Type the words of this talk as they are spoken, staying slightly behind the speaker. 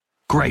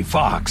Gray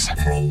Fox.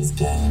 Plays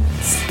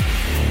games.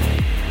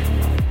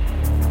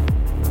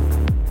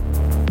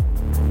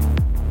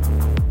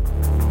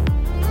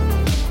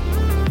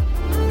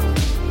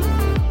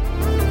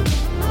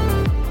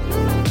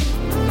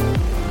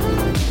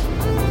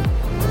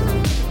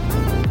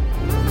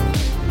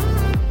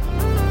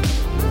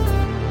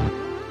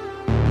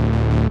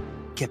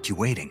 Kept you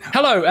waiting.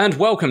 Hello and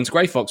welcome to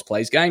Grey Fox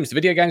Plays Games, the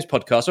video games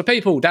podcast for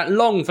people that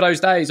long for those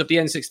days of the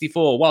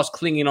N64 whilst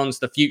clinging on to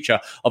the future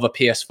of a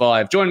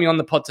PS5. Joining me on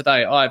the pod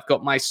today, I've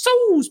got my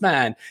Souls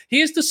man. He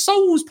is the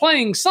Souls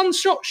playing,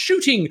 sunshot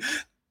shooting,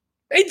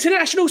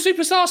 international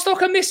superstar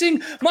stalker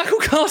missing, Michael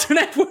Carlton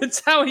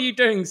Edwards. How are you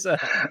doing, sir?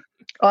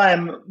 I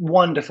am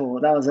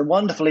wonderful. That was a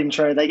wonderful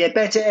intro. They get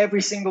better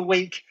every single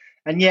week.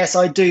 And yes,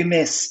 I do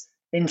miss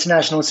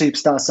international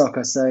superstar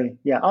soccer. So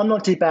yeah, I'm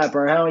not too bad,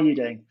 bro. How are you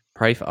doing?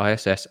 Pray for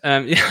ISS.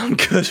 Yeah, I'm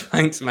good,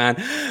 thanks, man.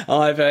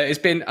 It's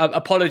been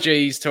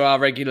apologies to our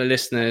regular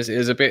listeners.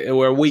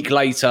 We're a week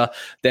later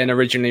than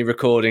originally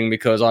recording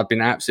because I've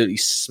been absolutely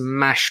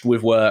smashed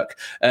with work.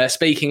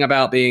 Speaking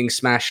about being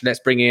smashed, let's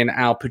bring in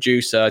our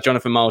producer,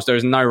 Jonathan Miles. There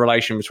is no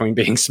relation between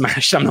being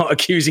smashed. I'm not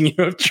accusing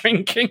you of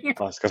drinking.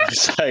 I was going to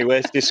say,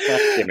 where's this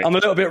smash gimmick? I'm a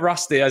little bit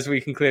rusty, as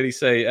we can clearly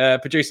see.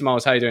 Producer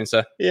Miles, how you doing,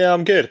 sir? Yeah,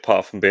 I'm good,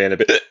 apart from being a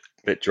bit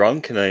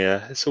drunk, and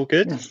it's all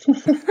good.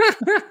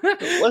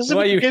 The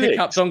way you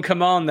hiccuped on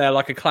command there,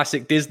 like a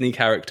classic Disney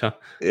character.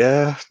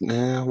 Yeah.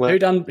 Well. Who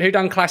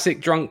done classic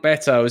drunk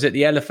better? Was it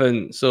the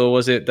elephants or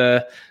was it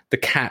the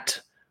cat?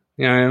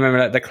 You know, I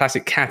remember the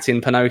classic cat in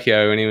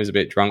Pinocchio when he was a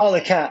bit drunk. Oh,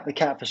 the cat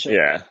for sure.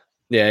 Yeah.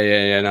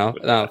 Yeah.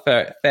 No,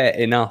 fair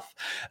enough.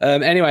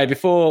 Anyway,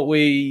 before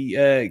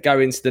we go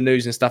into the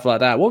news and stuff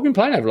like that, what have you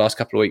been playing over the last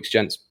couple of weeks,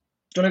 gents?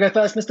 Do you want to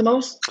go first, Mr.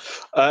 Moles?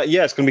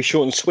 Yeah, it's going to be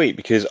short and sweet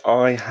because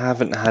I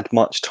haven't had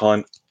much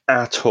time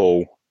at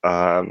all.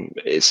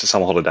 It's the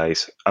summer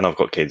holidays and I've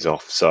got kids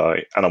off,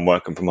 and I'm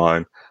working from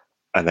home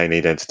and they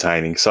need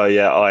entertaining. So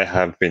yeah, I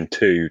have been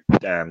too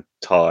damn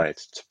tired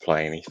to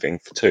play anything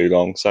for too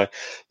long. So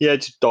yeah,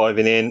 just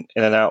diving in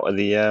and out of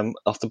the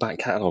off the back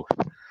catalogue.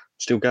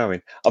 Still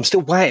going. I'm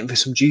still waiting for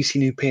some juicy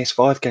new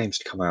PS5 games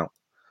to come out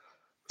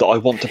that I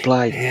want to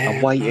play. Yeah,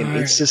 I'm waiting.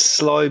 It's a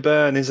slow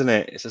burn, isn't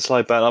it? It's a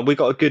slow burn. We've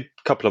got a good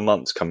couple of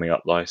months coming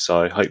up, though.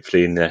 So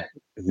hopefully in the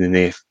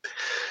near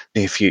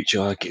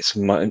future, I get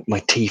some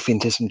my teeth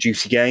into some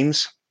juicy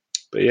games.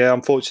 But yeah,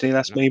 unfortunately,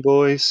 that's me,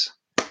 boys.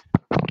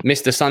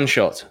 Mr.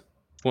 Sunshot,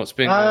 what's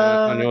been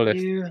on your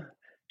list?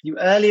 You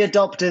early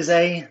adopters,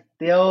 eh?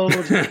 The old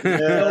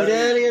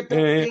early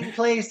adopting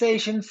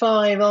PlayStation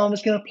 5. Oh, I'm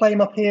just going to play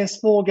my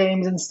PS4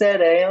 games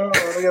instead, eh? Oh,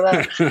 look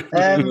at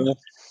that.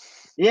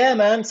 Yeah,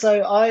 man.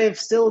 So I've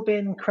still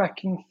been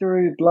cracking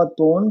through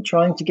Bloodborne,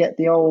 trying to get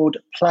the old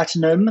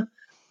platinum.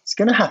 It's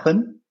going to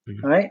happen,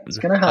 right? It's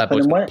going to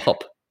happen. And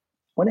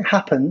when it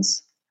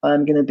happens,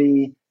 I'm going to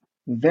be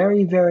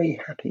very,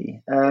 very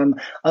happy.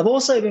 I've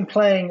also been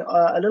playing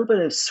a little bit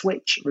of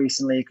Switch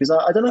recently because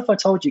I don't know if I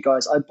told you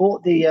guys, I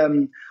bought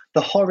the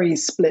Hori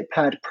Split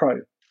Pad Pro.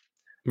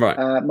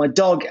 Right. My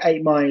dog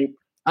ate my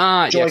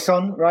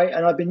Joy-Con, yes. Right?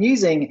 And I've been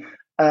using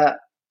a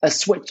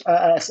Switch,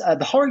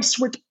 the Hori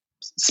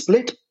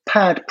Split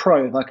Pad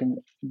Pro, if I can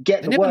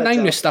get the words out. They never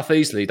name this stuff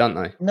easily, don't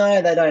they?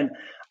 No, they don't.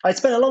 I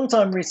spent a long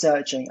time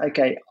researching.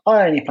 Okay,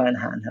 I only play in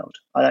handheld.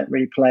 I don't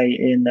really play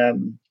in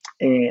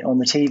on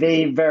the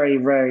TV, very,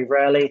 very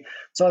rarely.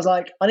 So I was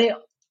like,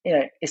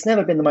 it's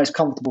never been the most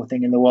comfortable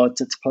thing in the world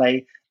to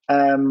play.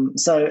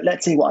 So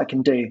let's see what I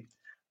can do.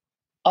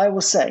 I will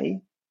say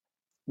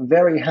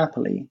very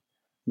happily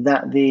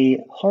that the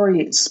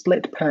Hori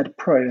Split Pad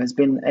Pro has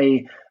been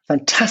a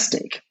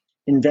fantastic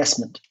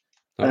investment.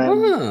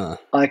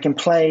 I can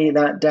play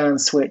that down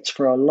Switch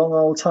for a long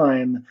old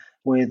time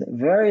with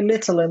very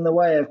little in the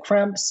way of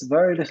cramps,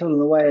 very little in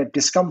the way of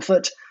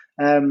discomfort.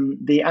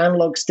 The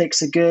analog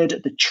sticks are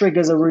good. The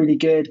triggers are really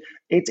good.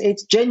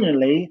 It's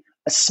genuinely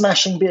a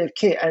smashing bit of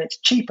kit, and it's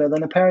cheaper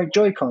than a pair of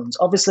Joy-Cons.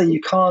 Obviously, you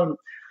can't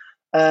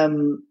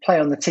play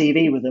on the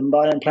TV with them, but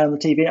I don't play on the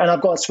TV. And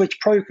I've got a Switch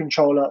Pro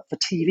controller for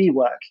TV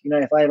work,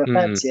 if I ever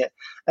fancy it.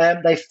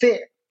 They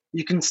fit.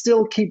 You can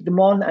still keep them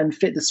on and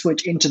fit the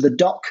Switch into the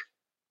dock,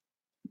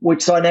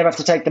 so I never have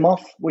to take them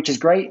off, which is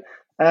great.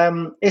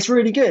 It's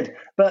really good.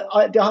 But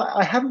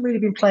I haven't really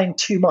been playing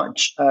too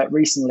much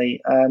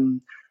recently.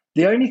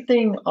 The only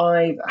thing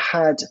I've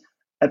had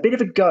a bit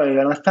of a go,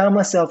 and I found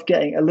myself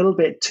getting a little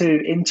bit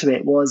too into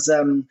it, was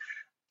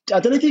I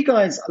don't know if you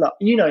guys,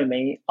 you know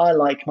me, I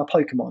like my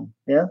Pokemon,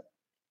 yeah?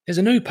 There's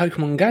a new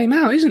Pokemon game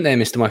out, isn't there,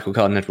 Mr. Michael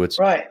Carden Edwards?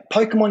 Right,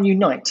 Pokemon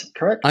Unite,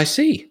 correct? I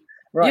see.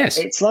 Right, yes.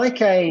 It's like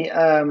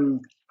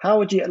how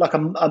would you, like a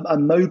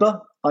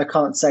MOBA? I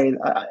can't say,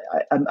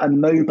 a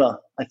MOBA,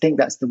 I think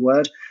that's the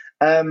word.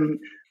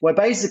 Where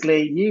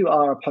basically you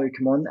are a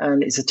Pokemon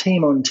and it's a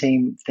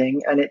team-on-team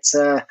thing, and it's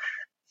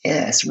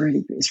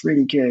really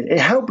good. It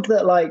helped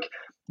that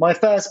my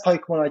first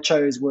Pokemon I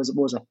chose was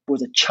a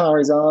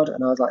Charizard,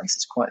 and I was like, this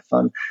is quite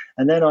fun.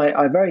 And then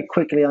I very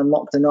quickly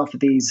unlocked enough of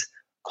these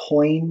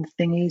coin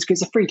thingies,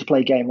 because it's a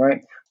free-to-play game,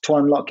 right? to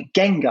unlock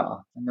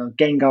Gengar. And now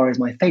Gengar is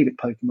my favorite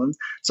Pokemon.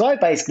 So I've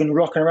basically been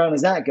rocking around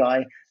as that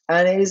guy.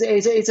 And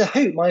it's a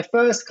hoot. My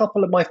first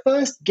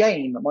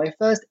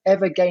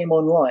ever game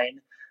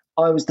online,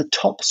 I was the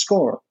top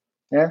scorer.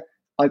 Yeah.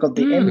 I got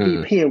the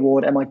MVP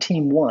award and my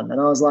team won. And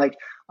I was like,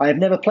 I have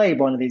never played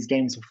one of these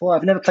games before.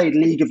 I've never played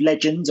League of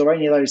Legends or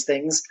any of those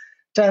things.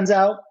 Turns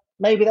out,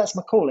 maybe that's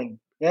my calling.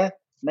 Yeah.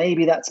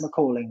 Maybe that's my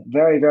calling.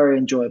 Very, very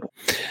enjoyable.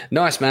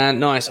 Nice, man.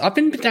 Nice. I've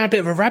been down a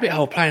bit of a rabbit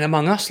hole playing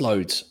Among Us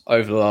loads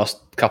over the last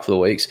couple of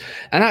weeks,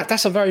 and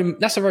that's a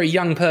very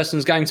young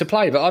person's game to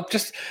play. But I've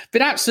just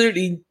been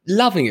absolutely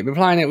loving it. Been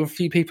playing it with a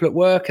few people at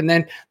work, and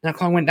then I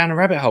kind of went down a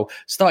rabbit hole.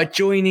 Started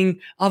joining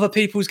other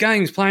people's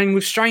games, playing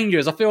with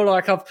strangers. I feel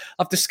like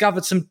I've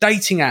discovered some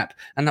dating app,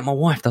 and that my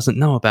wife doesn't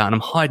know about. And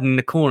I'm hiding in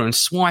the corner and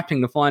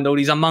swiping to find all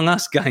these Among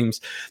Us games.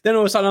 Then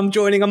all of a sudden, I'm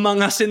joining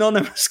Among Us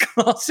Anonymous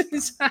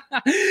classes.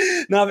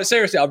 No, but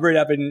seriously, I really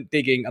have been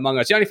digging Among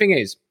Us. The only thing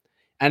is,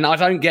 and I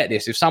don't get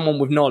this, if someone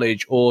with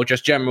knowledge or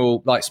just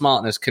general like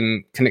smartness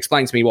can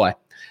explain to me why.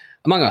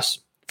 Among Us,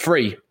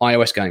 free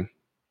iOS game.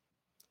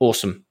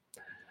 Awesome.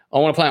 I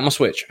want to play it on my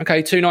Switch.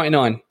 Okay,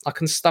 $2.99. I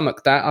can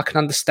stomach that. I can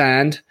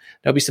understand.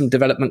 There'll be some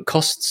development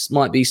costs,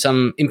 might be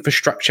some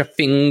infrastructure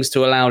things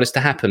to allow this to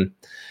happen.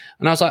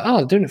 And I was like,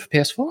 they're doing it for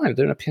PS5. They're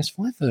doing a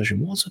PS5 version.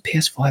 What's a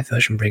PS5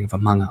 version bring of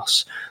Among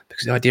Us?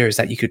 Because the idea is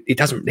that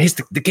here's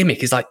the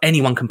gimmick is like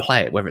anyone can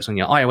play it, whether it's on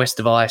your iOS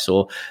device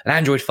or an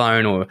Android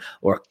phone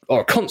or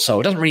a console.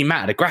 It doesn't really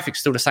matter. The graphics are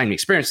still the same. The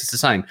experience is the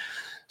same.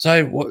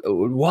 So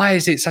why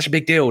is it such a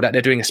big deal that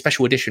they're doing a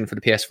special edition for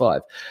the PS5?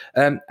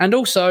 And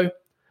also,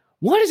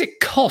 why does it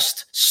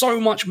cost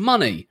so much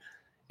money?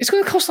 It's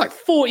going to cost like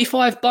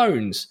 45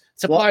 bones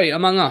to play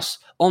Among Us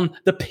on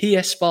the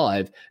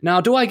PS5. Now,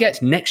 do I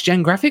get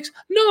next-gen graphics?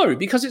 No,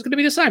 because it's going to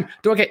be the same.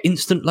 Do I get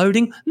instant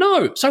loading?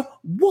 No. So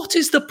what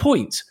is the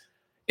point?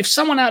 If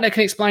someone out there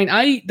can explain,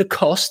 A, the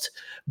cost,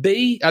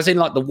 B, as in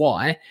like the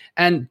why,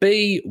 and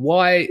B,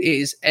 why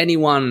is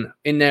anyone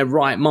in their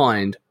right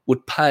mind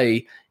would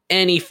pay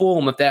any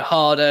form of their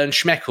hard-earned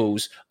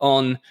schmeckles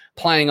on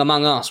playing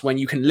Among Us when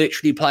you can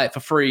literally play it for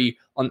free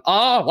on,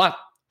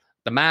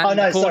 the man in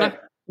the corner? Sorry.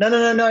 No.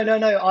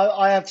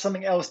 I have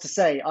something else to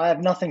say. I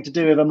have nothing to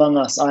do with Among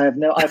Us. I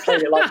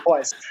played it like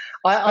twice.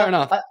 Fair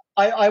enough.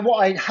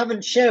 I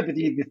haven't shared with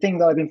you the thing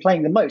that I've been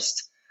playing the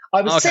most.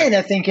 I was sitting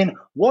there thinking,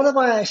 what have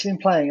I actually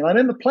been playing? And I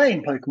remember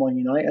playing Pokemon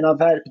Unite, and I've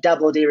had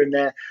dabbled here and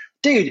there.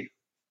 Dude,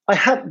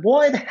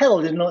 why the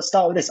hell did I not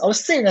start with this? I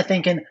was sitting there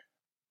thinking,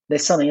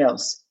 there's something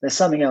else.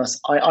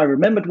 I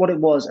remembered what it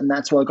was, and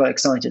that's why I got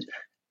excited.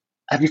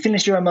 Have you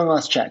finished your Among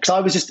Us chat?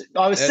 Because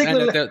I was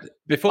signaling.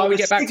 Before we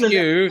get back to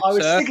you, I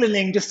was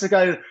signaling just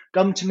to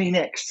come to me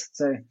next.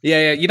 So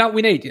yeah. You know what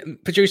we need?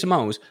 Producer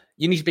Moles,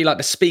 you need to be like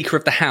the Speaker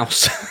of the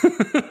House.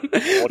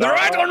 The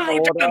right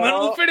honourable gentleman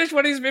will finish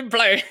what he's been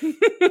playing.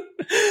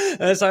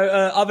 So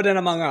other than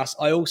Among Us,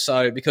 I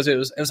also, because it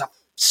was a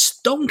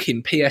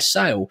stonking PS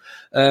sale.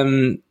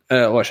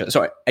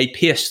 A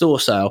PS Store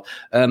sale.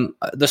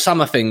 The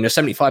summer thing, the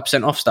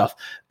 75% off stuff.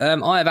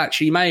 I have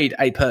actually made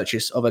a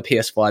purchase of a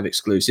PS5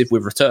 exclusive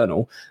with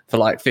Returnal for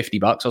like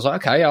 $50. I was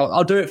like, okay,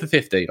 I'll do it for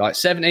 50. Like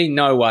 70,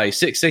 no way.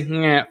 60,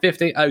 yeah,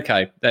 50,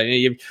 okay.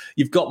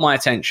 You've got my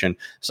attention.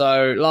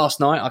 So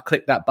last night I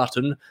clicked that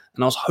button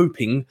and I was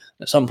hoping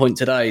at some point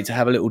today to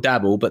have a little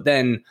dabble. But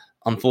then,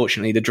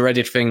 unfortunately, the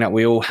dreaded thing that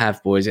we all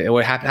have, boys, it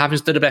always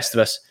happens to the best of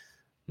us.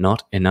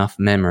 Not enough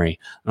memory.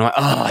 I'm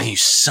like, you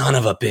son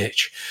of a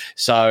bitch.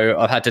 So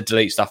I've had to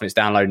delete stuff and it's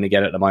downloading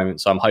again at the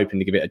moment. So I'm hoping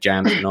to give it a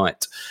jam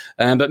tonight.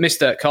 But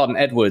Mr. Carden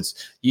Edwards,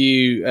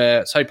 you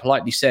so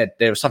politely said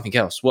there was something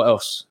else. What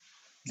else?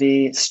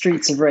 The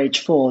Streets of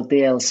Rage 4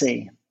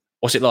 DLC.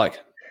 What's it like?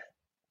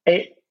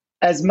 It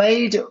has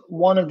made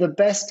one of the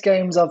best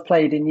games I've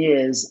played in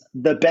years,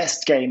 the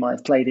best game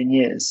I've played in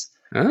years.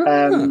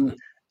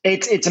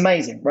 It's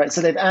amazing, right?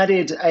 So they've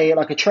added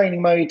a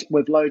training mode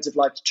with loads of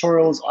like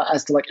tutorials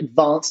as to like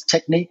advanced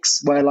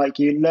techniques where like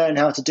you learn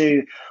how to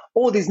do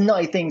all these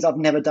nutty things I've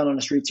never done on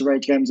a Streets of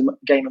Rage game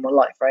in my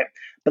life, right?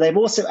 But they've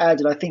also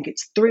added, I think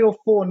it's 3 or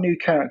 4 new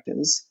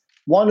characters.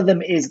 One of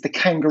them is the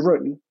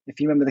kangaroo, if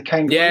you remember the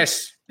kangaroo.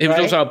 Yes,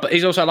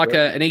 he's also like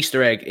an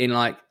Easter egg in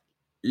like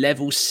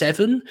level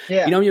 7.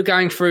 Yeah. You know, you're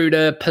going through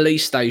the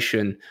police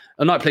station,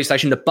 or not police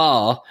station, the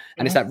bar,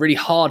 and it's that really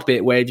hard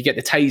bit where you get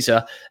the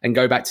taser and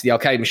go back to the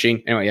arcade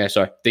machine. Anyway, yeah,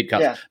 sorry, deep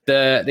cut. Yeah.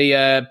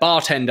 The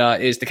bartender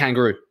is the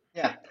kangaroo.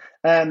 Yeah.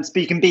 So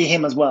you can be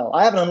him as well.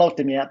 I haven't unlocked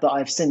him yet, but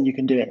I've seen you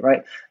can do it,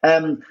 right?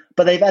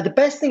 But they've the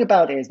best thing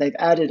about it is they've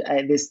added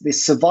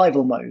this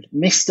survival mode,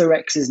 Mr.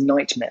 X's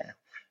Nightmare.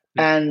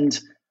 And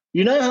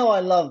you know how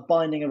I love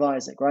Binding of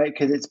Isaac, right?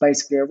 Because it's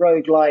basically a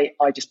roguelite.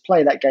 I just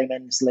play that game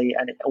endlessly,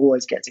 and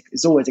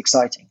it's always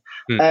exciting.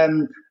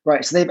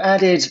 Right, so they've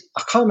added,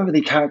 I can't remember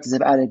the characters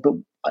they've added,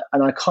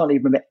 and I can't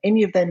even remember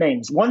any of their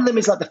names. One of them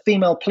is like the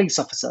female police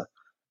officer.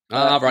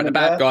 Right, the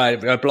bad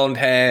guy, blonde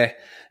hair.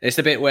 It's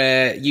the bit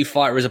where you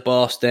fight her as a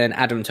boss, then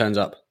Adam turns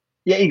up.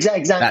 Yeah,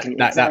 exactly.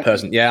 That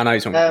person. Yeah, I know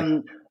he's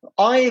talking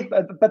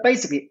about. But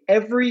basically,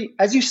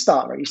 as you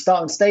start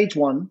on stage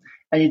 1,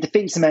 and you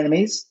defeat some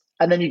enemies,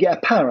 and then you get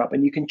a power up,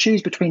 and you can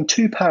choose between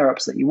 2 power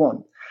ups that you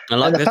want. I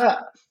like this.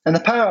 And the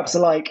power ups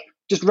are like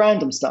just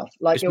random stuff.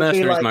 Like it's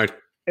mercenaries mode.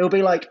 It'll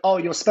be like, oh,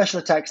 your special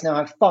attacks now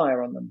have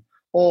fire on them,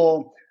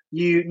 or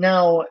you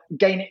now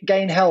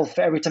gain health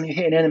for every time you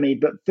hit an enemy,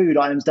 but food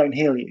items don't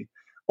heal you.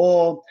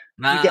 Or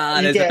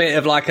there's a bit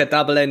of like a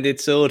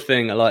double-ended sword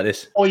thing. I like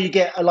this. Or you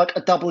get like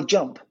a double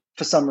jump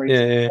for some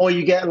reason. Yeah. Or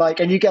you get like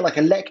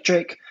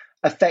electric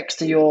effects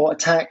to your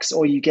attacks,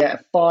 or you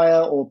get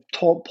fire or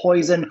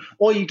poison,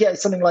 or you get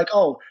something like,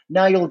 oh,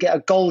 now you'll get a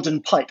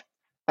golden pipe,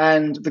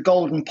 and the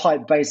golden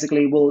pipe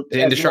basically will Is it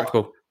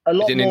indestructible? A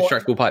lot Is it an more,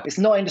 indestructible pipe? It's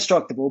not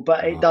indestructible,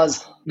 but it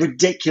does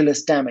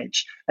ridiculous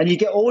damage, and you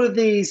get all of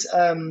these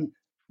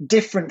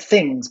different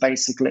things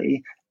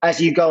basically as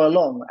you go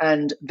along.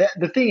 And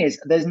the thing is,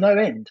 there's no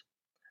end.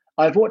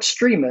 I've watched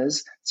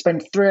streamers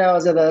spend 3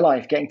 hours of their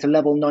life getting to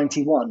level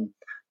 91.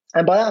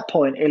 And by that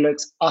point, it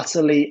looks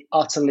utterly,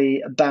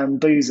 utterly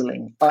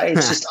bamboozling.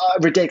 It's just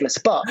ridiculous.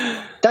 But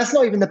that's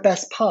not even the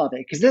best part of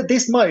it, because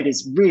this mode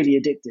is really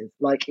addictive,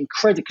 like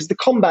incredible, because the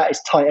combat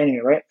is tight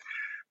anyway, right?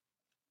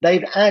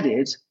 They've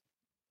added,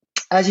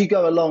 as you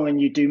go along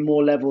and you do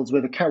more levels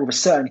with a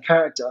certain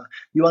character,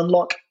 you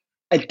unlock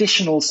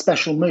additional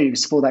special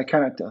moves for that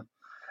character.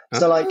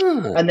 So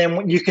and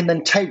then you can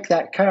then take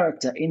that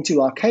character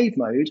into arcade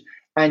mode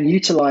and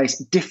utilize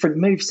different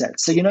movesets.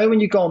 So when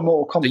you go on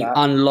Mortal Kombat, so you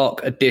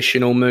unlock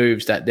additional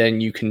moves that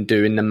then you can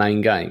do in the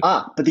main game.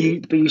 But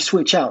you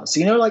switch out.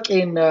 So like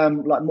in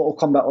like Mortal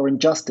Kombat or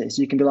Injustice,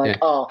 you can be like,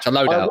 it's a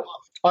loadout.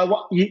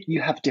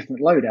 You have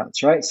different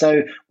loadouts, right?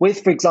 So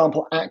with, for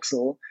example,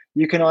 Axel,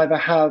 you can either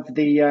have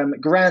the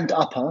Grand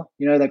Upper,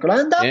 the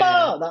Grand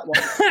Upper, that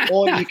one,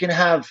 or you can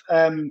have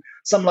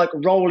some like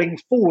rolling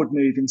forward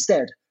move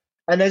instead.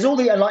 And there's all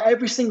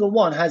every single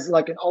one has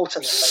like an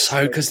alternate.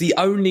 So, because the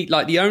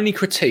only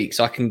critiques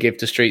I can give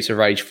to Streets of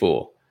Rage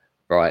 4,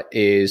 right,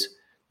 is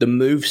the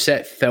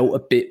moveset felt a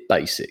bit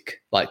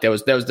basic. Like there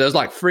was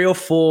like 3 or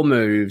 4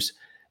 moves,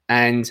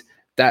 and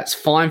that's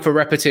fine for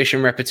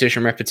repetition.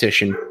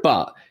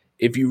 But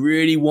if you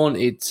really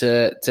wanted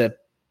to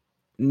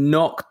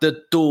knock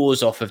the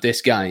doors off of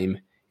this game,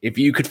 if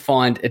you could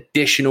find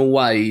additional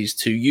ways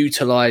to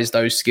utilize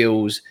those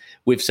skills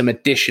with some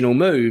additional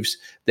moves,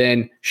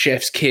 then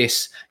chef's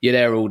kiss, you're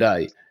there all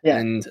day. Yeah.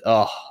 And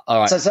all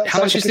right. So how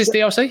much is this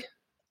DLC?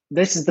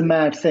 This is the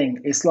mad thing.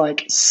 It's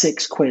like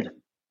 £6.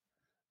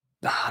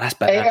 That's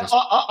bad.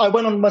 I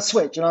went on my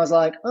Switch and I was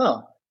like,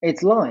 oh,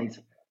 it's live.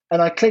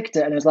 And I clicked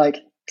it and it's like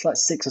 £6 or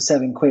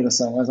 £7 or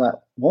something. I was like,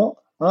 what?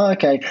 Oh,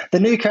 okay. The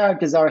new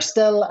characters are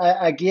Estelle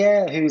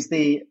Aguirre, who's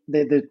the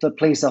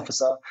police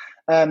officer.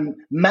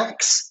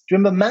 Max, do you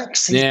remember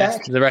Max? He's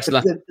back. The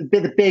wrestler.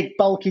 The big,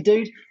 bulky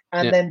dude.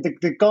 And then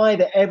the guy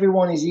that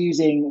everyone is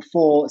using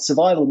for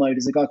survival mode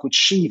is a guy called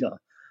Shiva,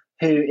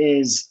 who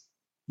is,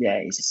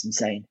 he's just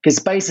insane. Because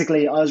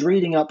basically, I was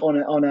reading up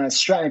on a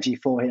strategy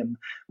for him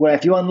where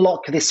if you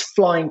unlock this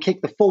flying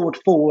kick, the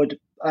forward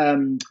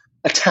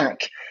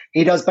attack,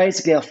 he does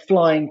basically a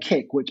flying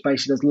kick, which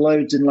basically does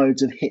loads and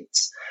loads of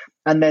hits.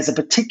 And there's a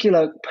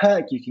particular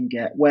perk you can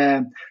get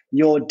where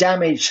your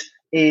damage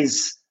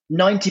is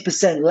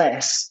 90%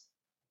 less,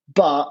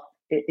 but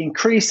it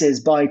increases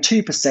by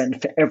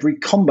 2% for every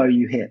combo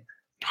you hit.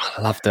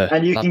 I love that.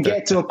 And you can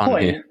get to a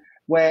point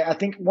where I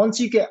think once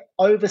you get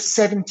over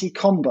 70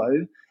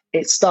 combo,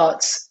 it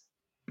starts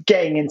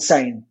getting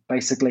insane,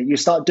 basically. You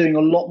start doing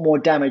a lot more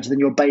damage than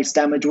your base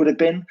damage would have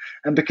been.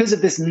 And because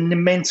of this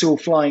mental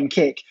flying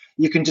kick,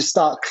 you can just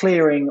start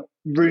clearing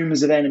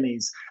rooms of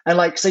enemies. And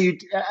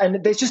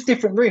and there's just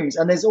different rooms.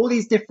 And there's all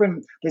these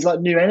different, there's like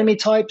new enemy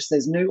types.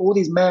 There's all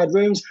these mad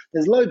rooms.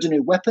 There's loads of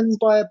new weapons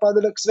by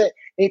the looks of it.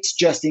 It's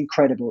just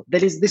incredible.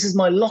 This is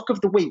my lock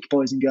of the week,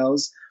 boys and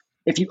girls.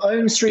 If you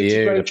own Streets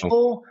of Rage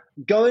 4,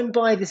 go and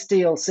buy this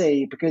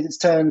DLC because it's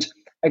turned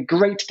a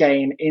great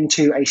game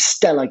into a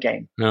stellar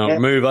game. No,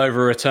 move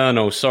over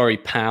Eternal. Sorry,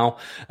 pal.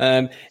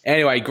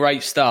 Anyway,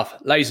 great stuff.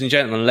 Ladies and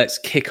gentlemen, let's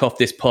kick off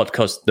this pod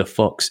because the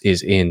Fox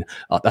is in.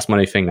 That's my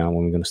new thing now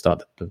when we're going to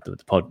start the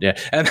pod. Yeah.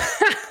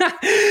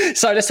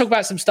 So let's talk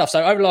about some stuff.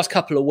 So over the last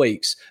couple of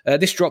weeks,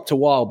 this dropped a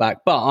while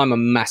back, but I'm a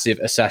massive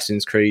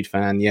Assassin's Creed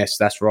fan. Yes,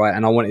 that's right.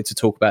 And I wanted to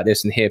talk about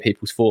this and hear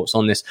people's thoughts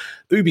on this.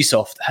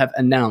 Ubisoft have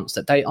announced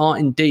that they are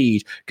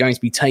indeed going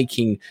to be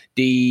taking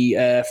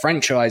the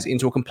franchise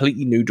into a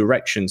completely new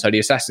direction. So the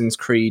Assassin's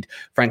Creed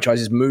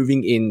franchise is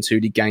moving into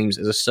the games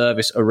as a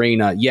service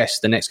arena. Yes,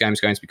 the next game is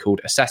going to be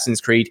called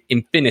Assassin's Creed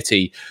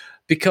Infinity,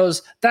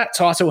 because that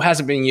title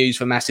hasn't been used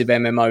for massive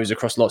MMOs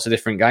across lots of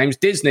different games.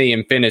 Disney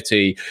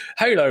Infinity,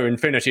 Halo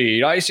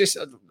Infinity. It's just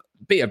a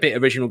bit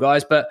original,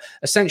 guys. But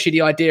essentially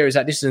the idea is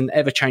that this is an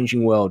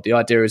ever-changing world. The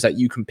idea is that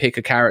you can pick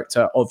a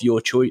character of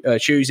your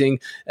choosing.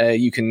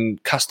 You can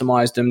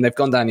customize them. They've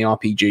gone down the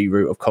RPG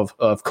route,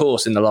 of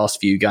course, in the last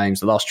few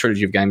games, the last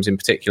trilogy of games in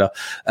particular.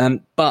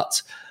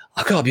 But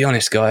I've got to be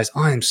honest, guys,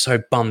 I am so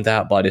bummed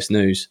out by this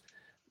news.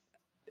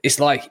 It's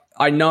like,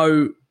 I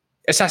know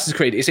Assassin's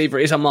Creed, it's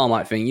a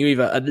Marmite thing. You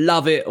either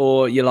love it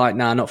or you're like,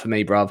 nah, not for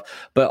me, bruv.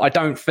 But I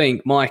don't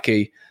think,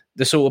 Mikey,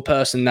 the sort of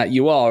person that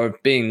you are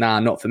of being,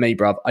 not for me,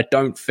 bruv, I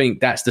don't think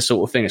that's the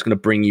sort of thing that's going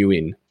to bring you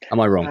in. Am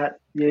I wrong?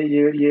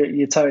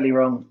 You're totally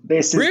wrong.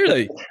 This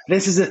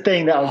is the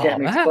thing that will get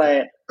me to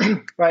play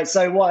it. Right.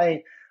 So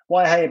why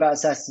I hate about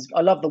Assassin's?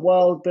 I love the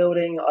world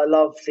building. I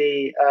love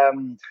the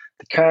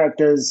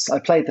characters. I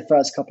played the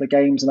first couple of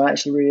games and I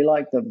actually really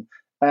like them.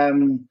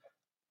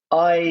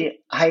 I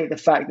hate the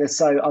fact they're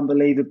so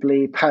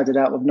unbelievably padded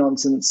out with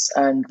nonsense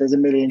and there's a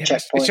million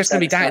checkpoints. It's just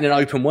going to be that in an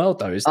open world,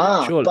 though, isn't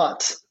it? Surely.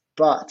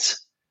 But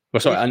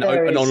an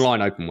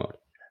online open world.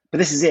 But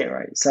this is it,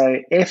 right? So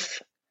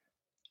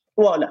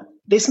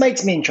this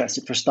makes me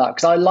interested for a start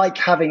because I like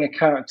having a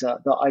character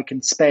that I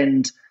can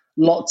spend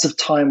lots of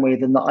time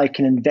with and that I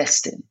can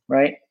invest in,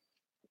 right?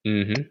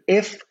 Mm-hmm.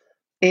 If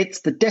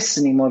it's the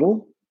Destiny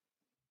model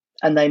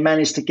and they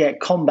manage to get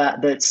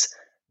combat that's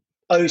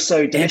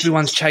so delicious.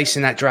 Everyone's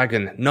chasing that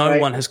dragon. No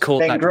one has caught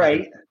that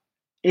dragon.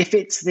 If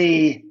it's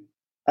the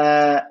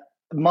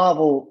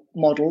Marvel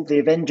model, the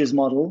Avengers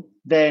model,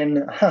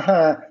 then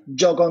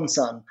jog on,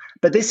 son.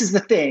 But this is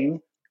the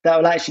thing that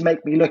will actually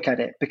make me look at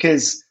it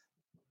because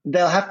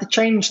they'll have to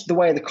change the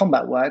way the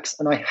combat works.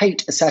 And I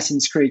hate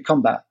Assassin's Creed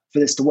combat for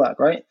this to work,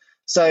 right?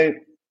 So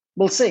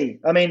we'll see.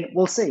 I mean,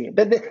 we'll see.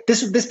 But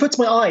this puts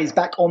my eyes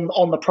back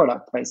on the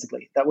product,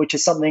 basically, which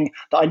is something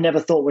that I never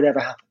thought would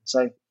ever happen.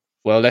 So.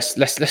 Well, let's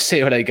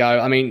see where they go.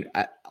 I mean,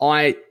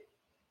 I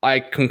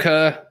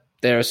concur.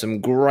 There are some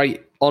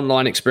great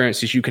online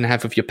experiences you can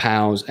have with your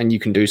pals, and you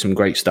can do some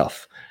great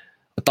stuff.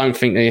 I don't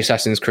think the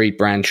Assassin's Creed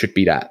brand should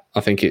be that.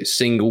 I think it's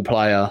single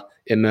player,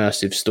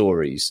 immersive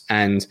stories,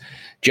 and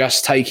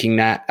just taking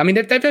that. I mean,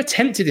 they've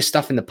attempted this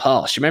stuff in the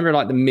past. You remember,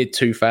 like the mid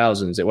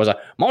 2000s, it was a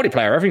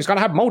multiplayer. Everything's got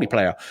to have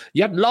multiplayer.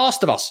 You had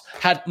Last of Us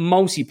had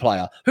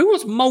multiplayer. Who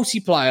wants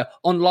multiplayer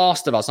on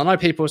Last of Us? I know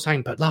people are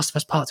saying, but Last of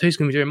Us Part 2 is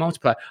going to be doing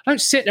multiplayer.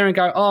 Don't sit there and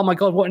go, oh my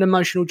God, what an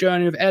emotional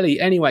journey of Ellie.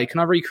 Anyway, can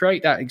I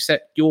recreate that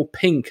except you're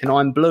pink and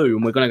I'm blue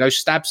and we're going to go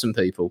stab some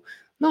people?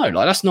 No,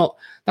 like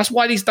that's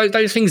why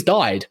those things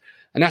died.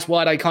 And that's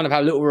why they kind of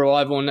have a little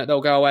revival and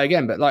they'll go away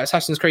again. But like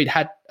Assassin's Creed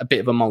had a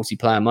bit of a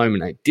multiplayer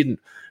moment. It didn't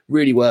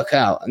really work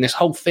out. And this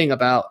whole thing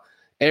about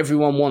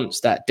everyone wants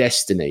that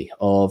Destiny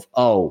of,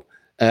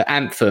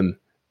 Anthem,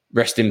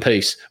 rest in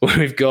peace.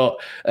 We've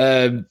got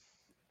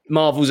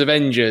Marvel's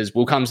Avengers.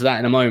 We'll come to that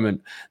in a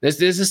moment. There's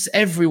this,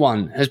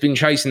 everyone has been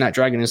chasing that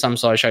dragon in some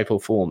size, shape or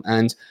form.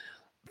 And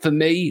for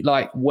me,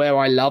 like where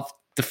I love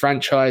the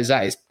franchise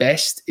at its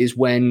best is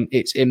when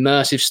it's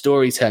immersive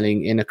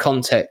storytelling in a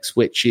context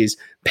which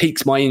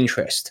piques my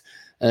interest.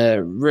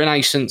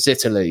 Renaissance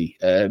Italy,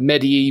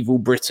 medieval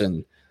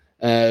Britain,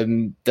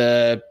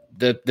 the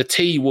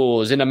Tea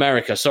Wars in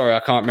America. Sorry, I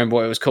can't remember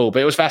what it was called,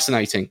 but it was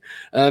fascinating.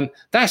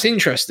 That's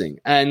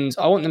interesting, and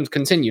I want them to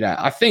continue that.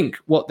 I think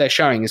what they're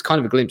showing is kind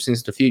of a glimpse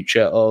into the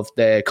future of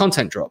their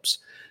content drops.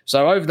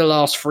 So over the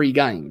last 3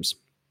 games,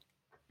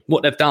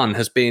 what they've done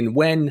has been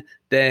when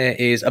there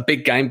is a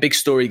big game, big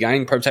story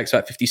game, probably takes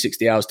about 50,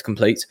 60 hours to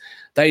complete,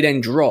 they then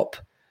drop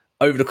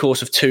over the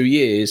course of 2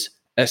 years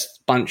a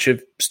bunch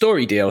of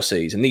story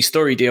DLCs. And these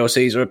story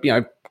DLCs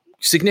are,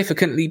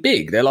 significantly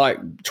big. They're like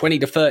 20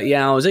 to 30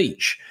 hours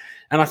each.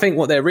 And I think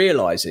what they're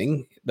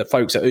realizing, the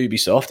folks at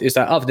Ubisoft, is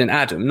that other than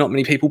Adam, not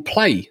many people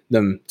play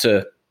them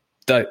to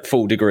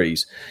full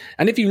degrees.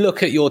 And if you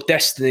look at your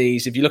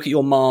Destinies, if you look at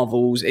your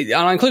Marvels, and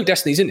I include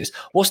Destinies in this,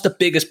 what's the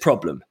biggest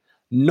problem?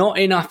 Not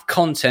enough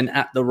content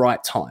at the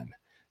right time.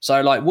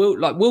 So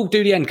we'll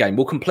do the end game.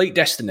 We'll complete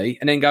Destiny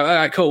and then go, all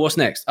right, cool, what's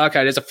next?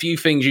 Okay, there's a few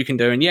things you can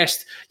do. And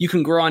yes, you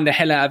can grind the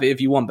hell out of it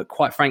if you want, but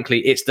quite frankly,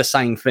 it's the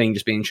same thing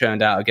just being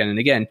churned out again and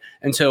again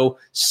until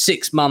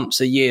 6 months,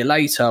 a year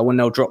later when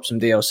they'll drop some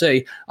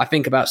DLC. I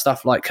think about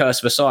stuff like Curse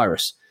of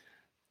Osiris.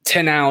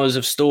 10 hours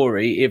of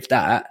story, if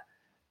that.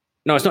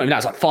 No, it's not even that.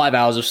 It's like 5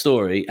 hours of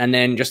story and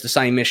then just the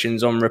same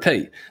missions on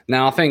repeat.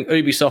 Now, I think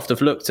Ubisoft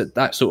have looked at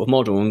that sort of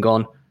model and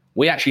gone,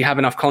 we actually have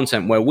enough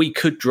content where we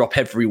could drop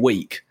every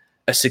week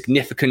a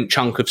significant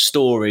chunk of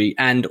story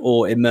and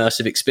or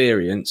immersive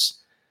experience,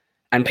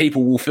 and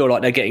people will feel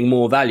like they're getting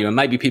more value, and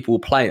maybe people will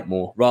play it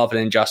more rather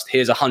than just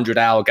here's a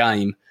 100-hour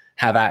game,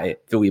 have at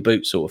it, fill your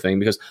boots sort of thing,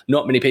 because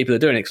not many people are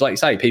doing it. Because like you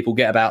say, people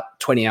get about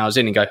 20 hours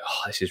in and go,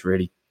 oh, this is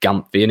really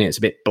gumpy, isn't it? It's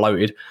a bit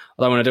bloated.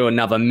 I don't want to do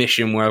another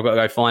mission where I've got to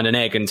go find an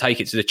egg and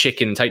take it to the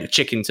chicken and take the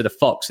chicken to the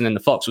fox, and then the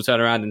fox will turn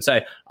around and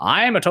say,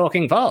 I am a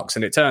talking fox,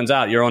 and it turns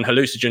out you're on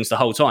hallucinogens the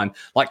whole time.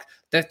 Like,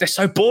 they're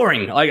so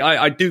boring.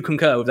 I do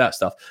concur with that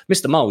stuff.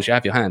 Mr. Moles, you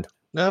have your hand.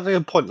 No, I have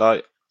a point.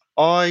 Like,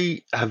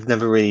 I have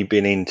never really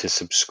been into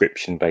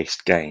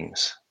subscription-based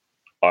games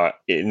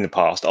in the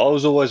past. I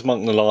was always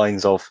among the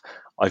lines of,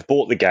 I've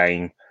bought the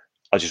game,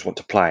 I just want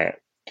to play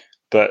it.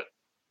 But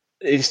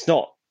it's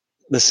not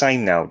the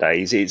same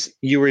nowadays. It's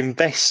your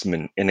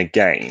investment in a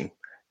game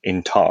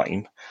in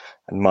time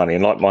and money.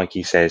 And like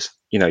Mikey says,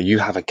 you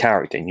have a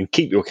character and you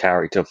keep your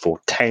character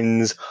for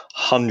tens,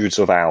 hundreds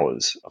of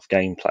hours of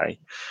gameplay.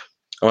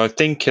 And I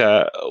think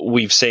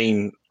we've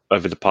seen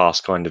over the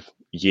past couple of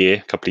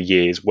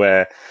years,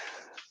 where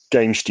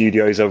game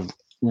studios have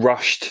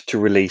rushed to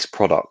release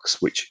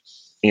products which,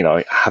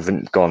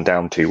 haven't gone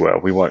down too well.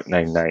 We won't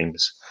name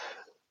names.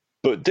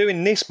 But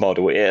doing this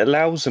model, it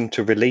allows them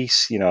to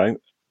release,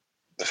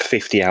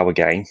 50-hour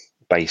game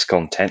base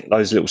content,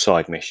 those little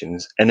side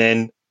missions, and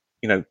then,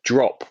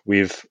 drop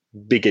with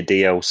bigger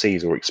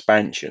DLCs or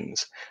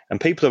expansions.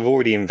 And people have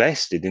already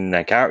invested in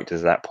their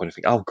characters at that point.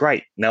 Think, oh,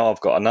 great, now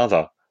I've got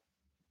another,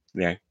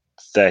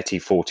 30,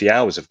 40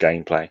 hours of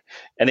gameplay.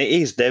 And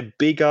they're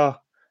bigger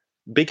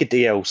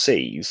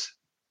DLCs,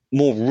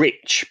 more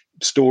rich,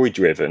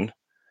 story-driven,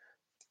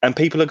 and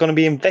people are going to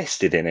be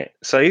invested in it.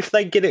 So if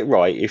they get it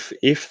right,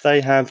 if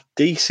they have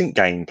decent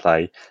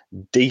gameplay,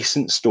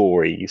 decent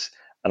stories,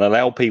 and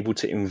allow people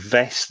to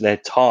invest their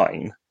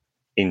time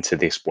into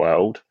this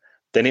world,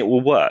 then it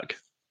will work.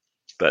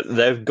 But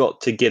they've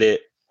got to get it,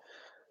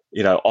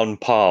 on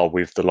par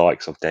with the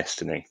likes of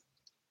Destiny.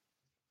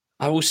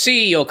 I will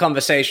see your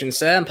conversation,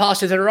 sir, and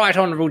pass it to the right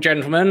honourable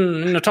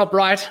gentleman in the top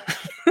right.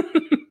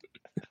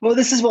 Well,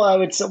 this is what I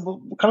would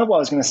kind of what I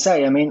was going to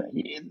say. I mean,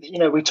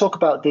 we talk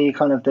about the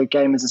kind of the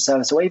game as a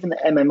service, or even the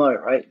MMO,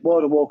 right?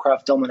 World of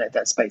Warcraft dominated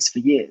that space for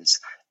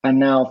years, and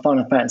now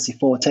Final Fantasy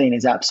XIV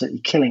is absolutely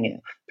killing it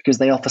because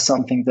they offer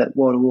something that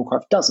World of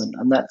Warcraft doesn't,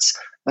 and that's.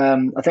 I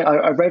think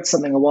I read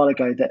something a while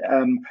ago that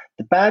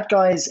the bad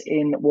guys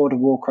in World of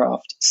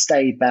Warcraft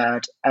stay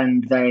bad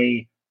and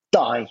they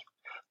die,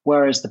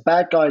 whereas the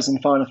bad guys in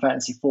Final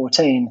Fantasy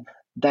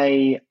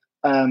XIV,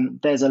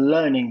 there's a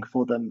learning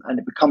for them, and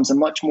it becomes a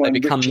much more. They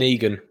become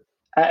Negan.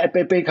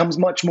 It becomes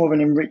much more of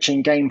an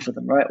enriching game for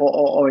them, right?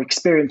 Or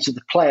experience of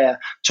the player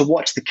to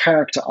watch the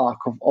character arc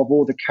of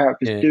all the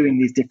characters doing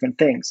these different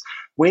things.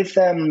 With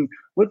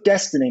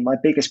Destiny, my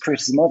biggest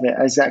criticism of it,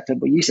 exactly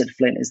what you said,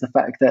 Flint, is the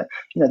fact that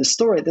the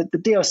story, the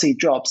DLC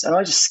drops, and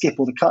I just skip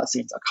all the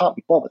cutscenes. I can't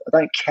be bothered. I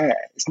don't care.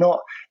 It's not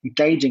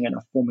engaging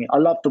enough for me. I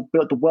love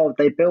the world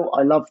they built.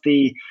 I love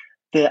the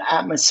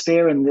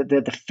atmosphere and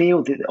the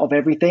feel of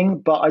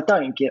everything, but I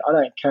don't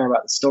care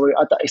about the story.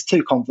 It's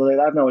too convoluted.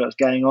 I have no idea what's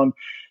going on.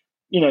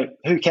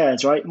 Who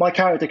cares, right? My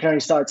character can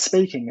only start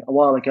speaking a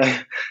while ago.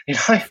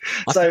 I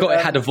forgot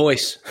it had a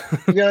voice.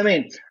 You know what I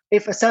mean?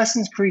 If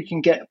Assassin's Creed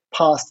can get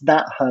past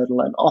that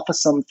hurdle and offer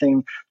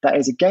something that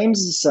is a games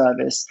as a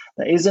service,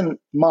 that isn't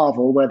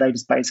Marvel, where they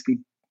just basically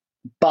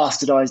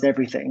bastardized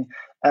everything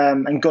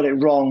and got it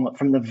wrong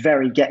from the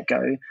very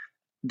get-go,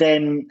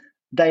 then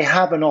they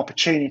have an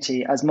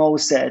opportunity, as Mole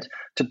said,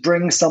 to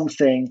bring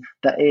something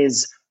that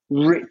is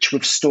rich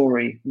with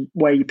story,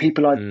 where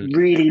people are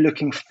really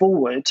looking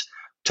forward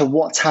to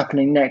what's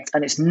happening next.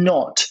 And it's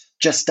not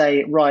just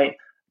the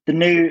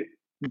new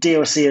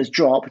DLC has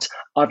dropped,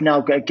 I've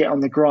now got to get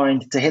on the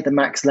grind to hit the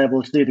max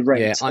level to do the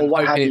raids. Yeah, I'm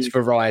hoping it's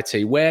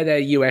variety. Where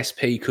their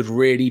USP could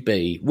really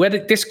be, where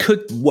this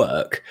could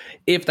work,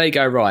 if they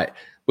go, right,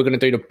 we're going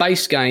to do the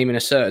base game in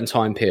a certain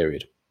time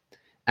period.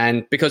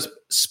 And because,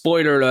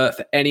 spoiler alert,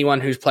 for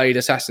anyone who's played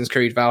Assassin's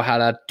Creed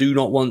Valhalla, do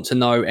not want to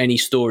know any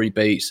story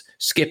beats,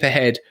 skip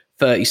ahead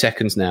 30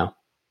 seconds now.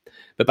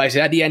 But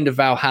basically, at the end of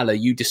Valhalla,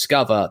 you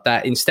discover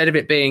that instead of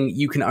it being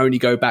you can only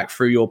go back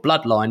through your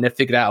bloodline, they've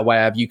figured out a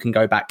way of you can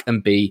go back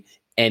and be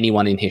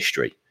anyone in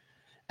history.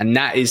 And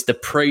that is the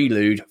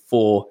prelude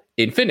for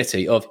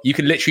Infinity, of you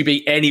can literally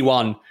be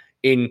anyone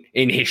in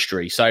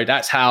history. So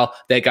that's how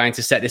they're going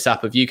to set this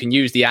up, of you can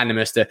use the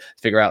Animus to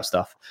figure out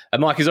stuff.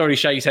 And Mike has already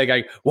shaking his head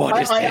going,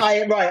 what is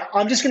this? Right,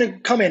 I'm just going to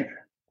come in.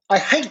 I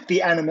hate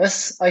the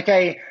Animus,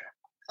 okay?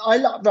 I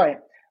love the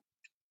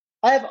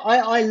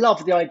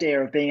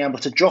idea of being able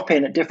to drop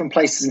in at different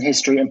places in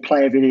history and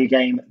play a video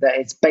game that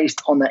is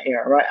based on that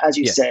era, right? As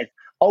you said,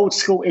 old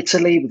school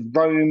Italy with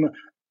Rome,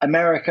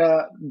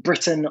 America,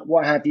 Britain,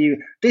 what have you.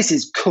 This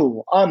is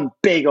cool. I'm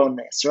big on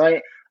this,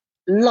 right?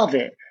 Love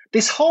it.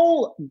 This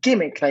whole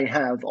gimmick they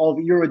have of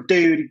you're a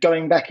dude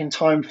going back in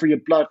time for your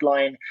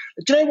bloodline.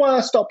 Do you know why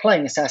I stopped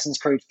playing Assassin's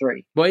Creed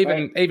 3? Well,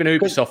 even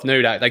Ubisoft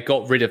knew that. They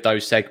got rid of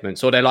those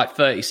segments, or they're like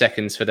 30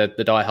 seconds for the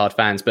diehard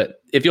fans.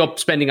 But if you're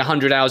spending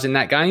 100 hours in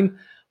that game,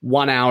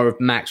 1 hour of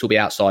max will be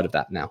outside of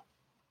that now.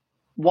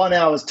 1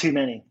 hour is too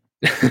many.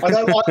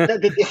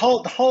 The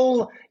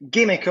whole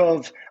gimmick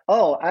of,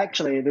 oh,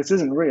 actually, this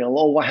isn't real,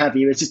 or what have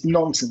you, it's just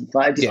nonsense.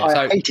 I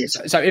hate it.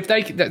 So if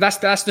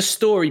that's the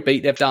story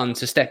beat they've done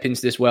to step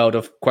into this world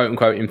of quote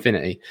unquote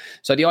infinity.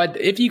 So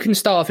if you can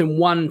start off in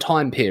one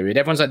time period,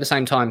 everyone's at the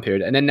same time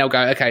period, and then they'll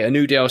go, okay, a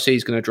new DLC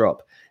is going to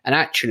drop, and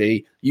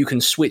actually you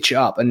can switch it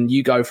up, and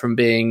you go from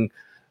being,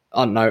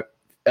 I don't know,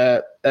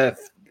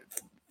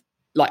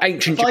 like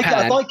ancient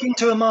Japan, a Viking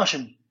to a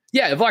Martian.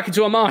 Yeah, a Viking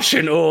to a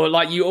Martian, or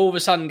like you all of a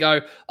sudden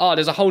go, oh,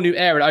 there's a whole new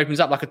era that opens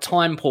up like a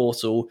time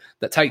portal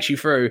that takes you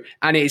through,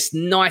 and it's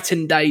night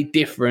and day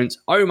difference,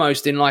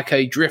 almost in like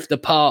a drift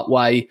apart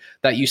way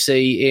that you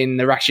see in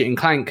the Ratchet and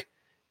Clank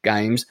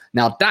games.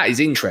 Now that is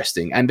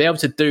interesting, and be able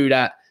to do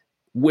that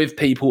with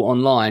people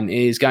online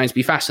is going to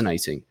be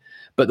fascinating.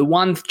 But the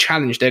one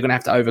challenge they're going to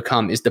have to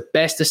overcome is the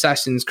best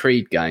Assassin's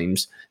Creed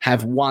games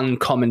have one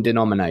common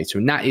denominator,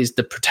 and that is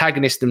the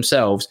protagonists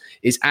themselves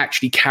is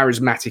actually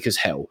charismatic as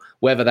hell.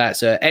 Whether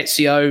that's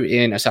Ezio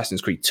in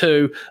Assassin's Creed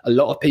 2, a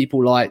lot of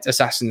people liked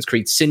Assassin's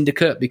Creed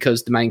Syndicate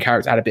because the main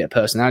character had a bit of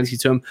personality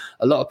to him.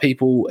 A lot of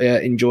people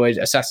enjoyed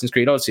Assassin's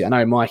Creed Odyssey. I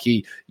know,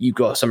 Mikey, you've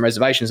got some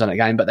reservations on that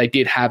game, but they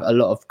did have a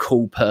lot of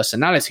cool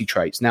personality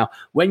traits. Now,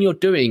 when you're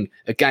doing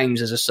a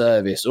games as a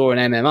service or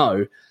an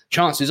MMO,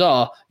 chances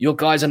are your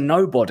guys are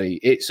nobody.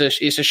 It's a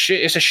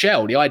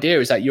shell. The idea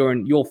is that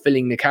you're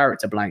filling the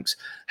character blanks.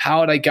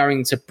 How are they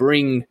going to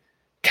bring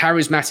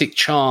charismatic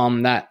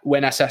charm that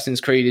when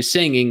Assassin's Creed is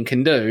singing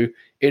can do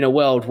in a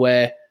world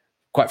where,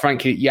 quite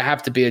frankly, you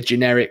have to be a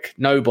generic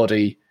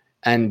nobody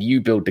and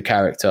you build the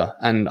character?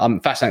 And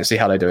I'm fascinated to see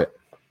how they do it.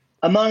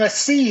 Among a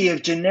sea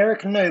of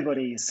generic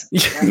nobodies.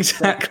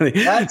 Exactly.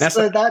 That's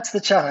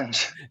the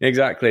challenge.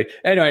 Exactly.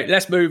 Anyway,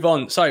 let's move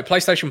on. So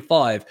PlayStation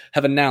 5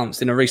 have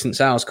announced in a recent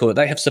sales call that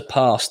they have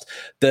surpassed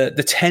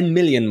the 10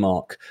 million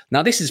mark.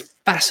 Now, this is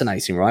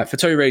fascinating, right? For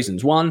two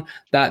reasons. One,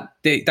 that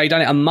they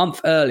done it a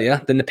month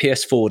earlier than the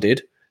PS4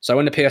 did. So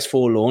when the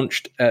PS4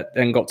 launched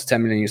and got to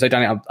 10 million, they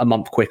done it a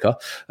month quicker,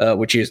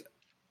 which is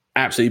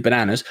absolutely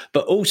bananas.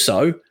 But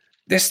also,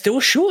 there's still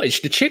a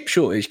shortage, the chip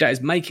shortage that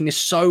is making this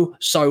so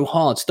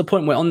hard, to the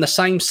point where on the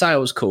same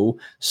sales call,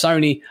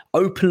 Sony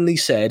openly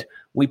said,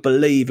 we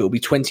believe it will be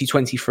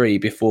 2023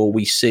 before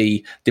we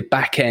see the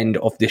back end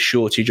of this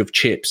shortage of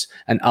chips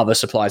and other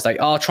supplies. They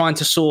are trying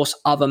to source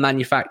other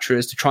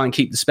manufacturers to try and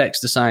keep the specs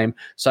the same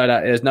so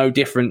that there's no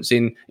difference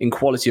in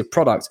quality of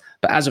product.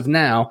 But as of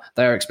now,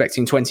 they are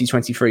expecting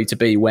 2023 to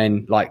be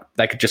when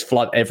they could just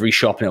flood every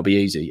shop and it'll be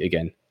easy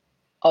again.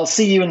 I'll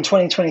see you in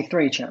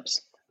 2023,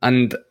 chaps.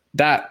 And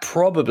that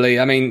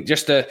probably, I mean,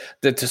 just to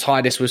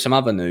tie this with some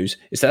other news,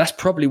 is that's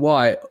probably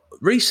why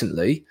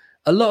recently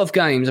a lot of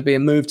games are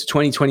being moved to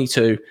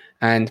 2022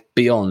 and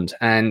beyond.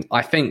 And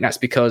I think that's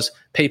because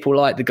people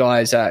like the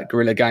guys at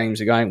Guerrilla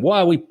Games are going, why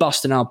are we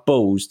busting our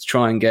balls to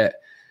try and get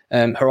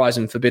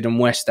Horizon Forbidden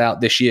West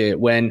out this year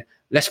when,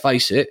 let's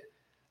face it,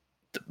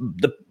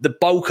 the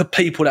bulk of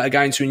people that are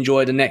going to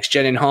enjoy the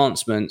next-gen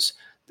enhancements,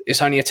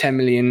 it's only a 10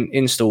 million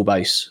install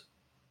base.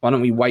 Why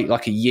don't we wait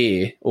like a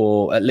year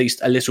or at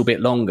least a little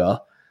bit longer,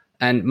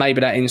 and maybe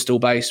that install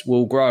base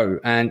will grow?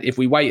 And if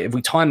we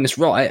time this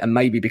right and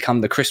maybe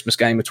become the Christmas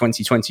game of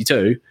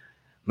 2022,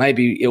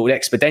 maybe it will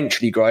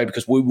exponentially grow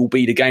because we will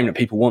be the game that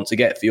people want to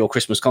get for your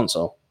Christmas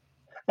console.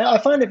 I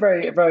find it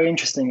very, very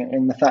interesting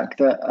in the fact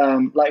that,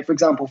 for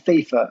example,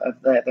 FIFA,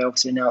 they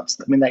obviously announced,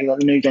 the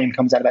new game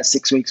comes out about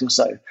 6 weeks or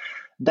so.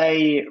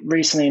 They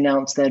recently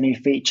announced their new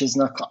features,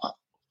 and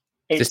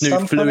it's this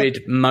new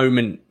fluid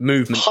movement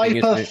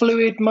hyper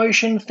fluid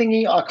motion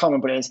thingy. I can't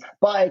remember what it is,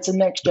 but it's a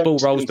next gen. Ball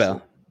rolls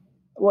better.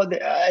 Well,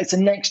 it's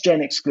a next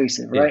gen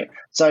exclusive, right? Yeah.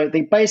 So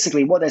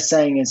basically what they're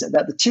saying is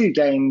that the two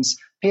games,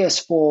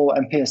 PS4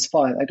 and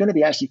PS5, are going to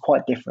be actually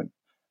quite different,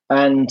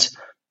 and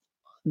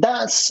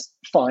that's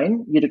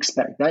fine. You'd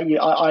expect that.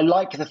 I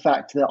like the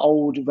fact that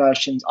old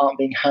versions aren't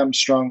being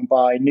hamstrung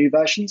by new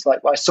versions. Like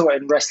I saw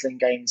it in wrestling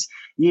games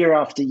year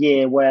after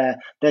year where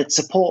they'd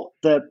support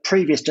the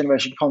previous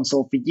generation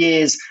console for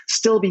years,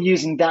 still be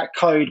using that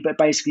code, but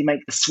basically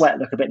make the sweat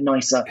look a bit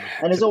nicer.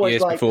 And there's always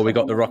years before we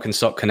got the rock and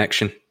sock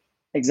connection.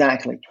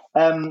 Exactly.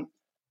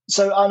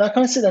 So and I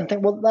kind of sit there and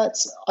think, well,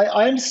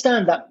 I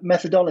understand that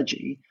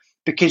methodology,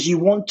 because you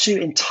want to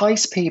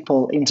entice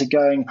people into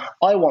going,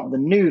 I want the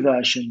new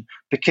version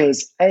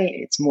because A,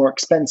 it's more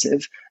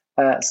expensive,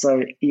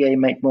 so EA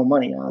make more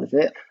money out of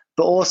it,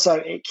 but also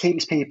it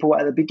keeps people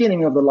at the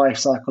beginning of the life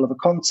cycle of a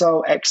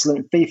console.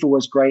 Excellent, FIFA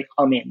was great,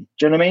 I'm in.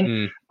 Do you know what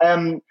I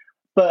mean?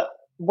 But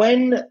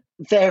when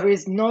there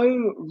is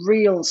no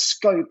real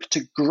scope to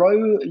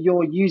grow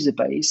your user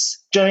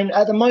base,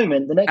 at the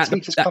moment, the next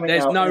FIFA's coming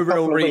out. There's no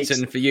real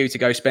reason for you to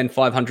go spend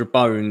 500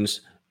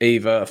 bones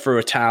either through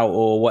a towel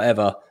or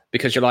whatever,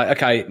 because you're like,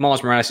 okay,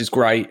 Miles Morales is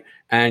great,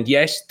 and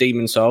yes,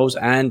 Demon Souls,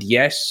 and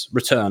yes,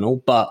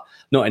 Returnal, but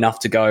not enough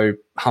to go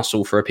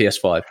hustle for a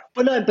PS5.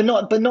 But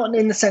not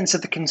in the sense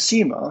of the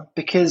consumer,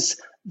 because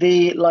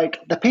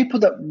the people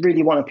that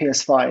really want a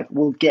PS5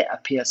 will get a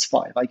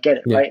PS5. I get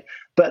it, yeah. Right?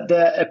 But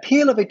the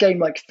appeal of a game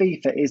like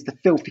FIFA is the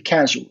filthy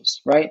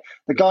casuals, right?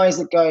 The guys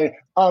that go,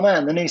 oh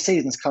man, the new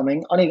season's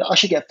coming, I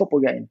should get a football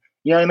game.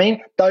 You know what I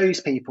mean?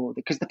 Those people,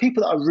 because the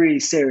people that are really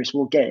serious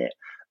will get it,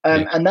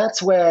 and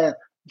that's where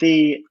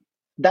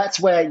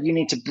you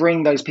need to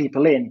bring those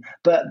people in.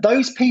 But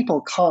those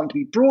people can't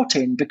be brought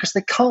in because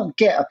they can't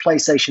get a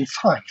PlayStation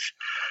 5.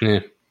 Yeah.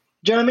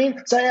 Do you know what I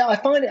mean? So I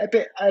find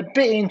it a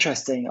bit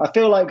interesting. I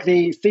feel like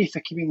the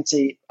FIFA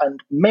community and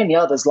many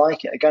others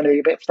like it are going to be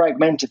a bit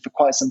fragmented for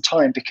quite some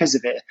time because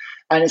of it.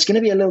 And it's going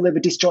to be a little bit of a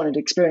disjointed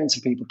experience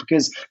for people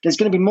because there's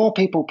going to be more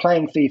people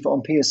playing FIFA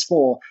on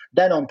PS4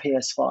 than on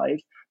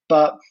PS5,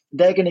 but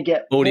they're going to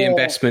get all the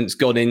investments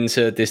gone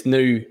into this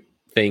new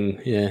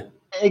thing. Yeah.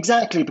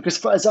 Exactly,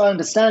 because as I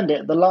understand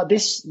it,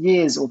 this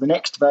year's or the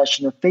next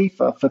version of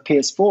FIFA for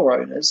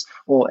PS4 owners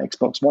or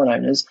Xbox One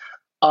owners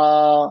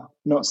are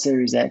not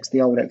Series X,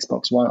 the old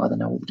Xbox One. I don't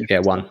know what the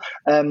difference.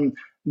 Yeah, one.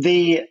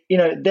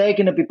 They're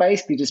going to be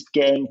basically just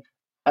getting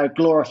a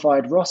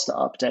glorified roster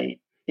update.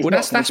 It's well,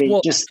 that's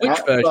what just Switch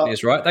version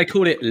is, right? They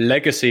call it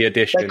Legacy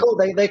Edition.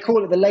 They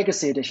call it the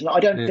Legacy Edition. I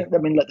don't think. I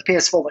mean, look, the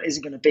PS4 one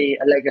isn't going to be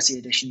a Legacy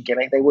Edition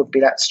gimmick. They would be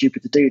that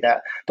stupid to do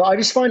that. But I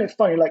just find it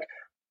funny. Like,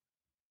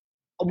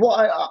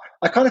 what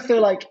I kind of feel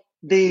like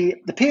the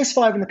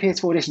PS5 and the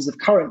PS4 editions of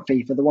current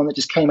FIFA, the one that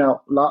just came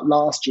out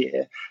last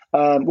year,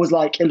 was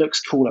like, it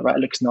looks cooler, right?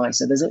 It looks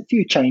nicer. There's a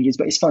few changes,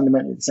 but it's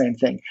fundamentally the same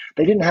thing.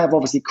 They didn't have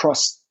obviously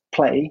cross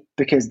play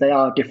because they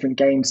are different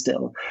games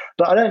still.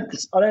 But I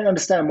don't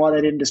understand why they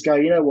didn't just go,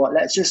 you know what,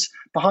 let's just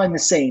behind the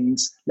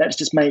scenes, let's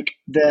just make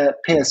the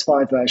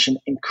PS5 version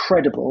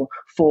incredible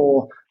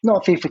for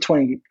not FIFA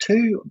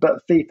 22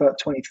 but FIFA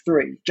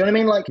 23. Do you know what I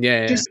mean? Like,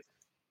 yeah. Just,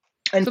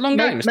 it's a long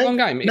game. It's a long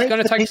game. It's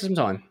going to take some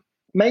time.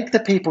 Make the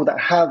people that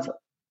have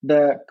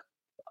the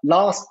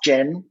last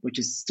gen, which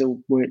is still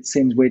weird, it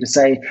seems weird to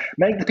say,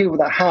 make the people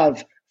that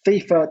have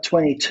FIFA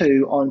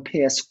 22 on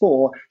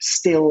PS4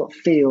 still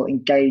feel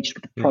engaged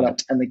with the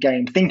product and the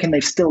game, thinking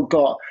they've still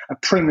got a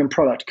premium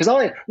product. Because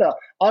I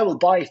will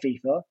buy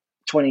FIFA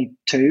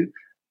 22,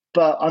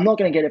 but I'm not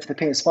going to get it for the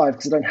PS5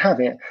 because I don't have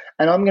it.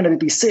 And I'm going to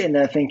be sitting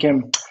there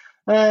thinking,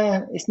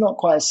 it's not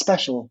quite as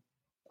special.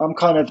 I'm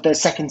kind of the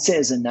second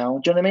citizen now.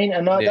 Do you know what I mean?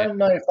 And I don't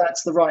know if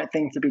that's the right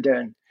thing to be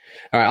doing.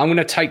 All right, I'm going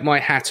to take my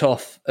hat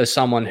off as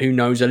someone who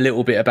knows a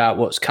little bit about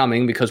what's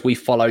coming because we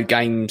follow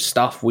game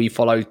stuff. We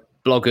follow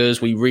bloggers,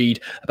 we read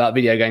about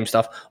video game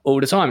stuff all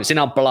the time. It's in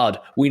our blood.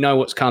 We know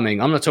what's coming.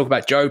 I'm going to talk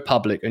about Joe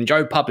Public, and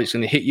Joe Public's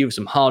going to hit you with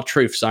some hard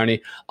truth,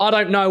 Sony. I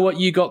don't know what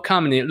you got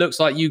coming. It looks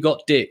like you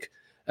got dick.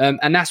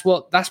 And that's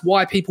why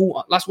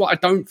I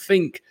don't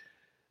think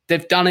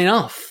they've done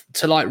enough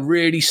to like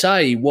really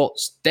say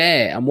what's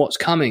there and what's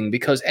coming,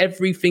 because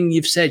everything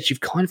you've said, you've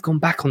kind of gone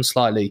back on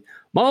slightly.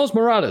 Miles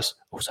Morales,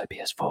 also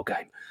PS4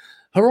 game.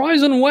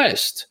 Horizon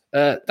West,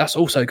 that's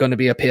also going to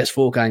be a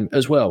PS4 game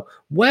as well.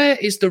 Where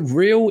is the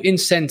real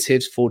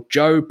incentives for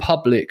Joe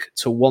Public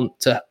to want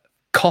to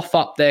cough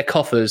up their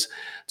coffers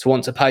to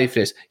want to pay for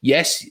this?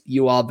 Yes,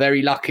 you are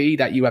very lucky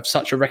that you have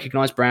such a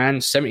recognized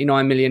brand,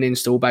 79 million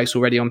install base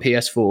already on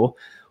PS4.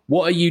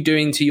 What are you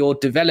doing to your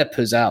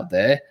developers out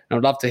there? And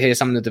I'd love to hear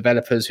some of the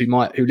developers who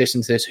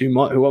listen to this, who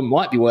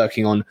might be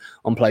working on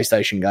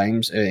PlayStation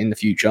games in the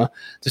future,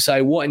 to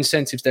say what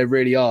incentives there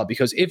really are.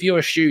 Because if you're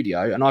a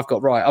studio and I've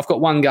got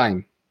one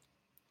game,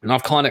 and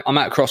I'm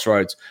at a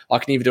crossroads. I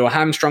can either do a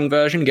hamstrung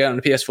version, get it on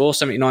the PS4,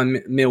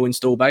 79 mil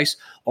install base,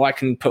 or I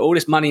can put all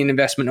this money in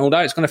investment, although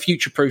it's going to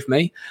future-proof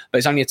me, but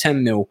it's only a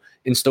 10 mil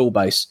install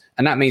base.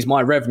 And that means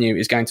my revenue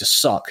is going to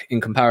suck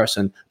in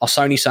comparison. Are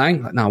Sony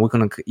saying, no,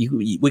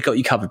 we got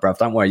you covered, bruv.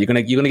 Don't worry. You're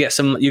gonna get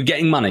some, you're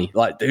getting money.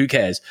 Like, who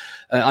cares?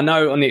 I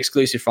know on the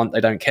exclusive front,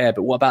 they don't care,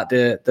 but what about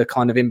the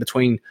kind of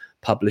in-between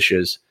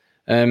publishers?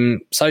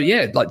 So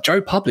yeah, like Joe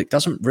Public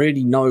doesn't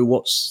really know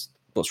what's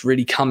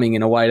really coming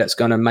in a way that's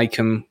going to make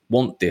them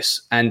want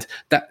this. And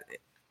that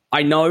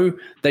I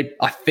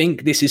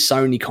think this is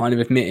Sony kind of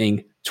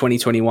admitting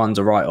 2021's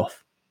a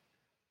write-off.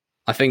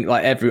 I think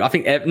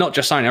not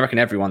just Sony, I reckon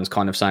everyone's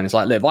kind of saying it's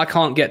like, look, if I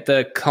can't get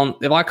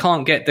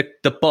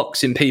the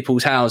box in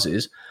people's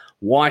houses,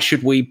 why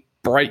should we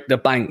break the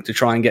bank to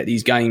try and get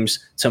these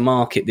games to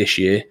market this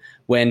year,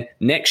 when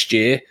next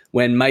year,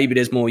 when maybe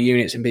there's more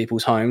units in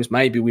people's homes,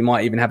 maybe we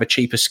might even have a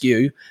cheaper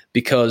SKU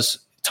because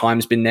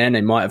time's been there and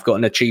they might have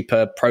gotten a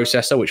cheaper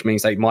processor, which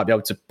means they might be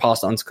able to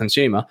pass it on to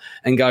consumer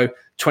and go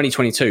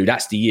 2022,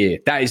 that's the year.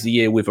 That is the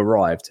year we've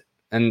arrived.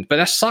 But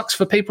that sucks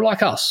for people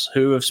like us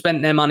who have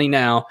spent their money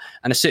now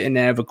and are sitting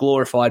there with a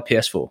glorified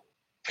PS4.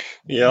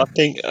 Yeah, I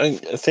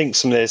think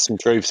there's some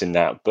truths in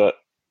that, but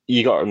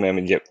you got to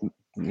remember,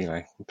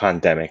 the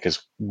pandemic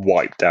has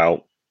wiped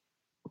out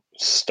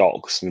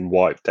stocks and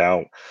wiped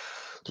out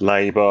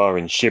labor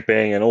and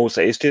shipping, and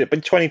also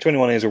but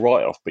 2021 is a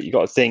write-off. But you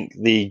got to think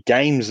the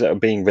games that are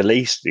being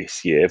released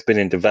this year have been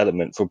in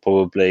development for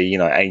probably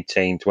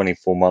 18,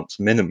 24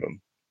 months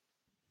minimum.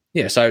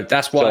 Yeah, so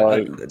that's why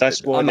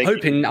I'm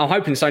hoping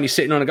Sony's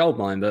sitting on a gold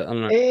mine, but I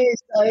don't know. It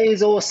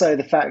is also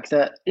the fact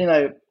that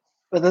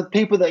the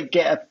people that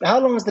get how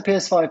long has the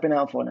PS5 been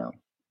out for now?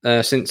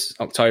 Since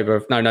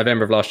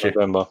November of last year.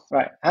 November.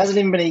 Right, hasn't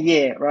even been a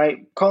year.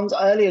 Right,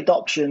 early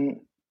adoption.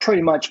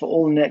 Pretty much for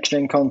all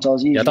next-gen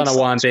consoles. Yeah, I don't know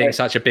why I'm being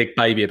such a big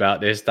baby about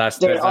this. That's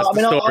the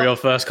story of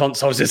first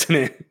consoles, isn't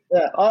it?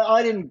 Yeah,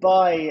 I didn't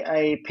buy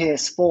a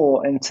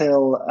PS4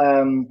 until...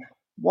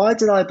 why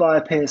did I buy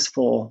a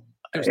PS4?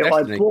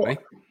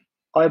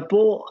 I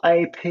bought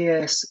a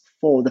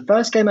PS4. The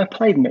first game I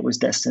played in it was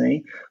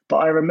Destiny, but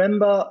I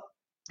remember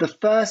the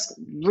first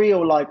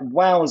real,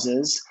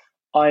 wowzers,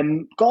 I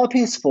got a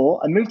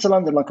PS4, I moved to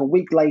London a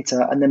week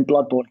later, and then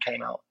Bloodborne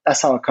came out.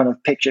 That's how I kind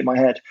of picture it in my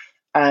head.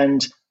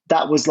 And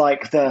that was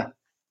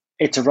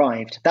it's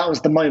arrived. That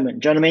was the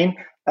moment. Do you know what I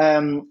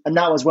mean? And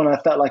that was when I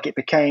felt like it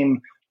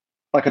became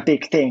a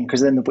big thing,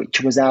 because then The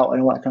Witcher was out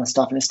and all that kind of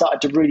stuff, and it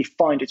started to really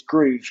find its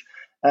groove.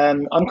 I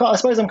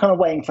suppose I'm kind of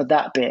waiting for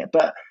that bit,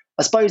 but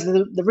I suppose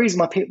the reason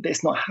why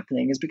it's not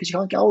happening is because you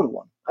can't get hold of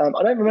one.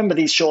 I don't remember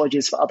these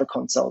shortages for other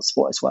consoles,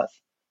 for what it's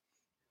worth.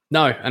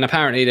 No, and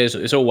apparently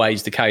it's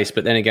always the case.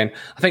 But then again,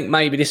 I think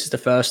maybe this is the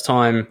first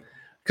time,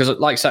 because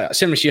like I say,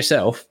 similar to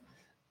yourself,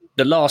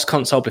 the last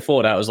console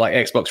before that was like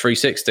Xbox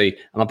 360,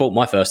 and I bought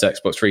my first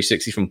Xbox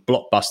 360 from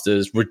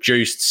Blockbusters,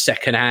 reduced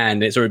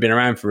secondhand. It's already been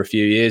around for a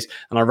few years,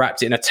 and I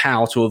wrapped it in a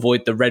towel to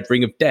avoid the red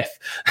ring of death.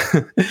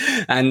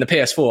 And the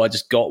PS4 I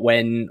just got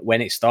when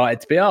it started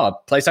to be,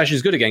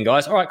 PlayStation's good again,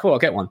 guys. All right, cool, I'll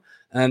get one.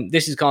 And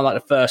this is kind of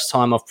like the first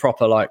time I've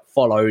proper like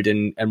followed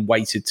and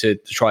waited to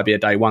try to be a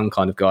day one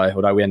kind of guy,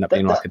 although we end up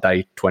being like a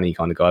day 20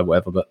 kind of guy,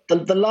 whatever.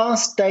 But the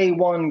last day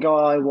one guy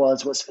I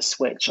was for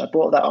Switch. I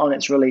bought that on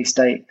its release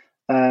date.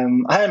 I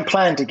hadn't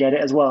planned to get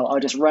it as well. I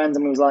just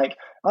randomly was like,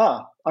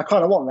 I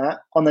kind of want that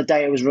on the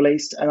day it was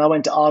released. And I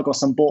went to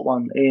Argos and bought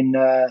one in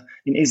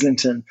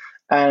Islington.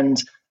 And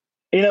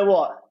you know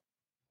what?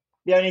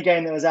 The only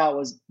game that was out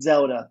was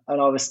Zelda. And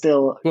I was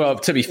still, well,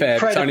 to be fair,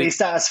 incredibly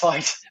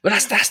satisfied. But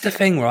that's the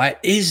thing, right?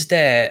 Is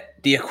there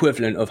the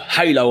equivalent of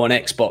Halo on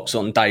Xbox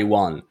on day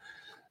one?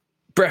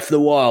 Breath of the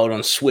Wild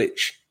on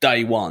Switch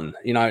day one?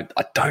 You know,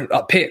 don't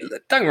get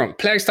me wrong.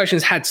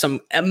 PlayStation's had some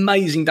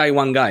amazing day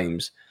one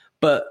games,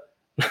 but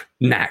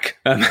knack.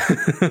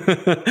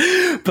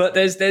 But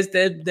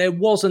there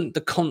wasn't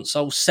the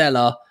console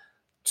seller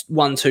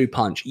 1-2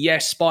 punch.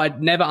 Yes,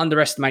 never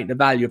underestimate the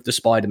value of the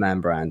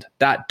Spider-Man brand.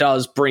 That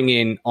does bring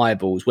in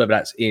eyeballs, whether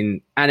that's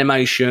in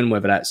animation,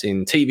 whether that's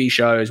in TV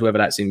shows, whether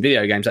that's in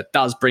video games. That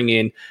does bring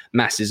in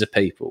masses of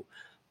people.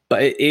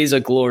 But it is a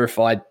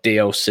glorified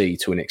DLC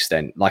to an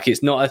extent. Like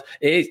it's not,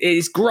 it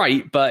is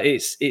great, but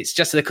it's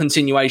just a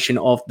continuation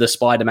of the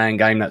Spider-Man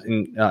game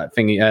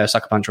that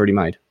Sucker Punch already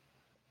made.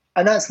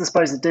 And that's, I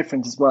suppose, the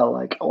difference as well.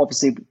 Like,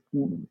 obviously,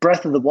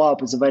 Breath of the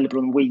Wild was available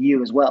on Wii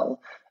U as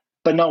well,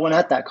 but no one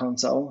had that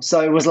console.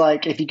 So it was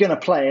like, if you're going to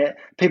play it,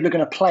 people are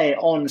going to play it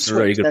on Switch.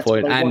 Really good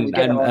point.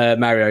 And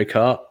Mario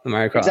Kart.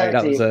 Mario Kart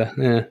exactly. 8, that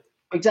was yeah.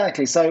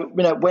 Exactly. So,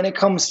 when it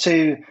comes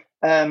to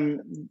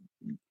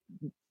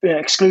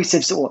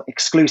exclusives or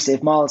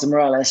exclusive Miles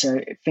Morales,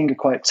 finger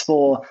quotes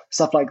for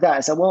stuff like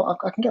that, so, well,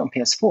 I can get on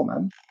PS4,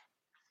 man.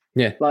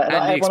 Yeah, and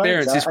the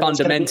experience is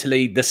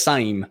fundamentally the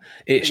same.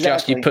 It's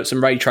just you put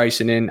some ray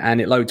tracing in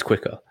and it loads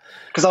quicker.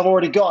 Because I've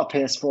already got a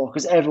PS4,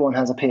 because everyone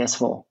has a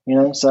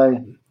PS4,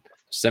 so...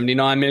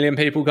 79 million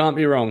people, can't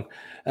be wrong.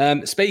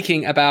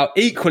 Speaking about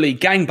equally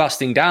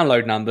gangbusting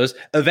download numbers,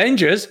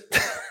 Avengers,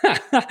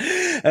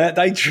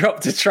 they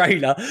dropped a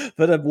trailer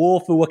for the War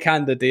for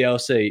Wakanda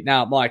DLC.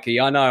 Now, Mikey,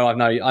 I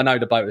know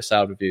the boat has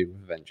sailed with you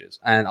with Avengers,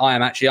 and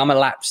I'm a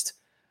lapsed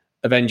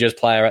Avengers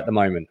player at the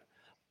moment.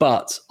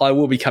 But I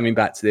will be coming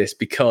back to this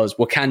because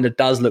Wakanda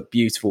does look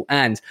beautiful.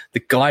 And the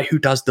guy who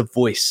does the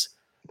voice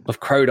of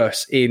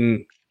Kratos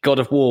in God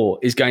of War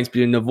is going to be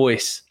doing the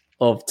voice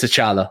of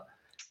T'Challa.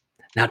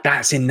 Now,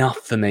 that's enough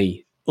for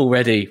me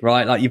already,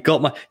 right? Like you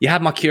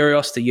had my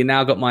curiosity. You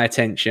now got my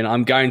attention.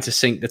 I'm going to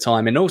sink the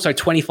time. And also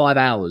 25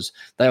 hours.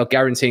 They are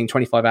guaranteeing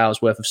 25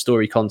 hours worth of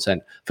story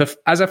content.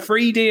 As a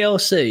free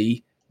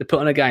DLC to put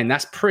on a game,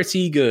 that's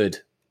pretty good.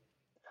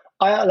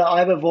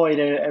 I've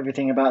avoided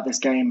everything about this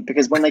game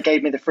because when they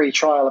gave me the free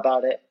trial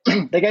about it,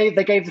 they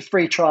gave the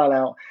free trial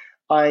out.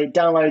 I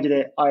downloaded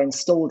it, I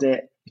installed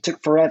it. It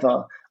took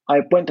forever. I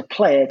went to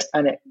play it,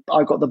 and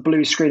I got the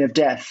blue screen of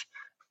death.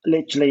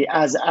 Literally,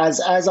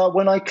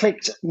 when I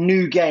clicked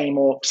new game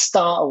or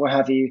start or what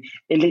have you,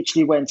 it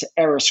literally went to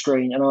error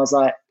screen, and I was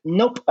like,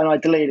 nope, and I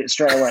deleted it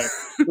straight away.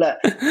 Look,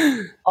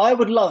 I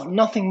would love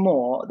nothing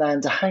more than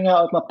to hang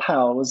out with my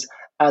pals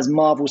as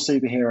Marvel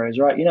superheroes,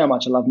 right? You know how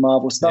much I love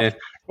Marvel stuff. Yeah.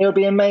 It would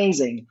be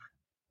amazing.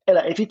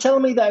 If you tell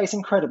me that it's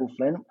incredible,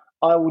 Flint,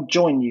 I will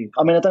join you.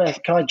 I mean, I don't know.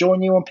 Can I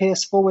join you on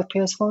PS4 with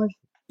PS5?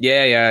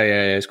 Yeah.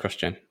 It's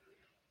cross-gen.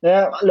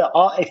 Yeah. Look,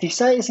 if you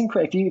say it's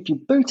incredible, if you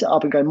boot it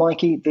up and go,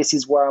 Mikey, this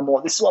is what I'm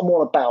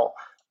all about,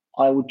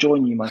 I will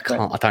join you, my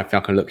friend. I don't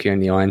think I can look you in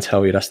the eye and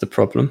tell you that's the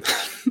problem.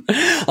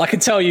 I can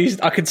tell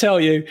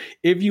you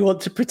if you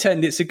want to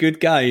pretend it's a good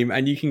game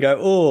and you can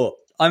go,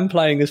 I'm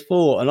playing as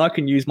Thor and I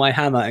can use my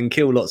hammer and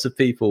kill lots of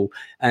people,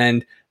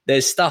 and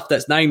there's stuff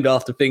that's named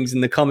after things in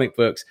the comic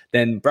books,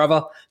 then,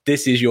 brother,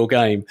 this is your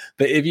game.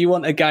 But if you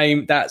want a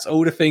game that's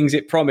all the things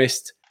it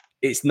promised,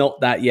 it's not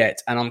that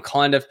yet. And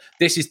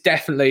this is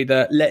definitely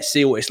the let's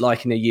see what it's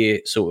like in a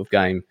year sort of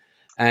game.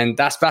 And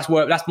that's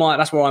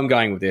where I'm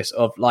going with this.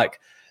 Of like,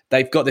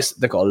 they've got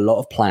a lot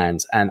of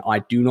plans, and I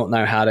do not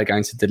know how they're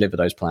going to deliver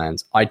those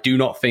plans. I do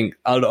not think,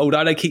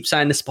 although they keep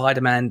saying the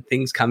Spider-Man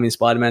thing's coming,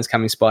 Spider-Man's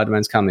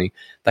coming,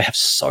 they have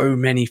so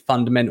many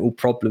fundamental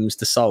problems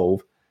to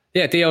solve.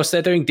 Yeah, DLC.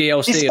 They're doing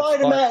DLC. Is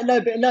Spider-Man?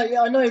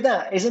 I know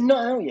that. Is it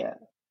not out yet?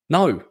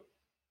 No.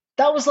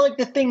 That was like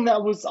the thing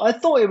that was. I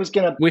thought it was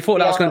going to. We thought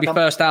that was going to be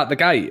first out the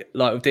gate,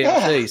 like with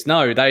DLCs.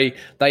 Yeah. No,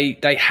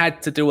 they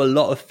had to do a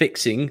lot of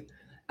fixing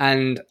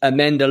and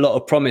amend a lot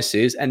of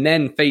promises, and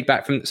then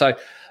feedback from. So,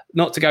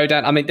 not to go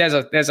down. I mean, there's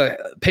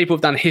people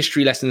have done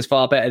history lessons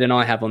far better than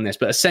I have on this,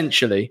 but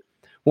essentially,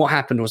 what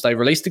happened was they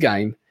released the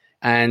game,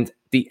 and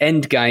the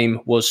end game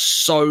was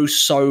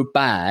so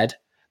bad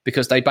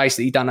because they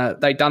basically done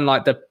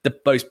like the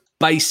most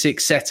basic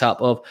setup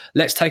of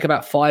let's take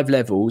about 5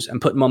 levels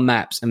and put them on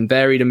maps and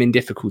vary them in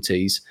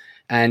difficulties,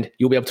 and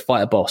you'll be able to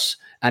fight a boss.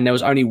 And there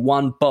was only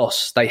one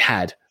boss they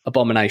had,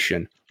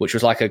 Abomination, which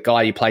was like a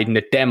guy you played in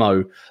a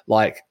demo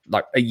like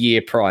a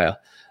year prior.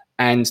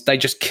 And they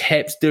just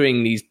kept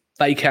doing these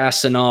fake ass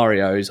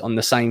scenarios on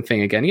the same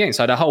thing again and again.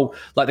 So the whole,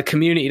 like, the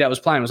community that was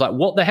playing was like,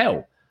 what the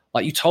hell?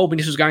 Like, you told me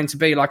this was going to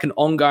be like an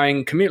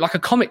ongoing community, like a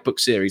comic book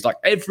series. Like,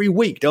 every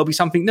week there'll be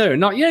something new.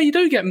 And like, yeah, you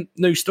do get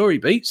new story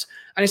beats.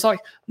 And it's like,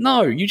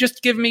 no, you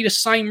just give me the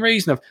same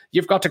reason of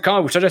you've got to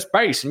go to this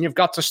base and you've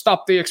got to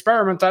stop the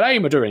experiment that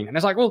AIM are doing. And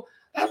it's like, well,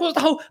 that's what the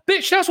whole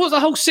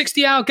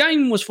 60-hour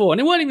game was for. And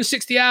it weren't even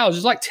 60 hours. It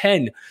was like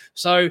 10.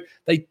 So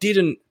they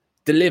didn't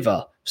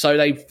deliver. So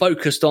they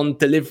focused on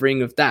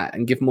delivering of that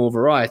and give more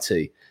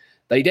variety.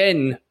 They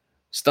then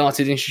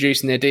started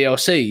introducing their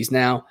DLCs.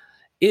 Now,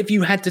 if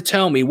you had to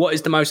tell me what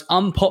is the most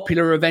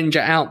unpopular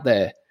Avenger out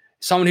there,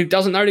 someone who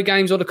doesn't know the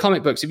games or the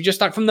comic books, if you just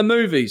start from the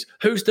movies,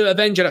 who's the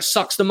Avenger that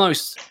sucks the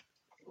most?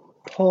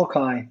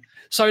 Hawkeye.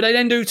 So they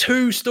then do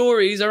 2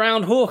 stories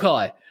around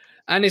Hawkeye.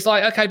 And it's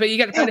like, okay, but you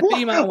get to play the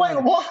female one.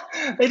 Wait, what?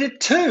 They did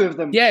 2 of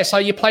them. Yeah, so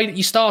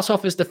you start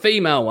off as the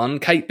female one,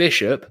 Kate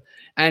Bishop,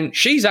 and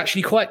she's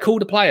actually quite cool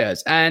to play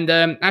as. And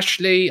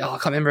Ashley, I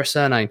can't remember her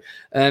surname.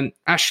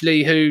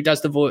 Ashley,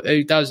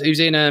 who's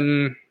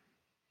in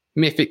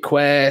Mythic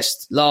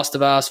Quest, Last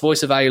of Us,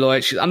 voice of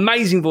Aloy. She's an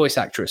amazing voice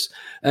actress.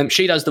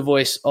 She does the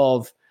voice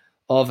of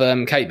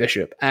Kate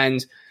Bishop,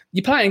 and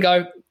you play it and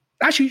go,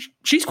 actually,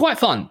 she's quite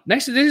fun.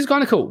 This is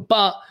kind of cool,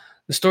 but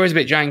the story's a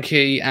bit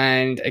janky,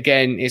 and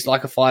again, it's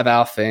like a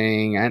 5-hour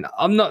thing. And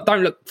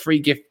don't look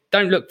free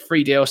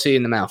DLC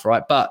in the mouth,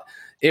 right? But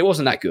it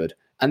wasn't that good.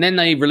 And then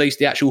they released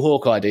the actual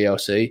Hawkeye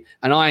DLC,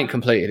 and I ain't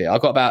completed it. I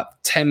got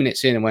about 10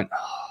 minutes in and went,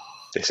 oh,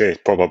 this is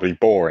probably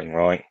boring,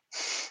 right?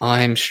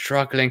 I'm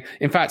struggling.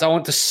 In fact, I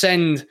want to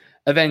send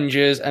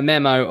Avengers a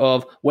memo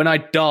of when I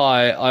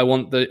die, I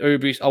want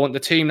the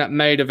team that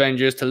made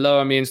Avengers to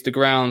lower me into the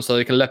ground so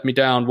they can let me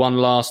down one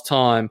last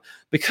time,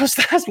 because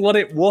that's what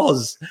it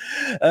was.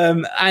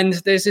 And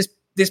there's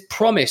this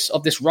promise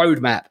of this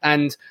roadmap,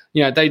 and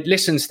they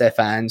listen to their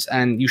fans,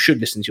 and you should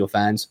listen to your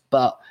fans,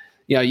 but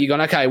you're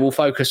going, okay, we'll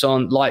focus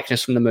on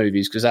likeness from the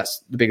movies because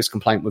that's the biggest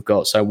complaint we've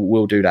got, so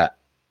we'll do that.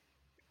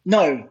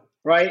 No,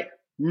 right?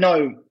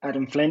 No,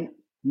 Adam Flint.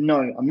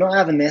 No, I'm not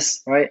having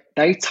this, right?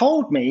 They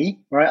told me,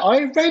 right?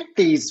 I read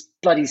these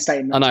bloody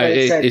statements. I know,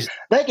 they said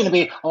they're going to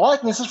be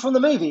likenesses from the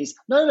movies.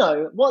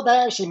 No. What they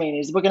actually mean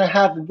is we're going to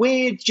have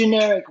weird,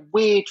 generic,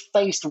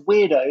 weird-faced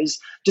weirdos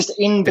just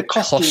in the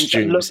costumes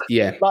that look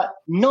like.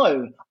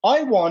 No,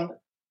 I want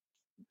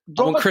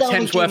Chris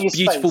Hemsworth's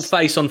beautiful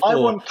face on Thor. I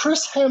want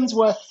Chris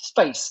Hemsworth's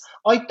face.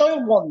 I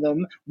don't want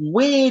them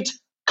weird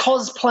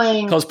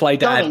cosplay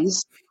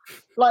dummies.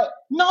 Like,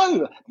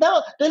 no,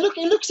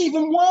 it looks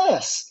even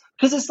worse.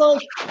 Because it's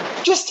like,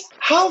 just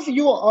have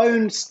your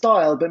own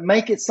style, but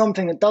make it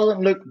something that doesn't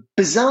look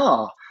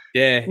bizarre.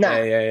 Yeah.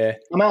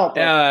 I'm out.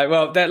 Yeah,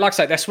 well, like I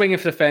say, they're swinging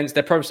for the fence.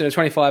 They're promising a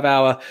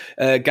 25-hour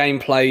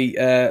gameplay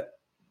a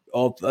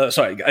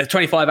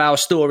 25-hour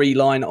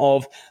storyline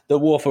of the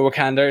War for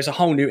Wakanda. It's a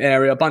whole new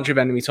area, a bunch of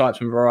enemy types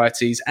and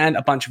varieties, and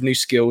a bunch of new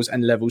skills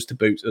and levels to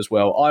boot as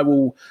well. I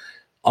will.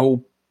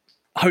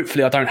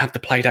 Hopefully, I don't have to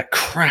play that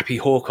crappy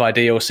Hawkeye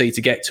DLC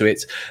to get to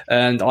it,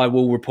 and I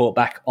will report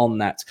back on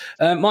that.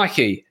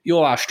 Mikey,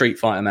 you're our Street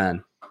Fighter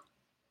man.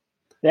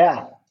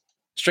 Yeah.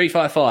 Street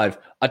Fighter 5.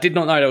 I did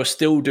not know they were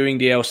still doing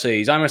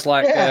DLCs. Almost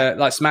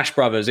like Smash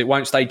Brothers. It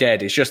won't stay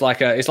dead. It's just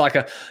like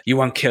a you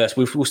won't kill us.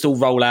 We'll still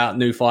roll out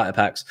new fighter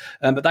packs.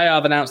 But they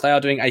have announced they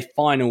are doing a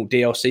final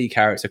DLC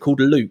character called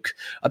Luke.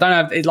 I don't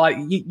know. It's like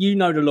you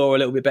know the lore a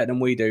little bit better than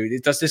we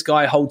do. Does this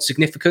guy hold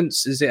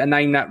significance? Is it a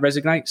name that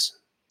resonates?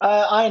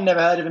 I had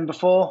never heard of him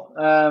before.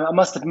 I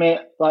must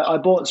admit, I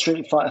bought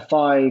Street Fighter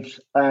 5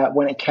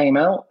 when it came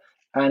out,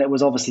 and it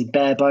was obviously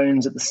bare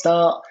bones at the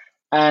start.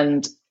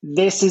 And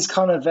this is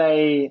kind of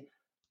a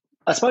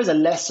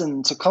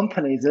lesson to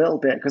companies a little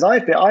bit, because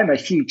I'm a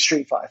huge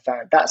Street Fighter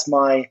fan. That's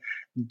my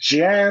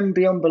jam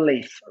beyond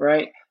belief,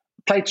 right?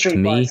 Played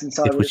Street Fighter since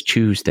I was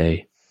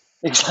Tuesday.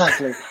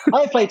 Exactly.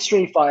 I played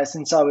Street Fighter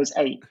since I was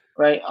 8,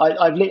 right?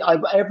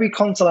 I've every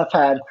console I've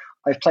had,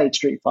 I've played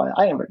Street Fighter.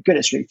 I ain't very good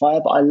at Street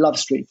Fighter, but I love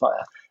Street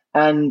Fighter.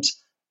 And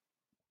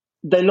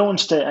they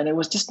launched it, and it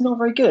was just not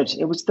very good.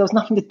 There was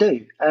nothing to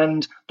do,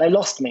 and they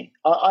lost me.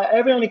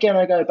 Every now and again,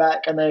 I go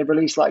back and they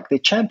release like the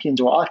Champions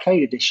or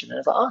Arcade Edition, and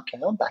it's like, okay,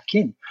 I'm back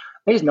in.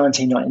 It's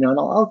 $19.99.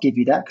 I'll give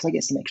you that because I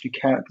get some extra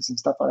characters and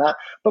stuff like that.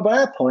 But by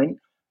that point,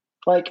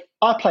 like,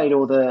 I played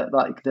all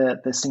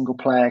the single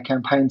player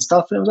campaign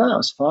stuff, and it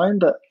was fine.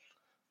 But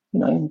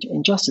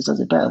Injustice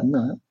does it better than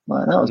that.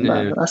 Like, that was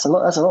bad. That's a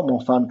lot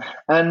more fun.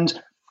 And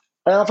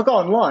if I go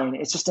online,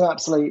 it's just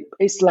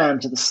it's lamb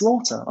to the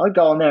slaughter. I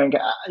go on there and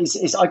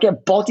I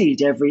get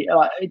bodied every,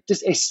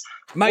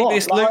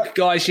 Luke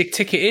guy's your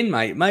ticket in,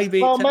 mate.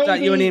 Maybe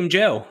that you and him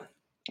gel.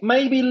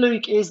 Maybe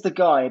Luke is the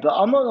guy, but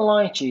I'm not gonna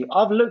lie to you.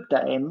 I've looked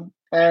at him,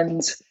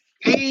 and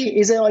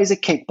he's a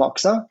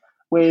kickboxer.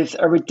 with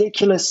a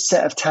ridiculous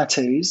set of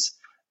tattoos,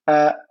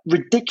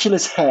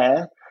 ridiculous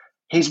hair.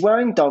 He's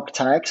wearing dog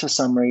tags for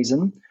some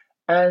reason,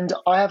 and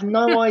I have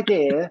no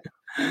idea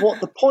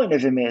what the point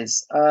of him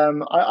is.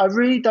 I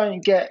really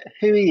don't get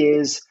who he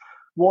is,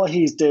 what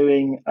he's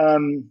doing.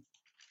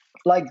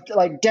 Like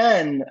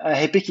Dan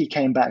Hibiki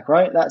came back,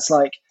 right? That's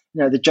like,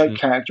 the joke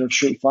character of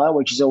Street Fighter,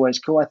 which is always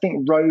cool. I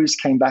think Rose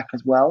came back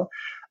as well.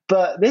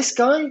 But this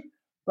guy,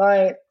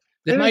 like...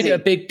 They've made it a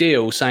big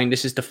deal saying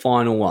this is the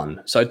final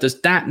one. So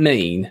does that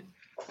mean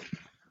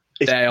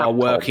they are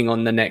working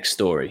on the next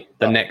story,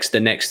 the next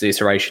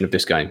iteration of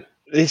this game?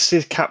 This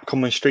is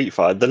Capcom and Street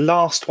Fighter. The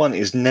last one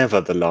is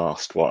never the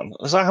last one.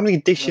 So how many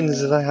editions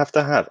do they have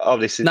to have? Oh,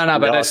 this is no,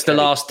 but that's the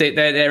last.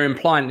 They're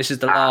implying this is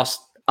the last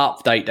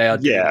update they are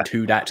doing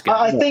to that game.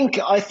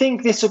 I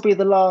think this will be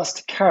the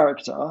last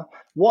character.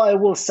 What I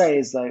will say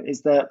is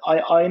that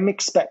I'm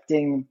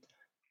expecting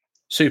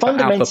Super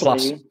Alpha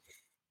Plus.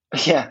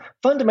 Yeah,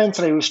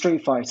 fundamentally with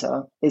Street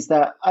Fighter is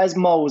that, as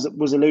Mole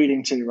was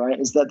alluding to, right,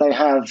 is that they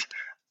have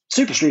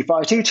Super Street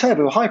Fighter 2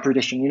 Turbo Hyper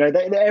Edition.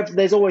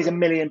 There's always a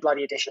million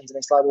bloody editions, and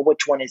it's like, well,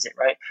 which one is it,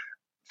 right?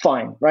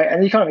 Fine, right?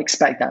 And you kind of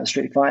expect that in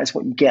Street Fighter. It's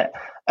what you get.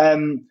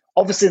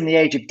 Obviously, in the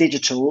age of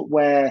digital,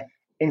 where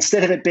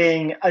instead of it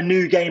being a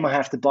new game I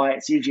have to buy,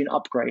 it's usually an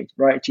upgrade,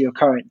 right, to your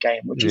current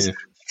game, which is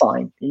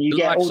fine. And you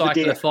get life all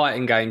cycle of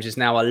fighting games is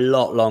now a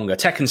lot longer.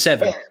 Tekken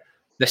 7,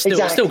 they're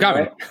still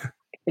going. Right?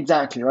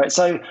 Exactly, right?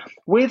 So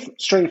with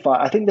Street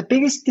Fighter, I think the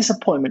biggest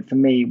disappointment for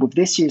me with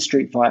this year's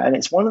Street Fighter, and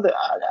it's one of the,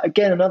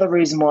 again, another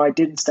reason why I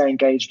didn't stay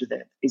engaged with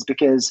it, is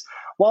because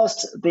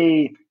whilst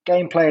the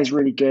gameplay is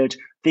really good,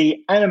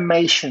 the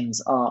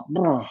animations are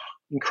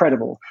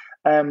incredible.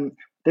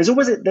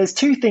 There's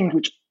two things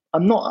which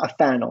I'm not a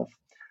fan of.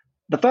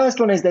 The first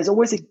one is there's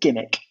always a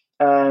gimmick.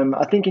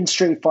 I think in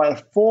Street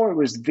Fighter 4, it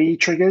was V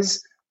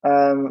triggers,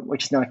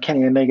 which is now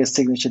Kenny Omega's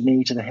signature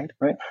knee to the head,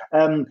 right?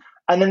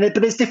 And then,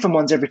 but there's different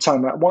ones every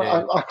time.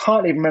 Right? I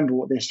can't even remember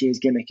what this year's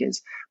gimmick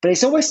is, but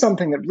it's always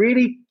something that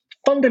really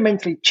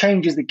fundamentally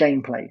changes the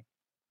gameplay.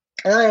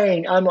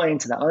 And I'm not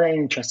into that. I'm not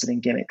interested in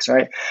gimmicks,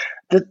 right?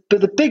 But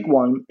the big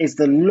one is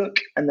the look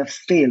and the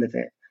feel of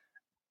it.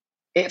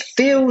 It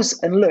feels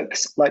and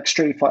looks like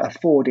Street Fighter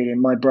 4 did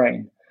in my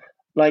brain.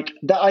 Like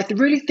that, I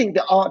really think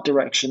the art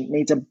direction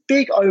needs a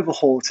big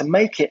overhaul to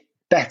make it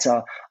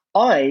better.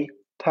 I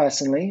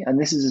personally, and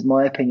this is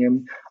my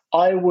opinion,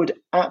 I would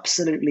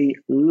absolutely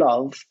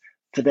love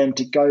for them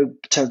to go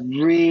to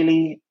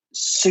really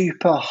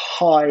super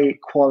high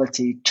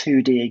quality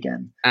 2D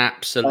again.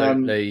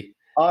 Absolutely.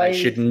 They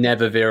should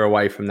never veer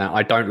away from that.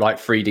 I don't like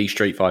 3D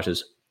Street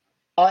Fighters.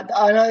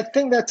 I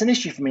think that's an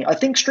issue for me. I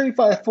think Street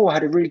Fighter 4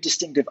 had a really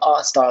distinctive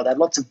art style. They had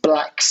lots of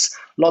blacks,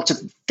 lots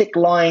of thick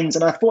lines,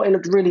 and I thought it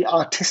looked really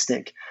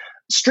artistic.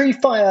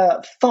 Street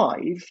Fighter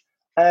 5,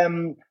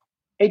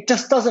 it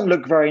just doesn't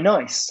look very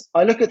nice.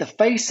 I look at the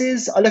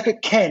faces. I look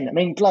at Ken. I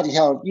mean, bloody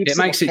hell! It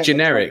makes it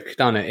generic,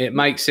 doesn't it? It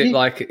makes it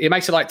like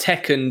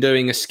Tekken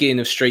doing a skin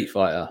of Street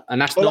Fighter, and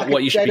that's not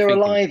what you should be thinking. Dead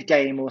or Alive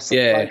game or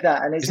something like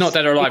that. And it's not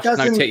Dead or Alive. There's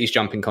no titties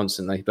jumping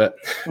constantly, but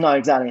no,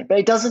 exactly. But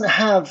it doesn't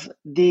have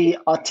the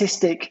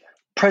artistic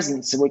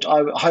presence which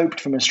I hoped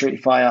from a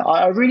Street Fighter.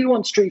 I really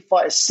want Street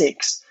Fighter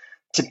 6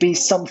 to be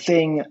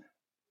something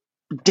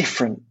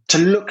different, to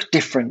look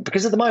different.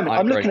 Because at the moment,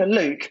 I'm looking at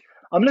Luke,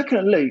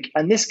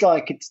 and this guy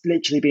could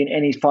literally be in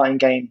any fighting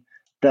game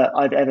that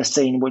I've ever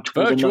seen, which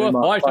was Virtua a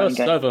no-mark Fighter fighting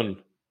 7. game.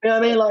 You know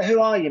what I mean? Like, who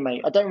are you,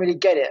 mate? I don't really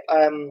get it.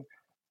 The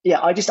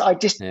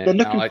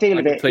look and feel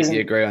of it isn't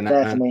agree on that,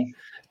 there for me.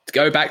 To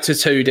go back to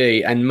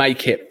 2D and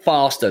make it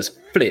fast as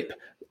flip.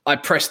 I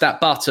press that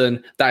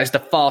button. That is the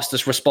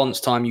fastest response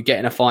time you get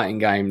in a fighting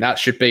game. That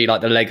should be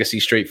like the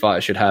legacy Street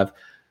Fighter should have.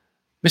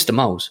 Mr.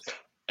 Moles.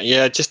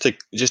 Yeah, just a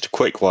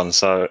quick one.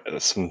 So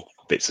some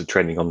bits of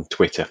trending on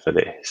Twitter for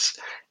this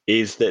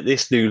is that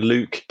this new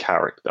Luke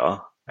character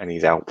and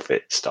his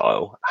outfit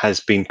style has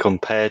been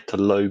compared to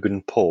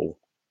Logan Paul.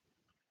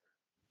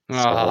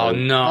 Oh,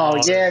 no.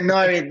 Oh, yeah,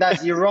 no,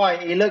 you're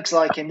right. He looks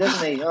like him,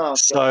 doesn't he? Oh,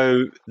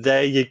 so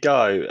there you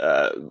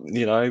go.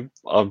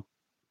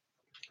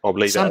 I'll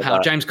believe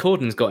somehow James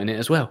Corden's got in it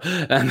as well.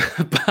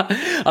 But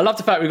I love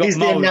the fact we've got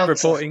Miles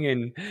reporting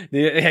in.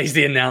 He's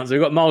the announcer.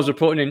 We've got Miles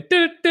reporting in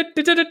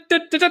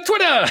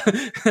Twitter.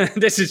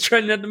 This is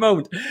trending at the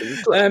moment.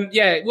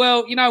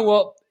 Well, you know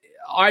what?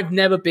 I've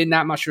never been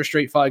that much of a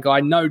Street Fighter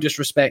guy. No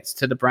disrespect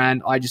to the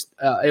brand. I just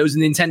it was a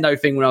Nintendo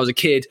thing when I was a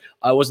kid.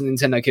 I wasn't a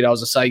Nintendo kid. I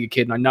was a Sega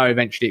kid, and I know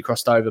eventually it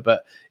crossed over,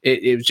 but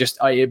it was just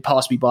it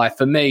passed me by.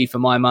 For me, for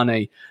my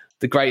money,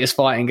 the greatest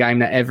fighting game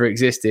that ever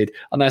existed.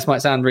 I know this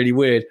might sound really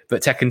weird,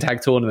 but Tekken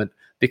Tag Tournament,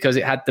 because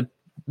it had the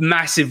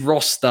massive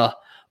roster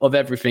of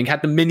everything,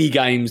 had the mini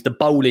games, the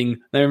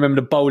bowling. I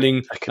remember the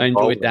bowling. I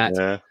enjoyed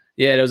that.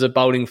 Yeah, there was a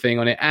bowling thing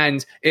on it.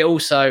 And it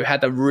also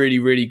had a really,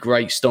 really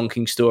great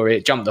stonking story.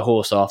 It jumped the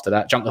horse after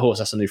that. Jump the horse,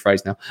 that's a new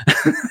phrase now.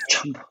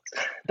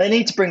 They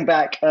need to bring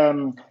back,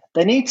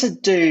 they need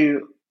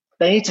to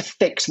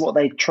fix what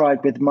they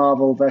tried with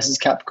Marvel versus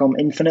Capcom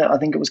Infinite, I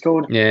think it was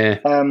called. Yeah.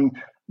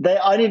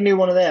 I need a new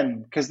one of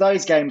them because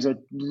those games are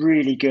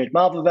really good.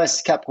 Marvel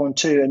vs. Capcom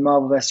 2 and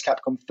Marvel vs.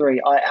 Capcom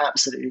 3, I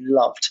absolutely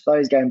loved.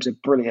 Those games are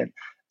brilliant.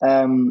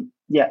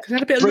 Yeah, it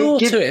had a bit of lore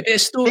to it, a bit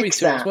of story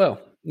to it as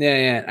well.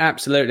 Yeah,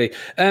 absolutely.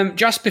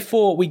 Just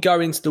before we go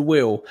into the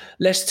wheel,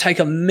 let's take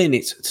a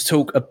minute to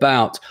talk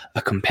about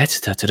a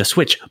competitor to the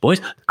Switch.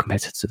 Boys,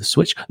 competitor to the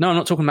Switch. No, I'm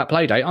not talking about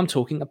Playdate. I'm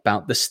talking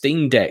about the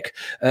Steam Deck.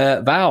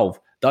 Valve,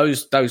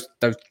 those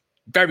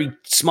very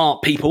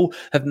smart people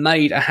have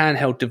made a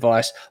handheld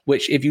device,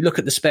 which if you look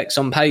at the specs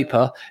on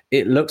paper,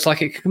 it looks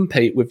like it can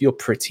compete with your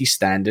pretty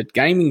standard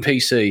gaming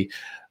PC.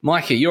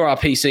 Mikey, you're our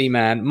PC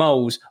man.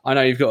 Moles, I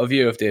know you've got a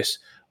view of this.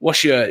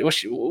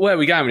 Where are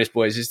we going with this,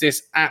 boys? Is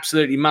this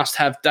absolutely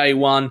must-have day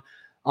one?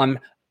 I'm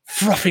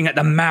frothing at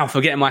the mouth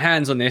for getting my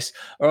hands on this.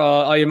 Or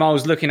are you,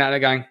 Moles, looking at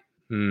it going,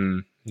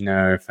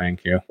 no,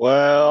 thank you?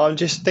 Well, I'm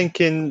just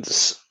thinking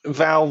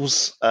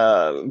Valve's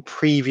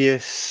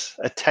previous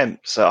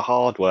attempts at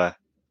hardware.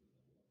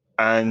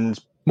 And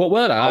what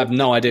were they? I have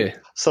no idea.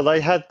 So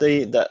they had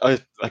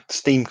the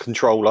Steam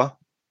controller,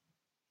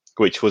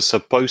 which was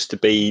supposed to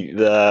be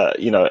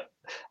the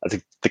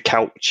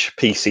couch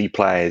PC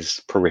player's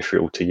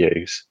peripheral to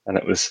use, and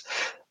it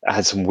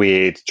had some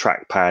weird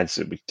trackpads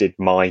that did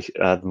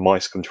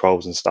mice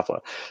controls and stuff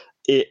like that.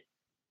 It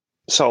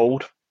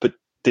sold, but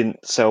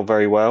didn't sell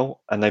very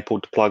well, and they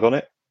pulled the plug on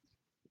it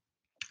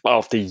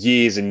after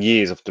years and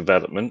years of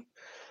development.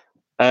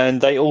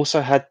 And they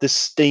also had the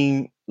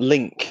Steam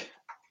Link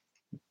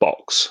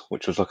box,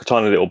 which was like a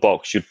tiny little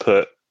box you'd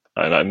put,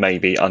 I don't know,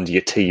 maybe under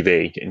your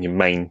TV, and your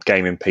main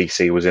gaming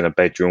PC was in a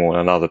bedroom or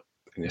another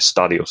in a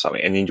study or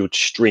something, and then you'd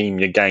stream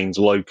your games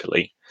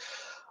locally.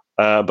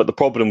 But the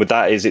problem with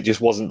that is it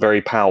just wasn't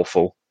very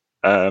powerful,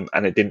 and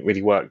it didn't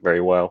really work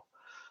very well.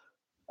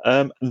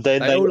 Then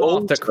they all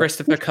laughed at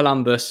Christopher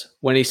Columbus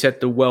when he said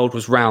the world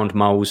was round,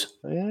 Moles.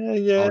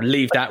 Yeah. I'll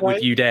leave that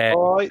with you there,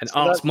 and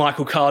ask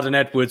Michael Carden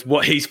Edwards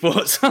what his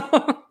thoughts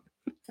are.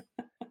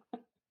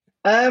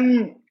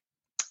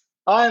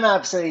 I'm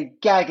absolutely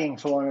gagging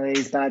for one of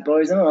these bad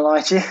boys. I'm not going to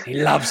lie to you.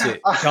 He loves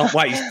it. Can't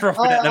wait. He's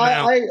frothing at the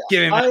mouth.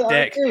 Give him that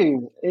deck. I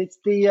do. It's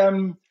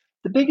the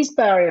biggest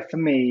barrier for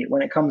me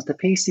when it comes to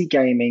PC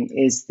gaming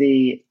is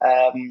the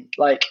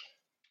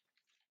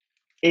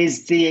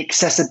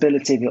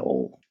accessibility of it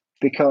all,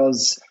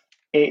 because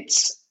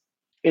it's,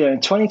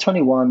 in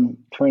 2021,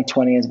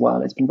 2020 as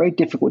well, it's been very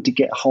difficult to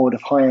get hold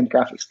of high-end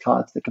graphics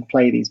cards that can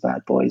play these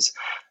bad boys.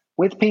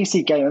 With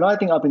PC gaming, and I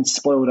think I've been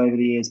spoiled over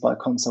the years by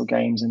console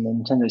games and the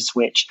Nintendo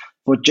Switch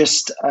for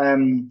just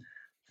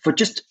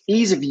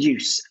ease of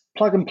use,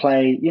 plug and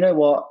play. You know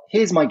what?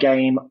 Here's my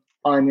game.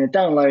 I'm going to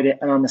download it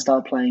and I'm going to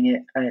start playing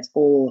it, and it's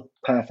all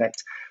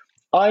perfect.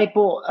 I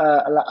bought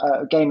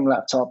a gaming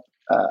laptop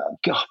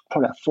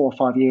probably about 4 or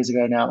 5 years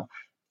ago now,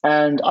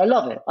 and I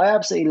love it. I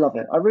absolutely love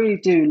it. I really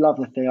do love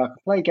the thing. I can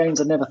play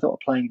games I never thought of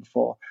playing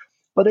before.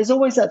 But there's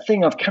always that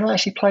thing of, can I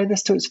actually play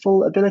this to its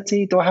full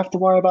ability? Do I have to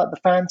worry about the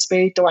fan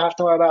speed? Do I have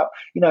to worry about,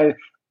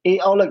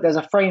 oh, look, there's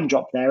a frame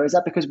drop there. Is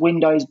that because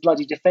Windows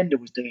bloody Defender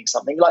was doing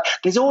something? Like,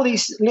 there's all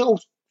these little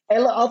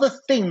other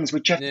things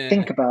which you have to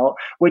think about,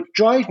 which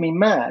drive me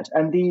mad.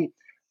 And the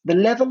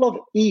level of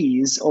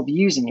ease of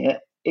using it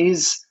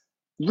is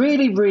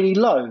really, really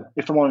low,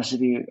 if I'm honest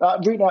with you.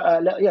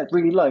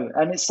 Really low.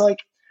 And it's like,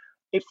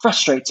 it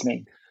frustrates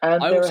me.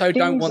 And I also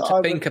don't want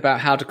to think about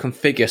how to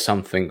configure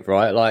something,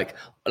 right? Like,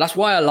 that's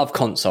why I love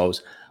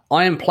consoles.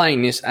 I am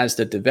playing this as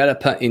the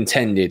developer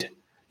intended.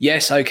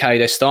 Yes, okay,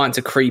 they're starting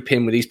to creep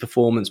in with these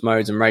performance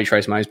modes and ray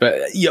trace modes,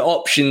 but your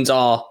options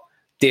are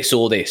this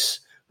or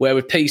this. Where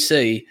with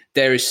PC,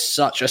 there is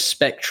such a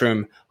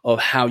spectrum of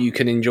how you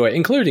can enjoy it,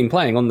 including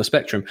playing on the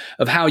spectrum,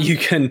 of how you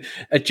can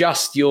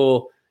adjust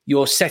your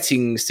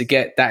settings to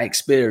get that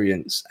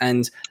experience.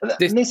 And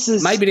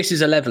maybe this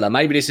is a leveler.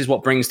 Maybe this is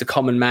what brings the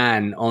common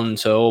man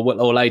onto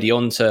or lady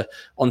onto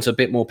a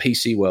bit more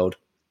PC world.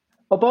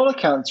 Well, by all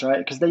accounts, right?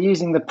 Because they're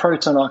using the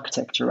Proton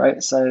architecture,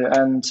 right? So,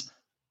 and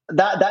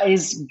that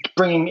is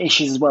bringing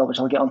issues as well, which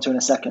I'll get onto in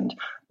a second.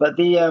 But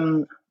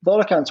by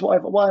all accounts, what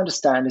I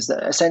understand is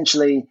that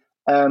essentially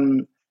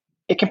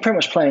it can pretty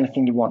much play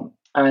anything you want.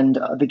 And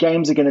the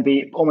games are going to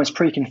be almost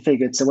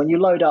pre-configured. So when you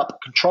load up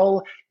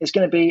Control, it's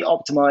going to be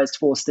optimized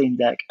for Steam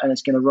Deck and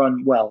it's going to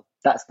run well.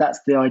 That's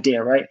the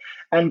idea, right?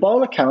 And by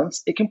all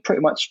accounts, it can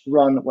pretty much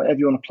run whatever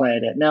you want to play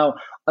at it. Now,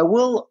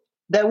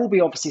 there will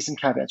be obviously some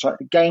caveats, right?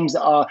 The games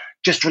that are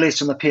just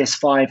released on the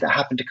PS5 that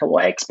happen to come,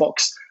 or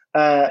Xbox,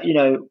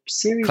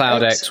 Series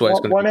Cloud X, what it's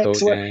going to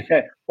be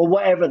called, or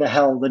whatever the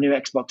hell the new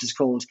Xbox is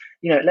called.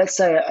 Let's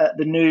say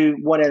the new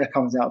whatever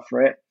comes out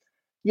for it.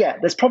 Yeah,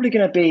 there's probably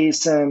going to be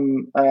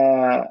some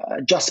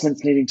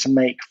adjustments needing to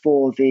make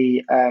for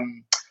the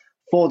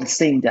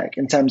Steam Deck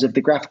in terms of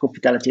the graphical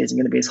fidelity isn't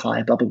going to be as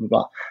high, blah, blah, blah,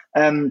 blah.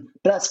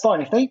 But that's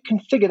fine. If they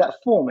configure that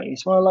for me,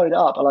 so when I load it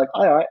up, I'm like,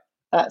 all right,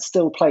 that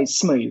still plays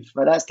smooth,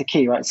 right? That's the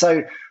key, right?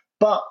 So,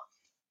 but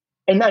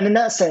in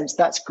that sense,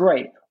 that's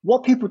great.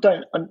 What people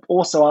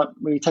aren't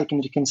really taking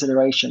into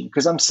consideration,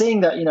 because I'm seeing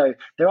that,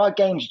 there are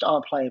games that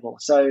aren't playable.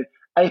 So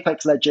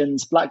Apex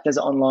Legends, Black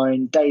Desert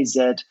Online,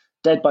 DayZ,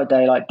 Dead by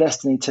Daylight,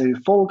 Destiny 2,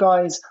 Fall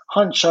Guys,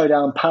 Hunt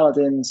Showdown,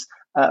 Paladins,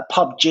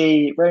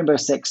 PUBG, Rainbow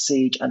Six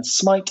Siege, and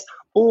Smite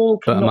all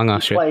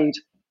cannot be played.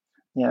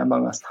 Yeah,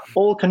 Among Us.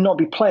 All cannot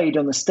be played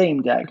on the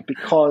Steam Deck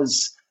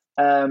because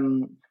I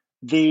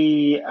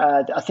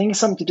think it's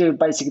something to do with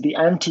basically the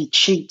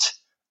anti-cheat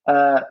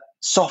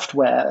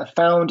software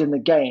found in the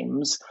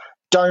games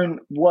don't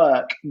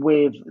work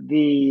with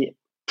the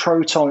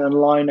Proton and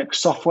Linux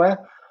software.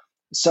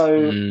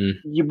 So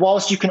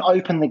whilst you can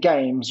open the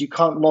games, you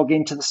can't log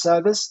into the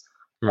servers.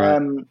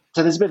 Right.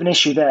 So there's a bit of an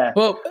issue there.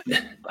 Well,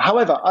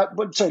 however,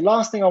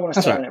 last thing I want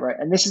to say on it, right?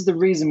 And this is the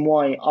reason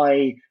why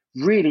I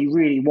really,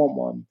 really want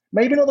one.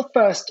 Maybe not the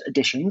first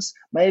editions.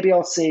 Maybe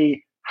I'll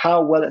see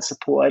how well it's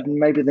supported, and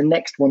maybe the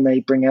next one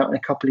they bring out in a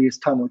couple of years'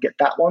 time, we'll get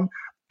that one.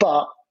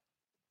 But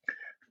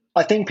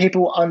I think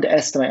people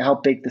underestimate how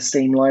big the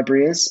Steam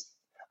library is,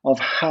 of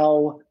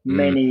how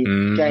many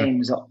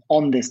games are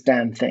on this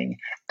damn thing.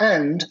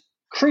 And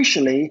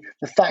crucially,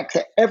 the fact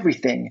that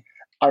everything,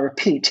 I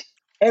repeat,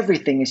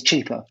 everything is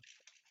cheaper.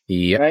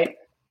 Yeah. Right?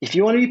 If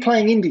you want to be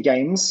playing indie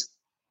games,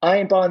 I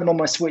ain't buying them on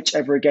my Switch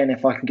ever again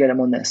if I can get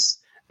them on this.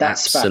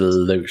 That's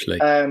absolutely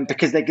fact.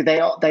 Because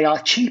they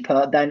are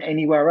cheaper than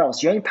anywhere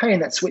else. You ain't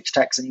paying that Switch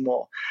tax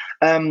anymore.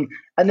 And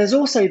there's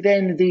also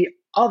then the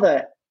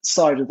other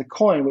side of the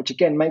coin, which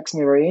again makes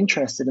me very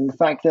interested in the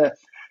fact that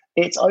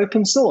it's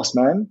open source,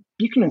 man.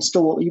 You can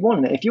install what you want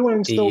in it. If you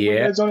want to install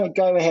Windows on it,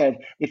 go ahead.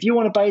 If you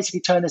want to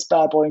basically turn this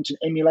bad boy into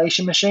an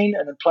emulation machine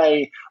and then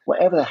play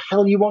whatever the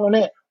hell you want on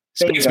it,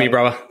 speaks to me,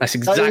 brother. That's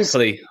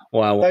exactly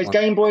why I want those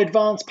Game Boy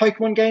Advance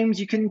Pokemon games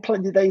you can play.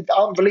 They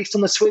aren't released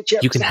on the Switch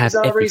yet. You can have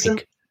everything.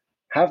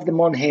 Have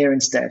them on here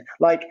instead.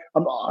 Like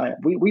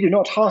we do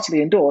not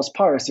heartily endorse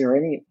piracy or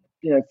any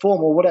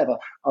form or whatever.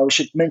 I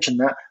should mention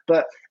that.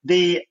 But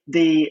the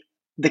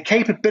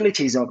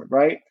capabilities of it,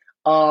 right,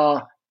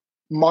 are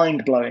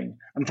mind blowing.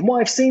 And from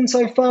what I've seen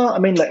so far, I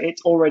mean, look,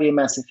 it's already a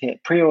massive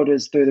hit.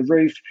 Pre-orders through the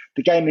roof.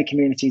 The gaming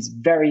community is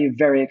very,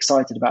 very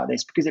excited about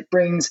this because it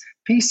brings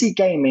PC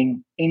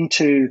gaming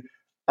into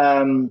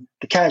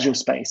the casual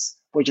space,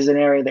 which is an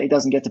area that it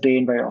doesn't get to be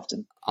in very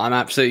often. I'm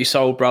absolutely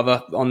sold,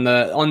 brother, on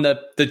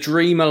the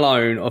dream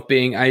alone of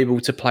being able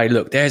to play.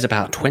 Look, there's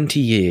about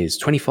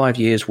 25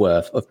 years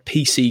worth of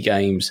PC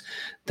games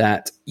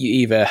that you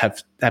either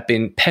have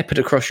been peppered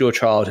across your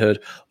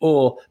childhood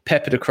or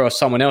peppered across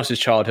someone else's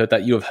childhood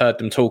that you have heard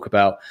them talk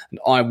about. And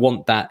I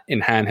want that in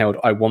handheld.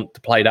 I want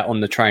to play that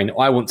on the train.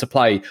 I want to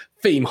play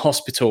Theme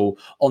Hospital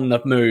on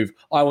the move.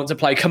 I want to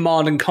play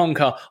Command and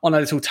Conquer on a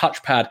little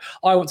touchpad.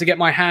 I want to get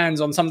my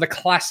hands on some of the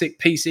classic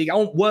PC. I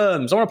want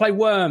Worms. I want to play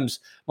Worms,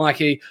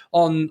 Mikey,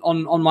 on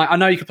my... I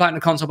know you can play it on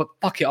the console, but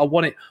fuck it, I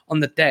want it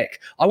on the deck.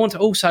 I want to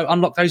also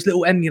unlock those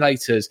little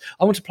emulators.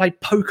 I want to play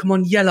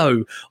Pokemon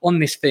Yellow on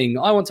this thing.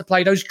 I want to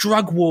play those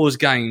Drug Wars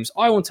games.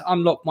 I want to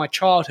unlock my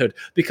childhood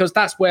because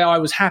that's where I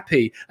was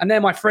happy. And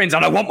they're my friends,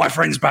 and I want my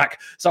friends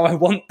back. So I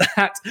want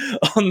that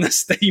on the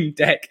Steam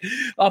Deck.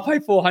 I'll pay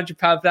 £400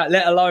 for that,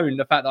 let alone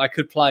the fact that I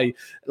could play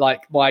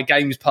like my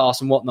Games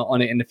Pass and whatnot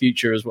on it in the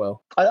future as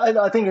well.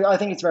 I think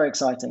it's very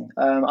exciting.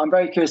 I'm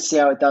very curious to see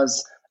how it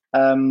does.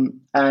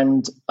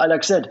 And like I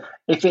said,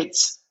 if it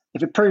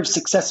proves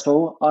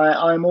successful,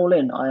 I'm all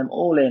in. I am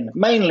all in.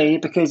 Mainly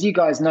because you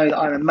guys know that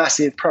I'm a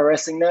massive pro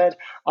wrestling nerd.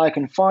 I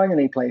can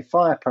finally play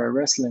Fire Pro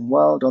Wrestling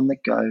World on the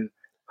go.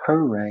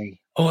 Hooray.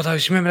 Oh,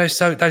 remember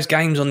those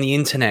games on the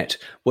internet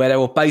where they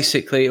were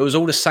basically, it was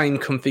all the same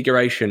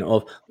configuration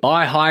of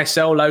buy high,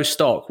 sell low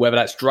stock, whether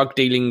that's drug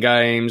dealing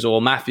games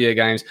or mafia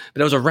games. But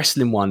there was a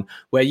wrestling one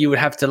where you would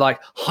have to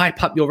like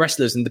hype up your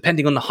wrestlers, and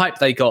depending on the hype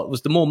they got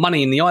was the more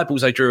money in the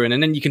eyeballs they drew in.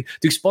 And then you can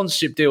do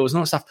sponsorship deals and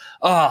all that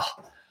stuff.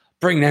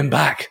 Bring them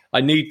back.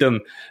 I need them.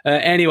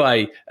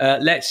 Anyway,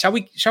 shall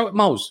we,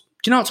 Moles?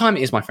 Do you know what time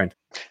it is, my friend?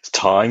 It's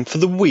time for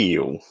the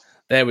wheel.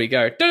 There we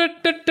go.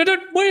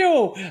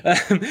 Wheel.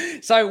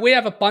 So we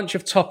have a bunch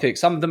of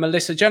topics. Some of them are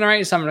listener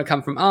generated. Some of them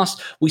come from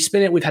us. We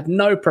spin it. We've had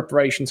no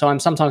preparation time.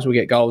 Sometimes we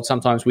get gold.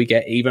 Sometimes we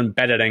get even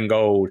better than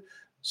gold.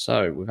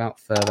 So without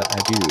further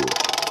ado.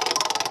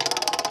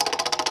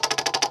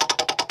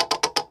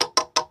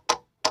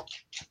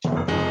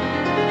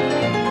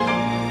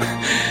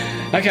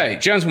 Okay,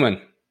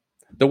 gentlemen,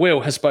 the wheel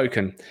has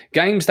spoken.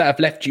 Games that have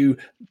left you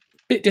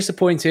bit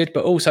disappointed,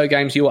 but also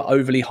games you are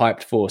overly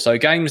hyped for. So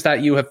games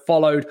that you have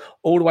followed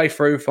all the way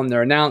through from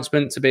their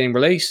announcement to being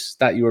released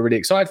that you were really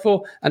excited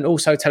for, and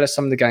also tell us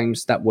some of the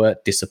games that were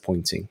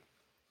disappointing.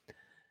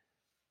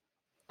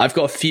 I've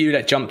got a few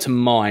that jump to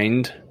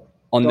mind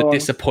on the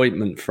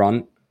disappointment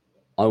front.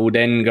 I will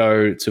then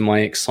go to my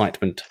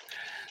excitement.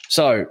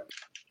 So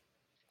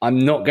I'm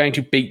not going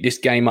to beat this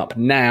game up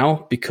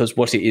now because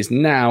what it is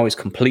now is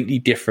completely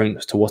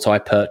different to what I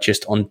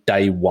purchased on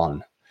day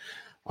one.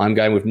 I'm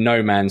going with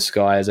No Man's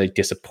Sky as a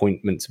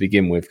disappointment to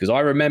begin with, because I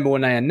remember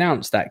when they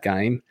announced that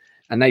game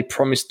and they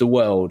promised the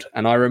world.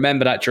 And I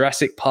remember that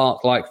Jurassic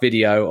Park-like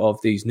video of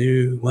these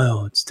new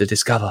worlds to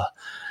discover.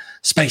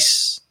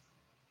 Space,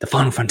 The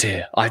Final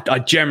Frontier. I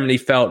generally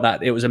felt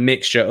that it was a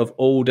mixture of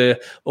all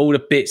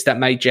the bits that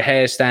made your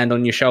hair stand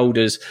on your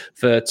shoulders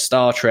for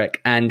Star Trek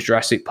and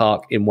Jurassic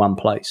Park in one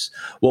place.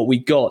 What we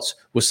got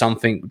was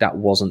something that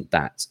wasn't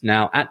that.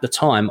 Now, at the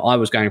time, I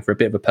was going for a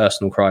bit of a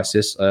personal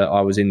crisis. I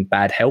was in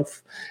bad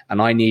health,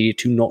 and I needed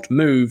to not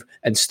move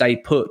and stay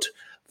put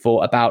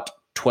for about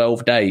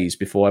 12 days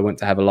before I went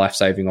to have a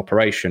life-saving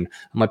operation.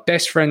 And my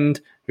best friend,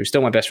 who's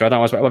still my best friend,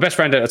 my best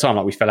friend at the time,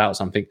 like we fell out or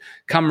something,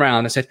 come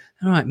round and said,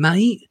 "All right,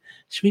 mate,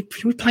 should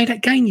we play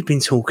that game you've been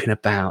talking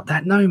about,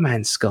 that No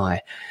Man's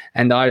Sky?"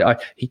 And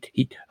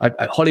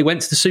Holly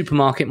went to the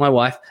supermarket, my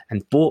wife,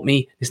 and bought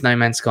me this No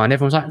Man's Sky. And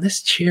everyone's like,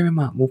 "Let's cheer him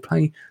up. We'll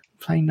play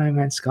No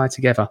Man's Sky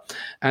together."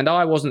 And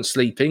I wasn't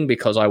sleeping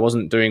because I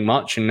wasn't doing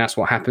much. And that's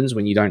what happens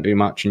when you don't do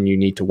much and you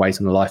need to wait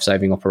on a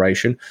life-saving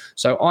operation.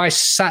 So I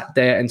sat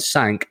there and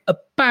sank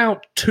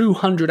about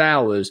 200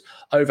 hours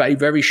over a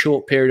very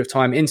short period of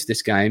time into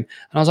this game.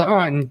 And I was like, all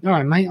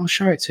right, mate, I'll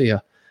show it to you.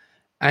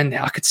 And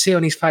I could see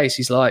on his face,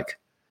 he's like,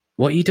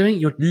 "What are you doing?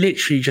 You're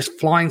literally just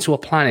flying to a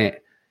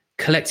planet,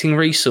 collecting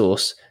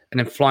resource, and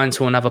then flying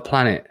to another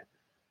planet.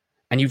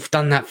 And you've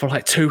done that for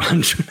like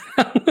 200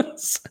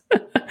 hours.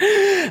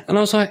 And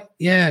I was like,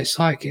 yeah, it's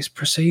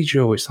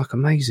procedural. It's like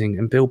amazing.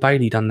 And Bill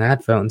Bailey done the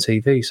advert on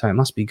TV, so it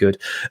must be good.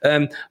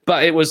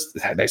 But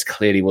this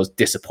clearly was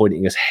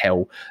disappointing as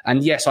hell.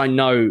 And yes, I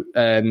know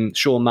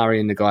Sean Murray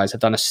and the guys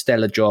have done a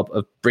stellar job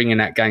of bringing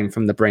that game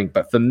from the brink.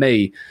 But for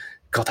me,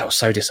 God, that was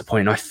so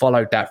disappointing. I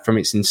followed that from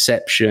its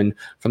inception,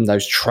 from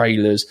those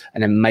trailers,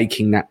 and then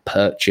making that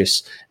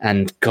purchase.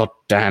 And God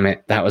damn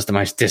it, that was the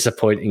most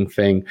disappointing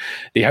thing.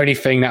 The only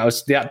thing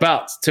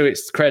but to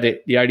its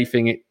credit,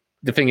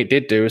 the thing it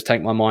did do was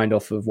take my mind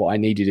off of what I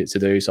needed it to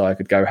do, so I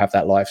could go have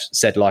that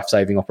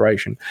life-saving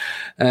operation.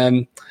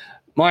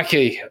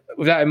 Mikey,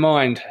 with that in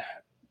mind,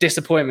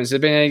 disappointments.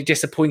 Have there been any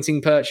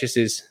disappointing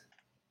purchases?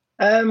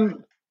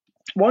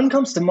 One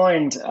comes to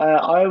mind.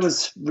 I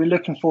was really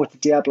looking forward to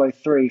Diablo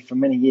 3 for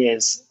many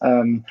years,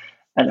 and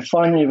it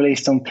finally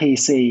released on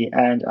PC,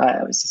 and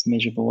it was just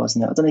miserable,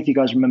 wasn't it? I don't know if you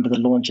guys remember the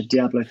launch of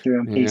Diablo 3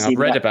 on PC. I've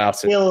read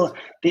about it.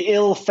 The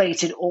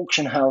ill-fated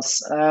auction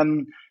house.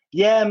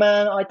 Yeah,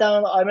 man, I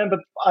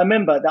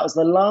remember that was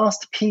the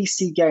last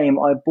PC game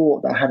I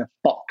bought that had a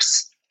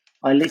box.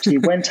 I literally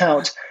went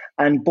out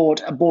and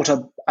bought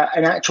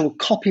an actual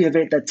copy of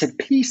it that said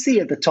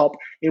PC at the top.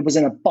 It was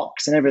in a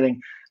box and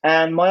everything.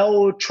 And my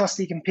old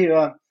trusty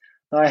computer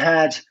that I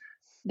had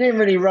didn't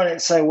really run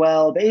it so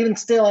well. But even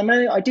still,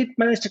 I did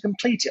manage to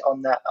complete it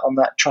on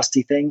that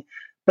trusty thing.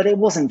 But it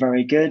wasn't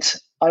very good.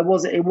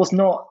 It was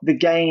not the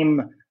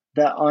game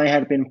that I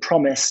had been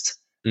promised.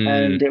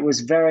 And it was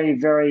very,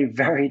 very,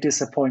 very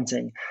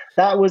disappointing.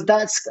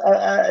 That's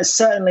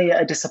certainly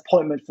a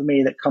disappointment for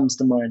me that comes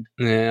to mind.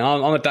 Yeah,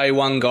 I'm a day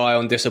one guy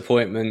on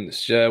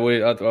disappointments. I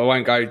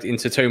won't go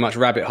into too much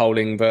rabbit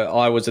holing, but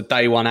I was a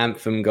day one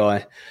Anthem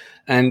guy.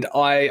 And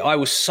I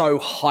was so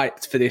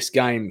hyped for this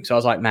game. So I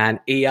was like,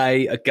 man,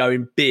 EA are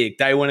going big.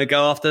 They want to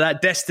go after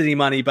that Destiny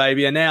money,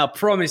 baby. And now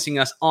promising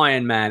us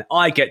Iron Man.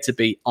 I get to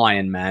be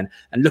Iron Man.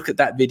 And look at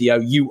that video.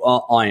 You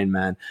are Iron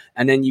Man.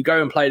 And then you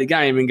go and play the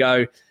game and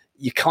go,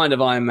 you're kind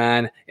of Iron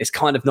Man. It's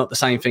kind of not the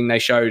same thing they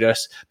showed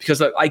us.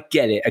 Because look, I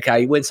get it,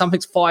 okay? When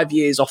something's 5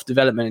 years off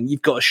development and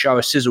you've got to show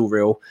a sizzle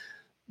reel,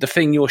 the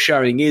thing you're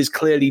showing is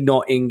clearly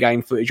not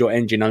in-game footage or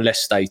engine unless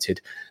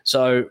stated.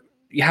 So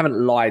you haven't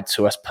lied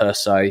to us per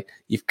se.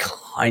 You've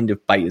kind of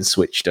bait and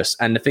switched us.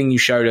 And the thing you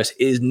showed us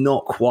is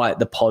not quite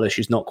the polish,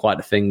 is not quite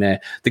the thing there.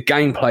 The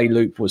gameplay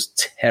loop was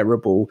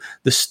terrible.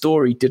 The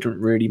story didn't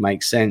really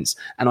make sense.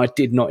 And I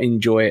did not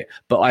enjoy it.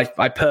 But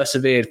I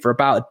persevered for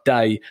about a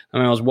day.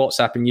 And I was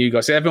WhatsApping you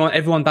guys. So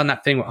everyone done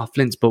that thing where,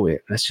 Flint's bought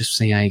it. Let's just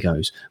see how he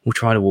goes. We'll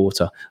try the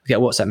water. I get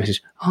a WhatsApp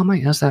message. Oh,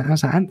 mate, how's that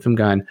Anthem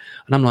going?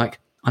 And I'm like,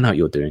 I know what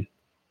you're doing.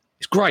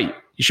 It's great.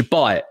 You should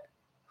buy it.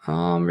 Oh,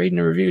 I'm reading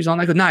the reviews,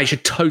 aren't they good? No, you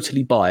should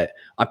totally buy it.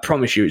 I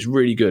promise you, it's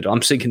really good.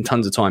 I'm sinking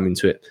tons of time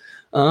into it.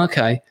 Oh,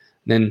 okay.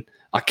 Then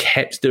I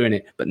kept doing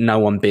it, but no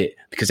one bit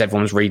because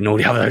everyone was reading all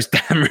the other those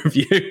damn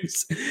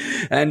reviews.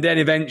 And then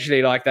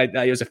eventually, like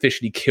they was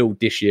officially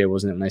killed this year,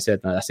 wasn't it? And they said,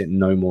 no, that's it,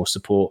 no more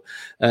support.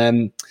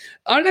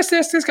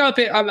 Let's go a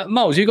bit.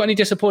 Moles, you got any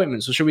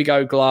disappointments, or should we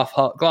go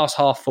glass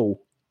half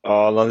full?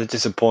 Another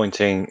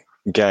disappointing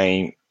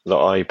game that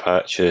I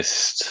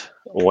purchased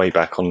way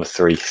back on the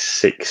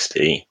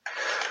 360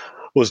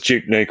 was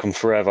Duke Nukem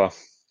Forever.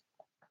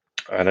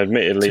 And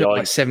admittedly, it took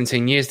like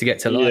 17 years to get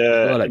to life.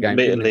 Yeah, that game,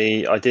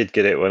 admittedly, I did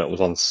get it when it was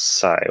on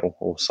sale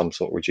or some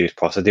sort of reduced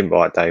price. I didn't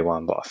buy it day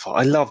one, but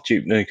I loved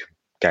Duke Nukem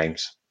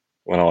games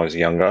when I was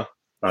younger.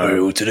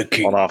 To the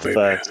king, on our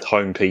first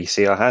home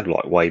PC I had,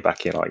 like way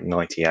back in like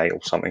 98 or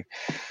something.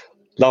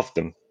 Loved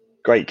them.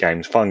 Great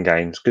games, fun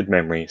games, good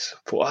memories.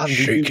 Thought,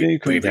 Duke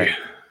Nukem game.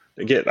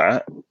 To get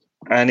that.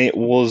 And it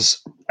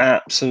was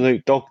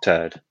absolute dog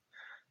turd.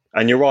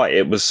 And you're right,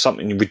 it was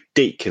something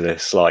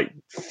ridiculous, like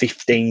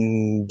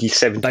 15,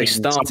 17. They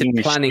started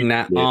planning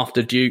that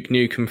after Duke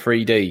Nukem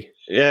 3D.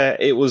 Yeah,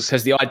 it was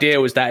because the idea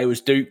was that it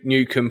was Duke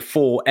Nukem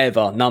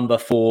forever, number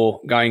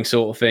 4 going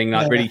sort of thing,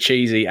 like really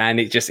cheesy, and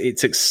it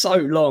took so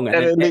long. And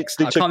I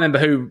can't remember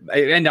who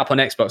it ended up on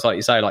Xbox, like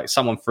you say, like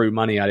someone threw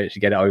money at it to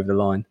get it over the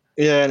line.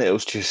 Yeah, and it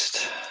was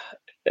just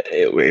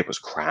it was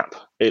crap.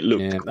 It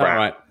looked crap. All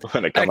right.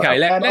 When it came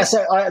out.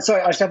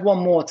 Sorry, I just have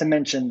one more to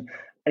mention.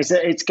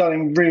 It's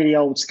going really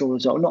old school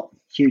as well. Not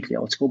hugely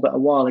old school, but a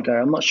while ago.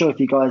 I'm not sure if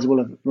you guys will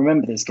have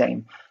remember this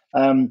game.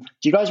 Do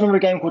you guys remember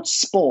a game called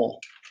Spore?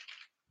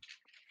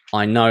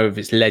 I know of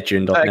its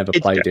legend. I've never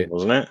played game, it.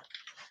 Wasn't it?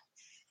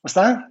 What's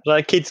that? Was that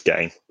a kids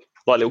game?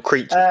 Like little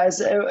creatures?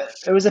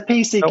 It was a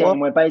PC game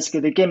where basically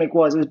the gimmick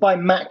was, it was by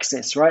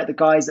Maxis, right? The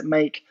guys that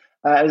make,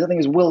 I think it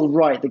was Will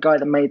Wright, the guy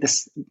that made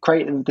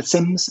created The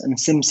Sims and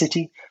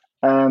SimCity.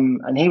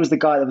 And he was the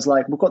guy that was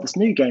like, we've got this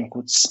new game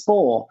called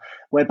Spore,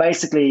 where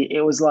basically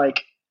it was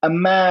like a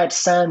mad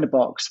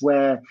sandbox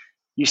where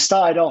you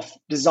started off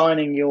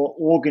designing your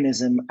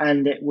organism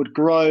and it would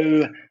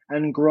grow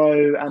and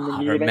grow, and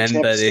then you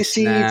eventually have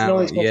cities and all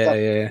this kind of stuff.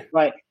 Yeah.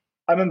 Right.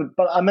 I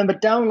remember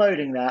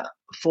downloading that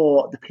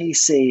for the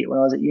PC when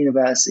I was at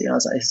university, and I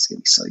was like, this is going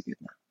to be so good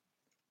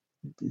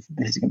now.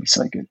 This is going to be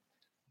so good.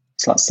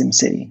 It's like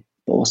SimCity,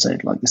 but also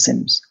like The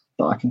Sims,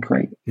 but I can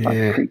create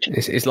like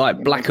creatures. It's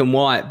like black and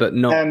white, but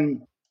not.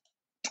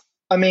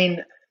 I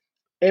mean,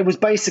 it was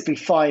basically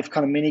 5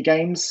 kind of mini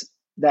games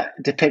that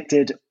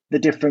depicted the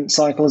different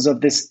cycles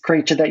of this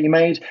creature that you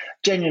made.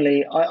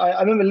 Genuinely,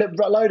 I remember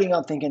loading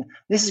up thinking,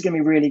 this is going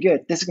to be really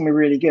good. This is going to be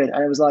really good.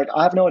 And it was like,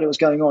 I have no idea what's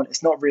going on.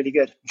 It's not really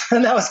good.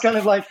 And that was kind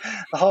of like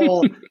the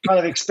whole kind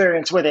of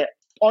experience with it.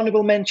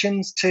 Honorable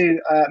mentions to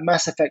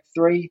Mass Effect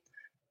 3.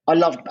 I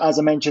loved, as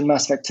I mentioned,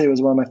 Mass Effect 2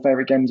 is one of my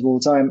favorite games of all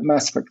time.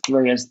 Mass Effect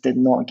 3 I just did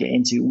not get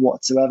into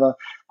whatsoever.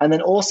 And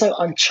then also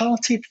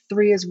Uncharted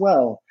 3 as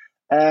well.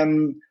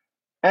 And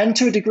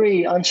to a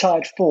degree,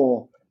 Uncharted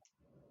 4.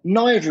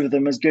 Neither of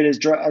them as good as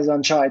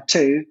Uncharted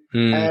 2.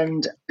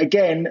 And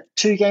again,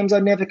 2 games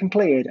I never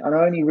completed. And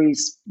I only really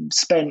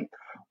spent,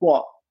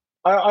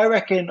 I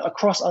reckon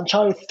across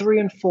Uncharted 3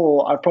 and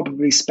 4, I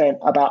probably spent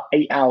about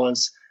 8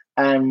 hours.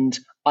 And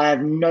I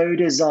have no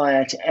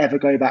desire to ever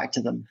go back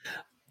to them.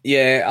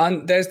 Yeah,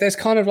 and there's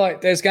kind of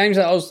like, there's games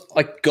that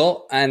I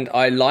got and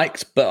I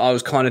liked, but I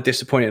was kind of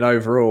disappointed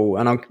overall.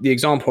 And the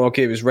example I'll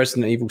give is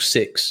Resident Evil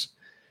 6.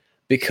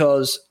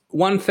 Because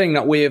one thing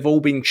that we have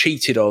all been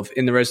cheated of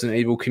in the Resident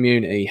Evil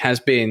community has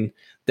been,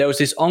 there was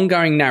this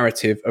ongoing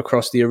narrative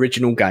across the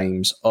original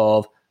games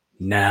of,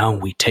 now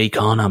we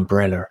take on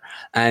Umbrella.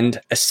 And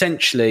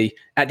essentially,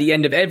 at the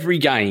end of every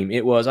game,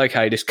 it was,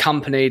 okay, this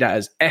company that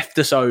has effed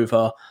us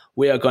over,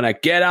 we are going to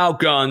get our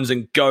guns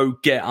and go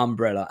get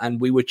Umbrella.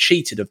 And we were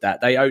cheated of that.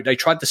 They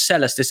tried to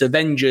sell us this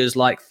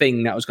Avengers-like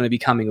thing that was going to be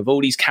coming, of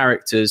all these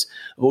characters,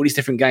 of all these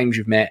different games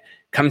you've met,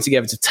 coming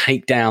together to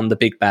take down the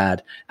big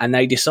bad. And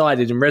they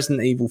decided in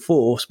Resident Evil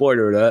 4,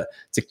 spoiler alert,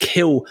 to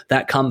kill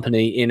that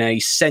company in a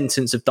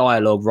sentence of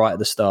dialogue right at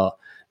the start.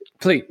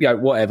 Please,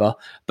 whatever.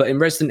 But in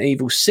Resident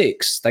Evil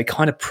 6, they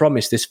kind of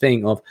promised this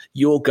thing of,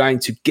 you're going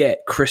to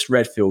get Chris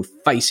Redfield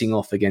facing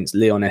off against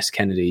Leon S.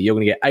 Kennedy. You're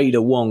going to get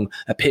Ada Wong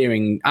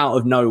appearing out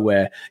of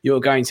nowhere. You're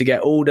going to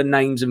get all the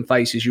names and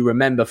faces you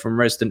remember from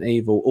Resident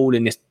Evil, all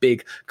in this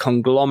big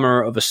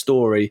conglomerate of a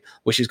story,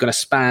 which is going to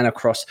span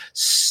across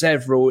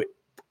several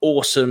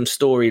awesome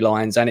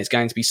storylines, and it's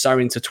going to be so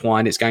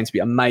intertwined. It's going to be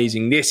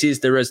amazing. This is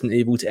the Resident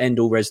Evil to end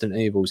all Resident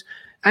Evils.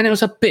 And it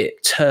was a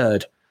bit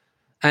turd.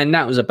 And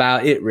that was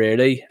about it,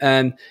 really.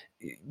 Anyone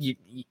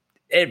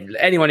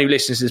who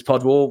listens to this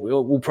pod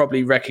will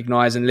probably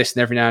recognise and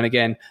listen every now and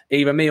again.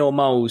 Either me or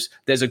Moles,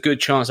 there's a good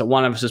chance that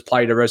one of us has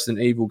played a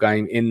Resident Evil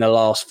game in the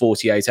last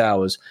 48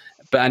 hours.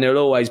 And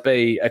it'll always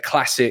be a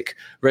classic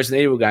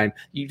Resident Evil game.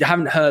 You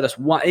haven't heard us,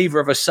 either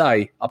of us,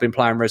 say, I've been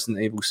playing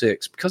Resident Evil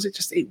 6, because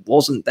it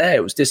wasn't there.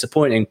 It was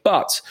disappointing.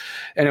 But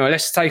anyway,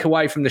 let's take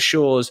away from the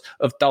shores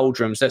of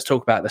doldrums. Let's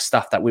talk about the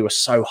stuff that we were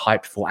so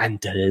hyped for and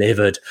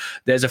delivered.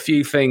 There's a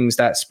few things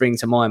that spring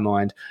to my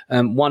mind.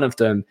 One of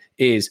them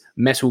is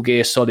Metal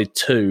Gear Solid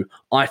 2.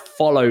 I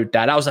followed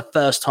that. That was the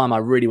first time I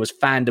really was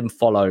fandom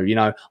follow.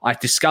 I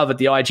discovered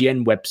the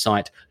IGN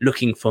website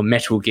looking for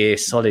Metal Gear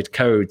Solid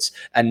codes,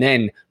 and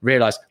then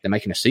realized they're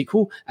making a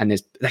sequel, and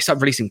they start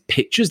releasing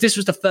pictures. This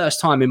was the first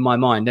time in my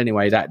mind,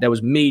 anyway, that there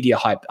was media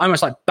hype,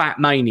 almost like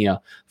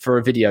Batmania for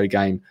a video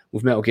game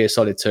with Metal Gear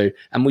Solid 2.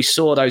 And we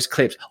saw those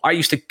clips. I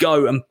used to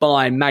go and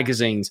buy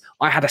magazines.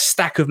 I had a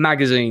stack of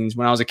magazines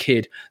when I was a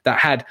kid that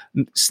had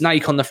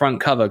Snake on the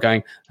front cover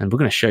going, and we're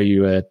going to show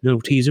you a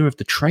little teaser of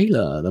the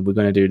trailer that we're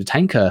going to do, the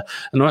tanker,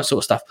 and all that sort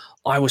of stuff.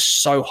 I was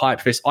so hyped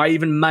for this. I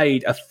even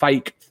made a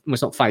fake, well,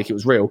 it's not fake, it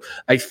was real,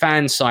 a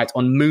fan site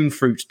on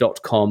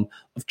moonfruit.com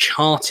of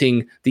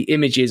charting the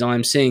images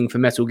I'm seeing for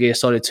Metal Gear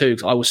Solid 2,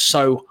 because I was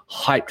so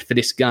hyped for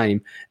this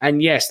game.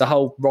 And yes, the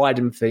whole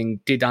Raiden thing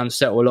did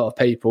unsettle a lot of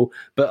people,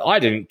 but I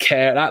didn't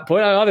care at that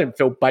point. I didn't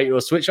feel bait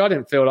or switch. I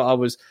didn't feel like I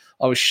was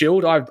I was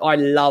chilled. I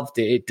loved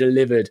it. It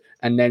delivered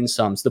and then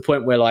some, to the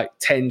point where like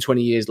 10,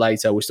 20 years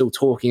later, we're still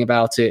talking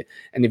about it.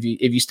 And if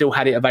you still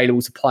had it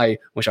available to play,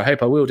 which I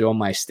hope I will do on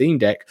my Steam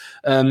Deck,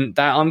 that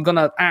I'm going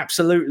to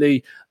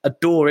absolutely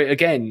adore it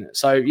again.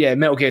 So yeah,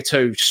 Metal Gear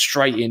 2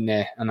 straight in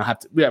there. And I have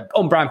to,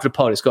 on brand for the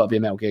pod, it's got to be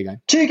a Metal Gear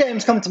game. 2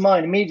 games come to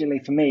mind immediately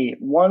for me.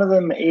 One of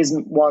them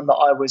isn't one that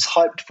I was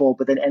hyped for,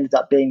 but then ended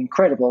up being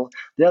incredible.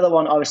 The other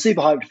one I was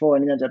super hyped for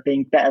and ended up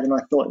being better than I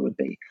thought it would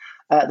be.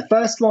 The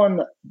first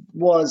one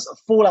was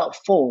Fallout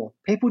 4.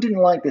 People didn't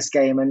like this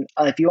game, and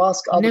if you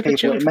ask other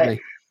people, it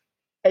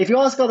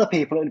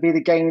would be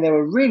the game they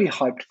were really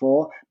hyped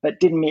for,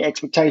 but didn't meet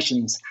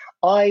expectations.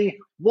 I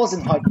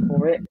wasn't hyped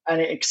for it,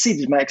 and it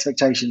exceeded my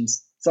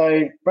expectations.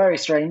 So very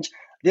strange.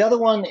 The other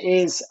one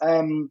is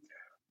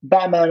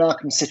Batman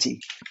Arkham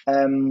City.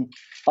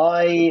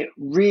 I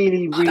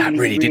really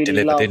did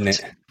deliver, loved, didn't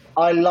it?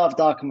 I loved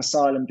Arkham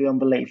Asylum beyond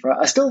belief. Right?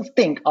 I still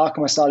think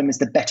Arkham Asylum is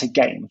the better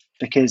game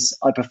because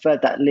I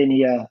preferred that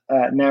linear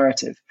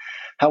narrative.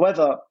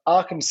 However,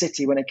 Arkham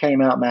City, when it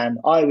came out, man,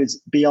 I was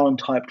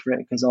beyond hyped for it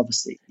because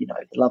obviously, the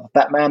love of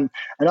Batman.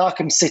 And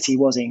Arkham City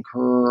was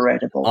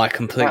incredible. I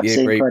completely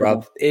agree,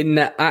 bruv.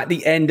 At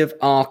the end of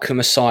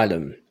Arkham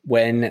Asylum,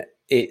 when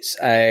it's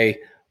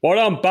well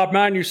done,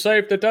 Batman, you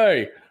saved the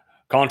day.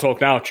 Can't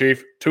talk now,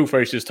 Chief.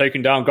 Two-Face is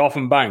taking down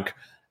Gotham Bank.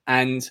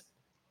 And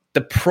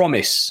the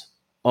promise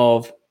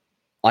of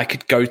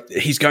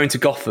he's going to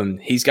Gotham.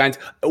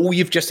 All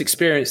you've just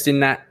experienced in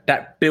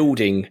that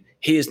building,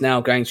 he is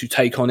now going to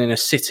take on in a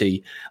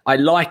city. I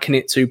liken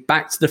it to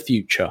Back to the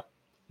Future.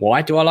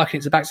 Why do I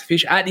liken it to Back to the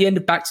Future? At the end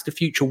of Back to the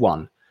Future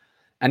 1,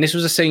 and this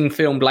was a scene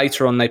filmed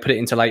later on, they put it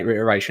into later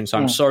iterations. So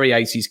I'm sorry,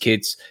 80s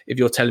kids, if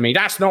you're telling me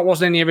that's not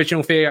wasn't in the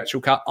original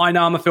theatrical cut. I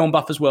know I'm a film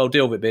buff as well,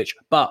 deal with it, bitch.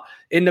 But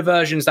in the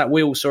versions that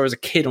we all saw as a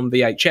kid on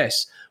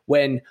VHS,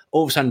 when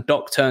all of a sudden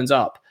Doc turns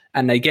up,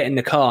 and they get in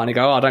the car and they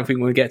go, I don't think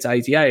we're going to get to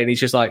 88. And he's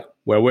just like,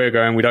 where we're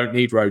going, we don't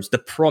need roads. The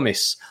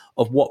promise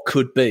of what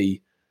could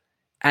be.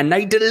 And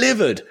they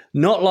delivered,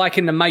 not like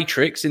in the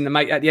Matrix, at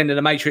the end of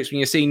the Matrix,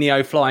 when you see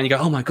Neo fly and you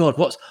go, oh my God,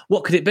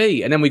 what could it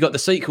be? And then we got the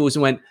sequels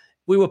and went,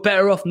 we were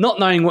better off not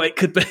knowing what it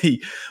could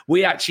be.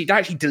 They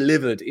actually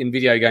delivered in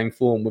video game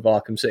form with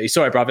Arkham City.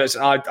 Sorry, brother.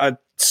 I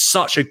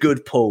such a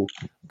good pull.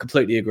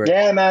 Completely agree.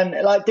 Yeah,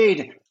 man. Like,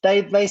 dude,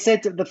 they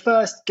said that the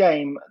first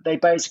game, they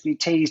basically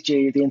teased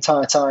you the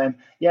entire time.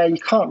 Yeah, you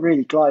can't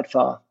really glide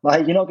far.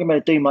 Like, you're not going to be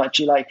able to do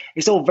much.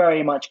 It's all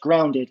very much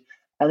grounded.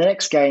 And the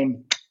next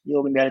game,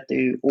 you're going to be able to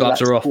do all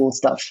that cool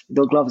stuff.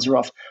 The gloves are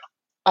off.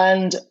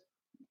 And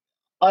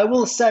I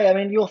will say, I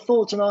mean, your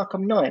thoughts on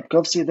Arkham Knight,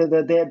 because obviously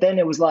then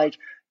it was like,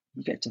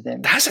 you get to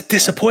them. That's a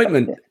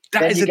disappointment.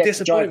 That is a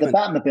disappointment. To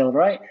drive the Batmobile,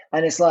 right?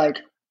 And it's like,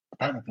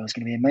 the Batmobile is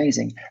going to be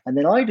amazing. And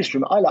then I just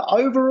remember,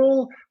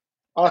 overall,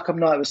 Arkham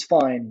Knight was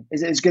fine.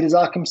 Is it as good as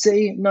Arkham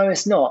City? No,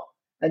 it's not.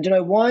 And do you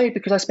know why?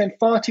 Because I spent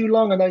far too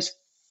long on those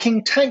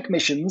King Tank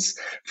missions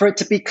for it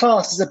to be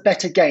classed as a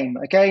better game,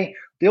 okay?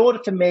 The order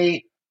for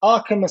me,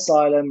 Arkham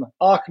Asylum,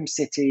 Arkham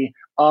City,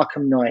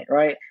 Arkham Knight,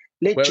 right?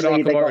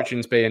 Literally, where would Arkham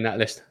Origins be in that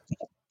list?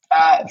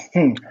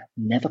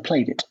 Never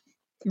played it.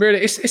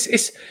 Really,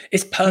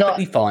 it's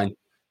perfectly fine.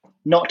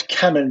 Not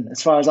canon,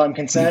 as far as I'm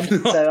concerned.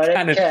 So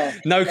I don't care.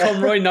 No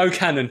Conroy, no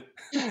canon.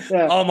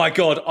 Yeah. Oh my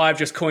God, I've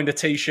just coined a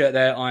T-shirt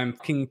there. I'm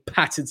fucking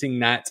patenting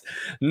that.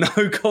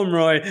 No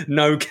Conroy,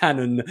 no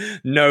canon,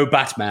 no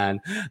Batman.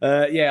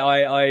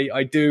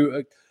 I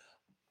do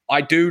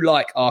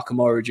like Arkham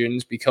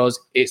Origins because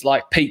it's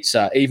like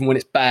pizza. Even when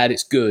it's bad,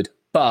 it's good.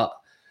 But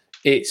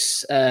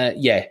it's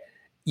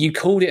you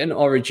called it an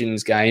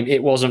Origins game.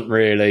 It wasn't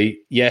really.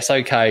 Yes,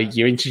 okay,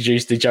 you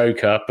introduced the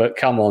Joker, but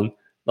come on.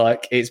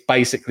 Like, it's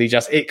basically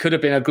it could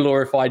have been a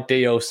glorified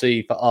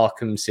DLC for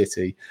Arkham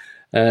City.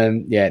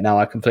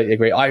 I completely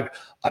agree. I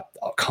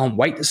can't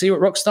wait to see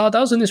what Rockstar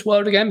does in this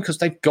world again, because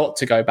they've got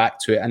to go back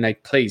to it, and they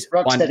please.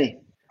 Rocksteady.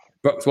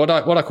 What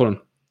I call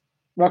them?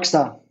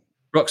 Rockstar.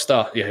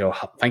 Yeah,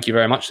 thank you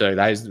very much, though.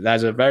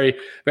 That's a very,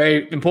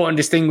 very important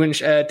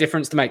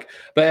difference to make.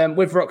 But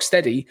with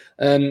Rocksteady,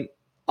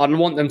 I'd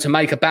want them to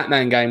make a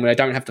Batman game where they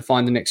don't have to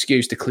find an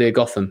excuse to clear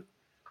Gotham.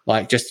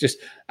 Like, just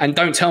and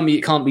don't tell me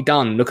it can't be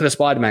done. Look at the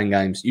Spider-Man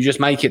games. You just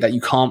make it that you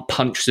can't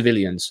punch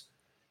civilians.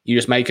 You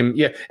just make him,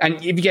 And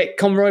if you get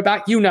Conroy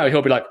back,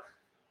 he'll be like,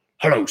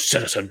 "Hello,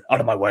 citizen,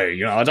 out of my way."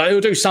 He'll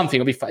do something.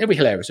 It'll be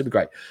hilarious. It'll be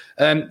great.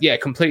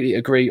 Completely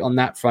agree on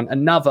that front.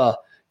 Another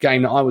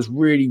game that I was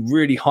really,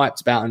 really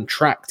hyped about and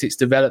tracked its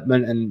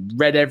development and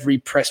read every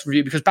press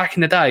review, because back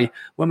in the day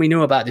when we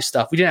knew about this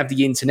stuff, we didn't have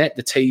the internet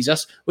to tease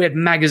us. We had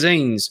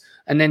magazines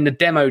and then the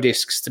demo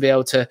discs to be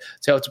able to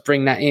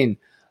bring that in.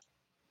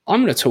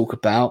 I'm going to talk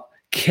about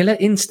Killer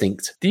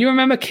Instinct. Do you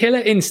remember Killer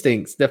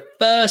Instinct? The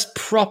first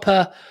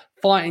proper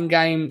fighting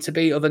game to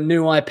be of a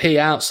new IP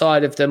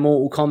outside of the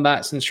Mortal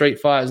Kombats and Street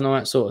Fighters and all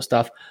that sort of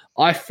stuff.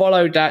 I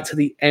followed that to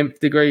the nth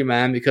degree,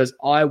 man, because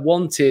I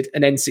wanted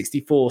an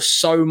N64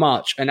 so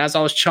much. And as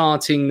I was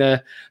chanting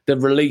the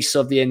release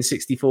of the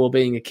N64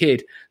 being a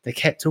kid, they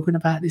kept talking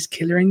about this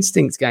Killer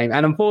Instinct game.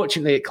 And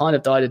unfortunately, it kind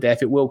of died a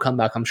death. It will come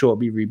back. I'm sure it'll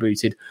be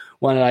rebooted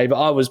one day.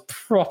 But I was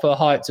proper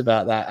hyped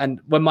about that. And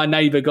when my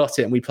neighbor got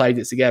it and we played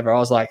it together, I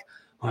was like,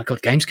 oh my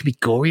God, games can be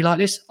gory like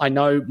this. I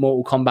know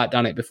Mortal Kombat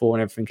done it before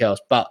and everything else.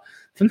 But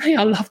for me,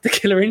 I loved the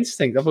Killer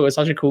Instinct. I thought it was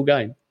such a cool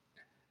game.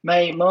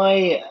 Mate,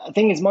 my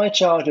thing is, my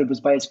childhood was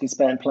basically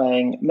spent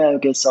playing Metal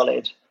Gear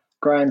Solid,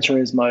 Gran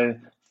Turismo,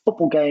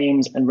 football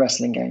games, and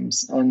wrestling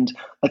games. And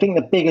I think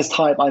the biggest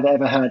hype I've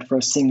ever had for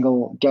a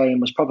single game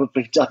was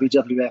probably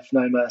WWF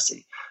No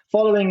Mercy.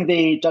 Following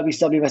the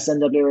WWF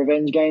NWA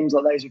Revenge games,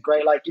 like those were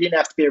great. Like, you didn't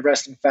have to be a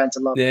wrestling fan to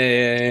love it.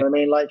 Yeah. You know what I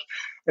mean? Like,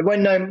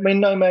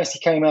 when No Mercy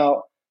came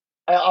out,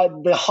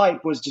 the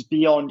hype was just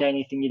beyond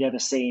anything you'd ever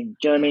seen.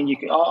 Do you know what I mean? You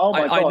could, oh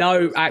my God. I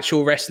know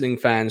actual wrestling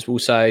fans will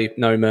say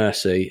No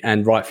Mercy,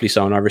 and rightfully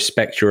so, and I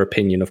respect your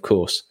opinion, of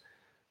course.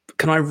 But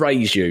can I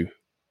raise you?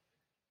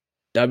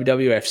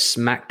 WWF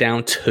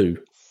SmackDown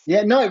 2.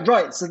 Yeah, no,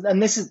 right. So,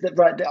 and this is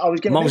right. I was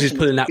going to. Mum's is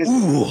pulling that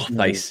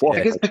face.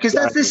 Yeah. Because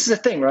this is the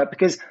thing, right?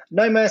 Because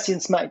No Mercy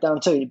and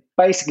SmackDown 2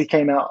 basically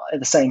came out at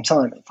the same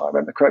time, if I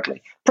remember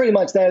correctly. Pretty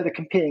much they're the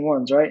competing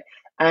ones, right?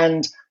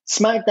 And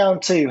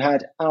SmackDown 2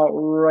 had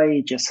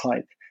outrageous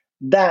hype.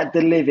 That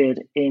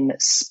delivered in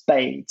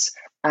spades.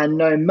 And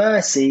No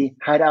Mercy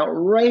had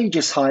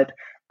outrageous hype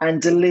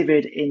and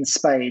delivered in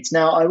spades.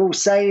 Now, I will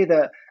say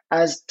that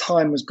as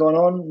time has gone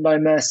on, No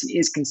Mercy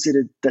is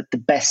considered the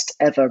best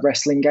ever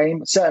wrestling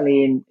game,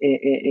 certainly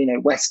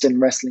in Western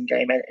wrestling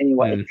game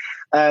anyway.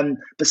 But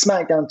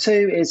SmackDown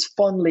 2 is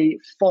fondly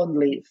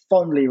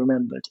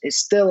remembered. It's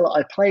still,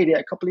 I played it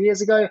a couple of years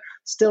ago,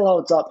 still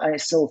holds up, and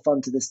it's still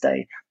fun to this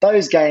day.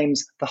 Those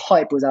games, the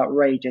hype was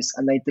outrageous,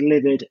 and they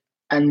delivered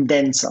and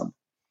then some.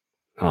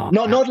 Oh,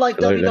 not like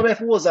absolutely.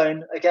 WWF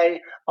Warzone,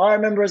 okay? I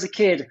remember as a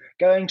kid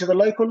going to the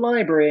local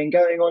library and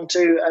going on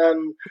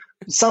to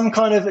some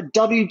kind of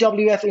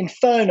WWF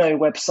Inferno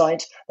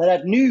website that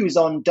had news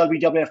on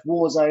WWF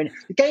Warzone,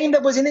 the game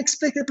that was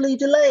inexplicably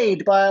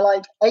delayed by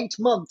like 8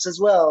 months as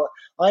well.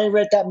 I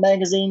read that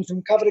magazine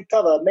from cover to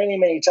cover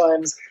many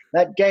times.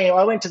 That game,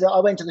 I went to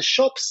the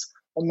shops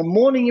on the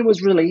morning it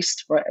was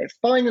released. Right, it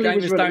finally Gamers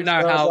was released. don't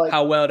know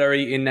how well they're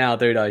eating now,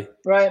 do they?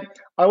 Right.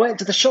 I went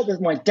to the shop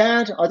with my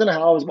dad. I don't know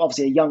how, I was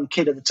obviously a young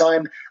kid at the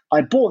time.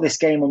 I bought this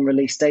game on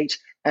release date,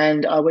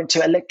 and I went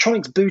to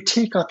Electronics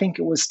Boutique, I think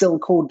it was still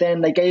called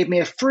then. They gave me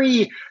a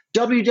free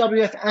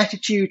WWF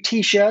Attitude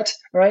t-shirt,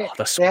 right?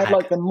 Oh, they had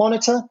like the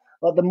monitor.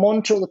 Like the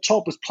monitor at the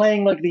top was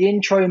playing like the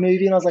intro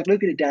movie, and I was like,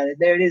 "Look at it, Dad!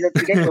 There it is.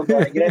 That's the game I'm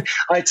playing." You know,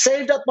 I'd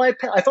saved up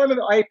if I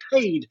remember, I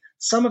paid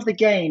some of the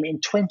game in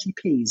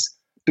 20p's.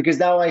 Because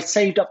now I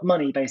saved up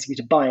money basically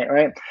to buy it,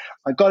 right?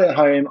 I got it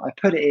home, I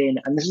put it in,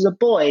 and this is a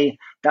boy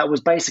that was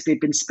basically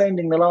been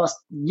spending the last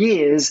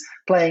years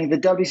playing the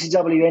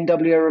WCW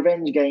NWA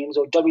Revenge games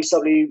or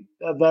WCW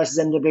versus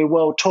NWA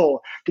World Tour.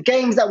 The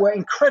games that were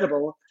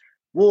incredible.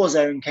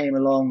 Warzone came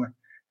along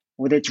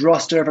with its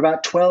roster of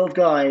about 12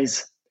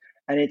 guys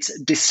and its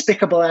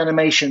despicable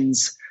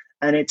animations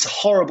and its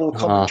horrible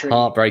commentary.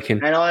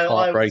 Heartbreaking. And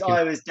I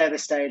was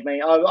devastated,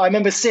 mate. I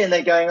remember sitting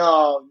there going,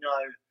 oh, no.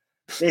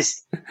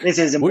 This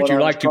isn't. Would what you I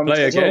like to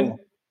play again? all.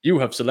 You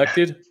have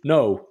selected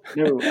no.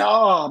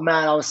 Oh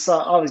man, I was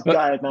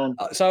gutted, man.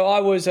 So I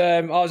was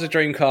a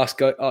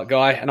Dreamcast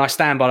guy, and I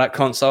stand by that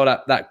console,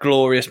 that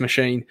glorious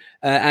machine.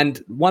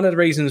 And one of the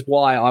reasons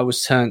why I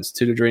was turned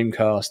to the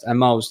Dreamcast, and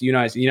Miles, you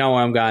know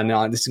where I'm going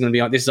now. This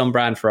is on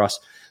brand for us,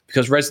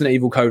 because Resident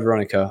Evil Code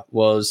Veronica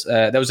was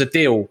there was a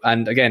deal,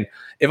 and again,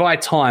 if I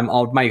had time,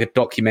 I would make a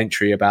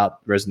documentary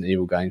about Resident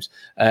Evil games.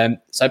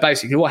 So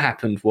basically, what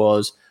happened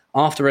was,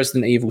 after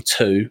Resident Evil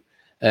 2,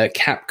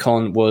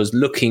 Capcom was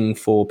looking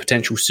for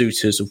potential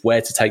suitors of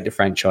where to take the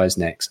franchise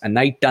next. And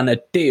they'd done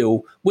a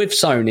deal with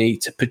Sony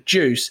to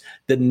produce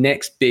the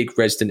next big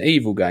Resident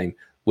Evil game,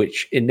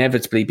 which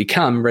inevitably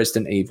became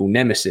Resident Evil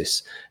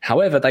Nemesis.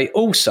 However, they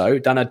also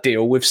done a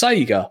deal with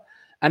Sega.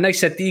 And they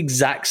said the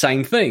exact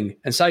same thing.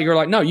 And Sega were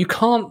like, no, you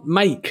can't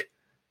make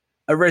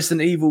a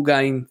Resident Evil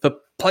game for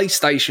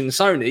PlayStation,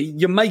 Sony.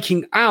 You're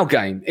making our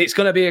game. It's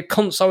going to be a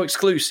console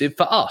exclusive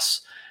for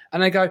us.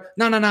 And they go,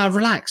 no,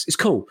 relax. It's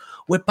cool.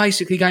 We're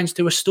basically going to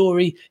do a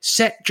story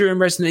set during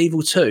Resident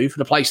Evil 2 for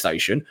the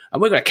PlayStation, and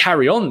we're going to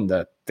carry on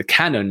the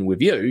canon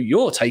with you.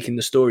 You're taking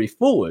the story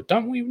forward.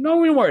 No,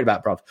 we're worried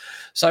about, bruv.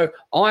 So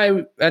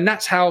and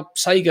that's how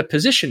Sega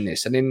positioned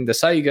this. And in the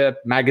Sega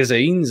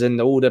magazines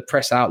and all the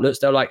press outlets,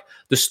 they're like,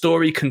 the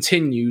story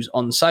continues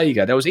on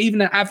Sega. There was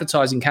even an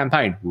advertising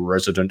campaign,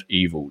 Resident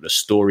Evil, the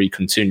story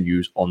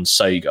continues on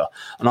Sega.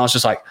 And I was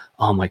just like,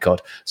 oh my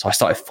God. So I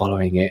started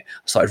following it.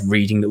 I started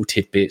reading little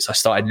tidbits. I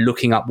started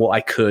looking up what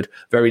I could.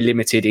 Very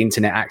limited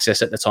internet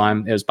access at the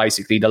time. It was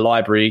basically the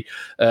library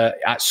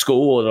at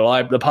school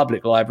or the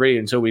public library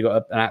until we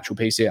got an actual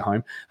PC at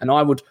home. And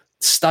I would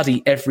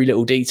study every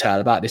little detail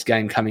about this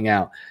game coming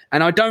out.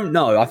 And I don't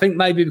know. I think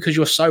maybe because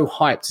you're so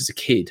hyped as a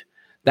kid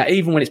that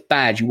even when it's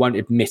bad, you won't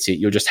admit it.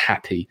 You're just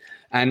happy.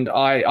 And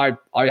I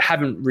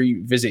haven't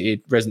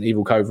revisited Resident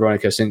Evil Code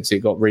Veronica since it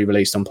got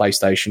re-released on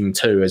PlayStation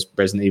 2 as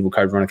Resident Evil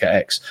Code Veronica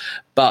X.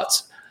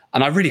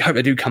 And I really hope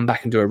they do come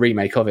back and do a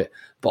remake of it.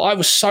 But I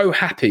was so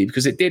happy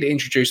because it did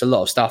introduce a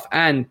lot of stuff.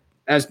 And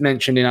as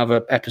mentioned in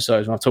other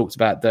episodes when I've talked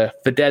about the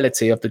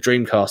fidelity of the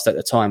Dreamcast at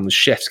the time was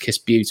chef's kiss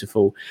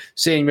beautiful.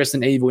 Seeing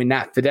Resident Evil in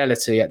that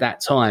fidelity at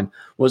that time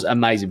was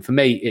amazing. For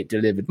me, it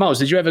delivered. Miles,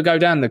 did you ever go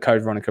down the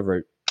Code Veronica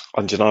route?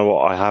 And do you know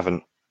what? I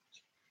haven't.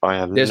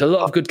 There's a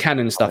lot of good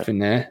canon stuff in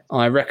there.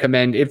 I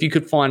recommend if you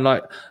could find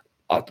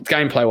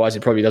gameplay wise,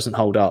 it probably doesn't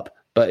hold up.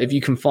 But if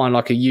you can find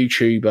like a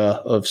YouTuber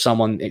of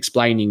someone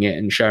explaining it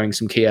and showing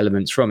some key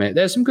elements from it,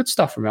 there's some good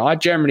stuff from it. I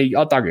dug it.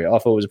 I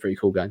thought it was a pretty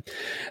cool game.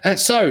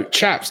 So,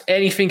 chaps,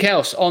 anything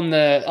else on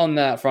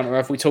that front, or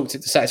have we talked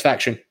it to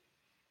satisfaction?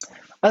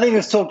 I think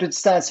we've talked it to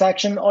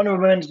satisfaction.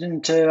 Honourable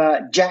mention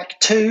to Jak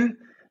 2,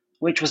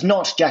 which was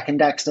not Jak and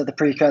Daxter, the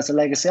precursor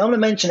Legacy. I'm going to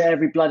mention it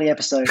every bloody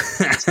episode.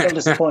 Still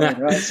disappointed,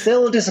 right?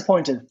 Still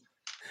disappointed.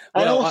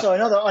 And also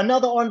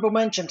another honourable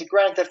mention to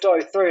Grand Theft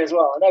Auto 3 as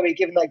well. I know we've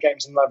given that game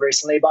some love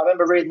recently, but I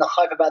remember reading the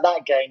hype about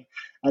that game,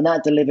 and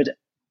that delivered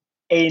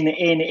in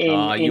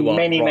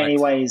many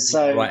ways.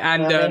 So right,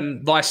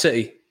 and Vice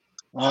City,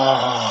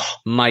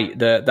 mate,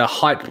 the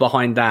hype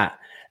behind that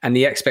and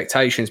the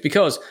expectations,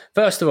 because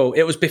first of all,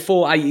 it was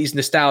before 80s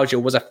nostalgia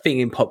was a thing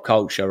in pop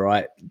culture,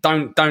 right?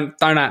 Don't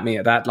at me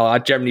at that.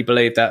 Like, I generally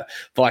believe that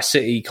Vice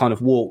City kind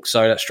of walked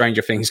so that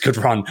Stranger Things could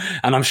run,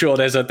 and I'm sure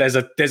there's a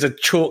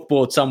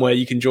chalkboard somewhere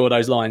you can draw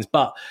those lines.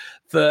 But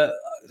for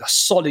a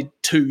solid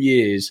 2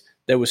 years,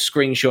 there were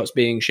screenshots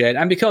being shared,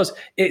 and because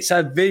it's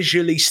a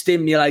visually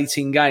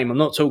stimulating game, I'm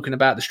not talking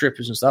about the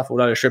strippers and stuff,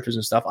 although the strippers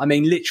and stuff, I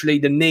mean literally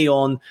the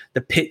neon,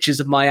 the pictures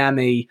of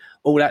Miami,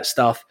 all that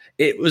stuff.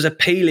 It was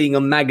appealing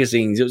on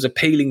magazines. It was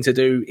appealing to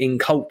do in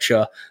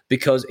culture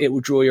because it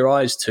would draw your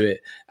eyes to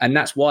it, and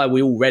that's why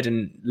we all read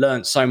and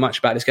learned so much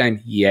about this game.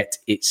 Yet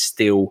it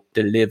still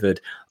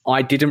delivered.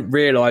 I didn't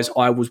realise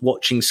I was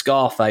watching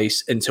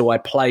Scarface until I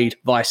played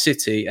Vice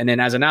City, and then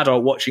as an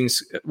adult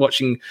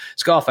watching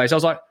Scarface, I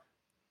was like,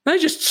 they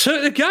just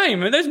took the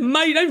game and they've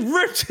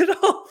ripped it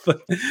off.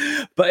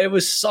 But it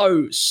was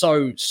so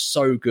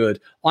good.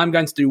 I'm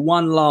going to do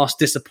one last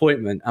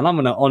disappointment, and I'm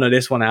going to honour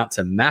this one out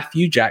to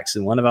Matthew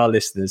Jackson, one of our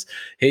listeners.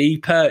 He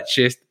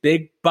purchased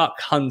Big Buck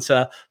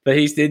Hunter for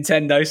his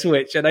Nintendo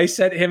Switch, and they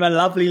sent him a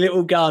lovely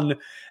little gun,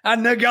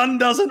 and the gun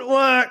doesn't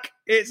work.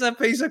 It's a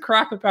piece of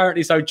crap,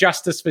 apparently. So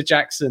justice for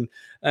Jackson.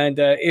 And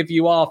if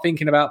you are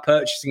thinking about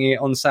purchasing it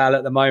on sale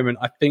at the moment,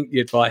 I think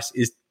the advice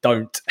is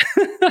don't.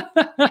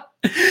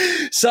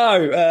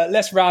 So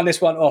let's round this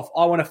one off.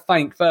 I want to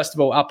thank, first of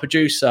all, our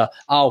producer,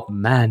 our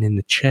man in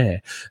the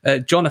chair,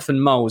 Jonathan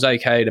Moles,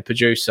 aka the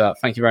producer.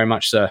 Thank you very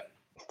much, sir.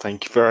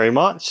 Thank you very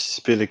much. It's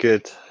been a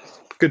good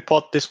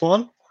pod, this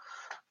one.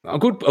 A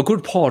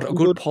good pod.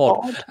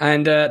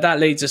 And that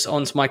leads us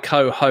on to my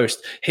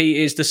co-host.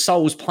 He is the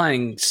Souls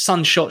playing,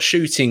 sunshot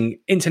shooting,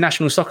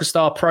 international soccer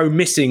star pro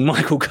missing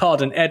Michael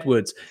Carden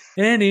Edwards.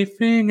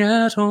 Anything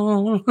at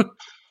all.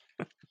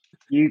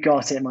 You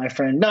got it, my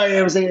friend. No,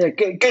 it was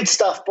good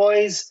stuff,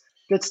 boys.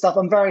 Good stuff.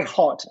 I'm very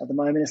hot at the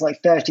moment. It's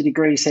like 30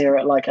 degrees here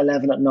at like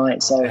 11 at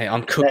night. So hey,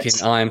 I'm cooking.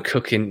 I am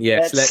cooking.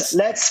 Yes.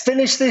 Let's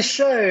finish this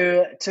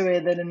show to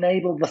then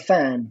enable the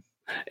fan.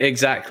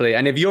 Exactly.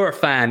 And if you're a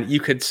fan, you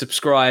could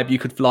subscribe, you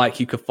could like,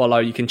 you could follow,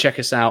 you can check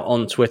us out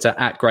on Twitter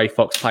at Grey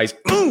Fox Plays.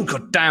 Oh,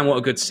 God damn, what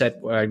a good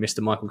set,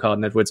 Mr. Michael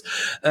Carden Edwards.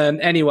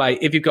 Anyway,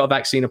 if you've got a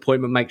vaccine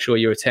appointment, make sure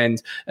you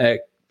attend.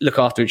 Look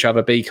after each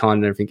other, be kind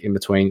and everything in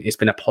between. It's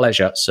been a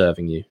pleasure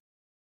serving you.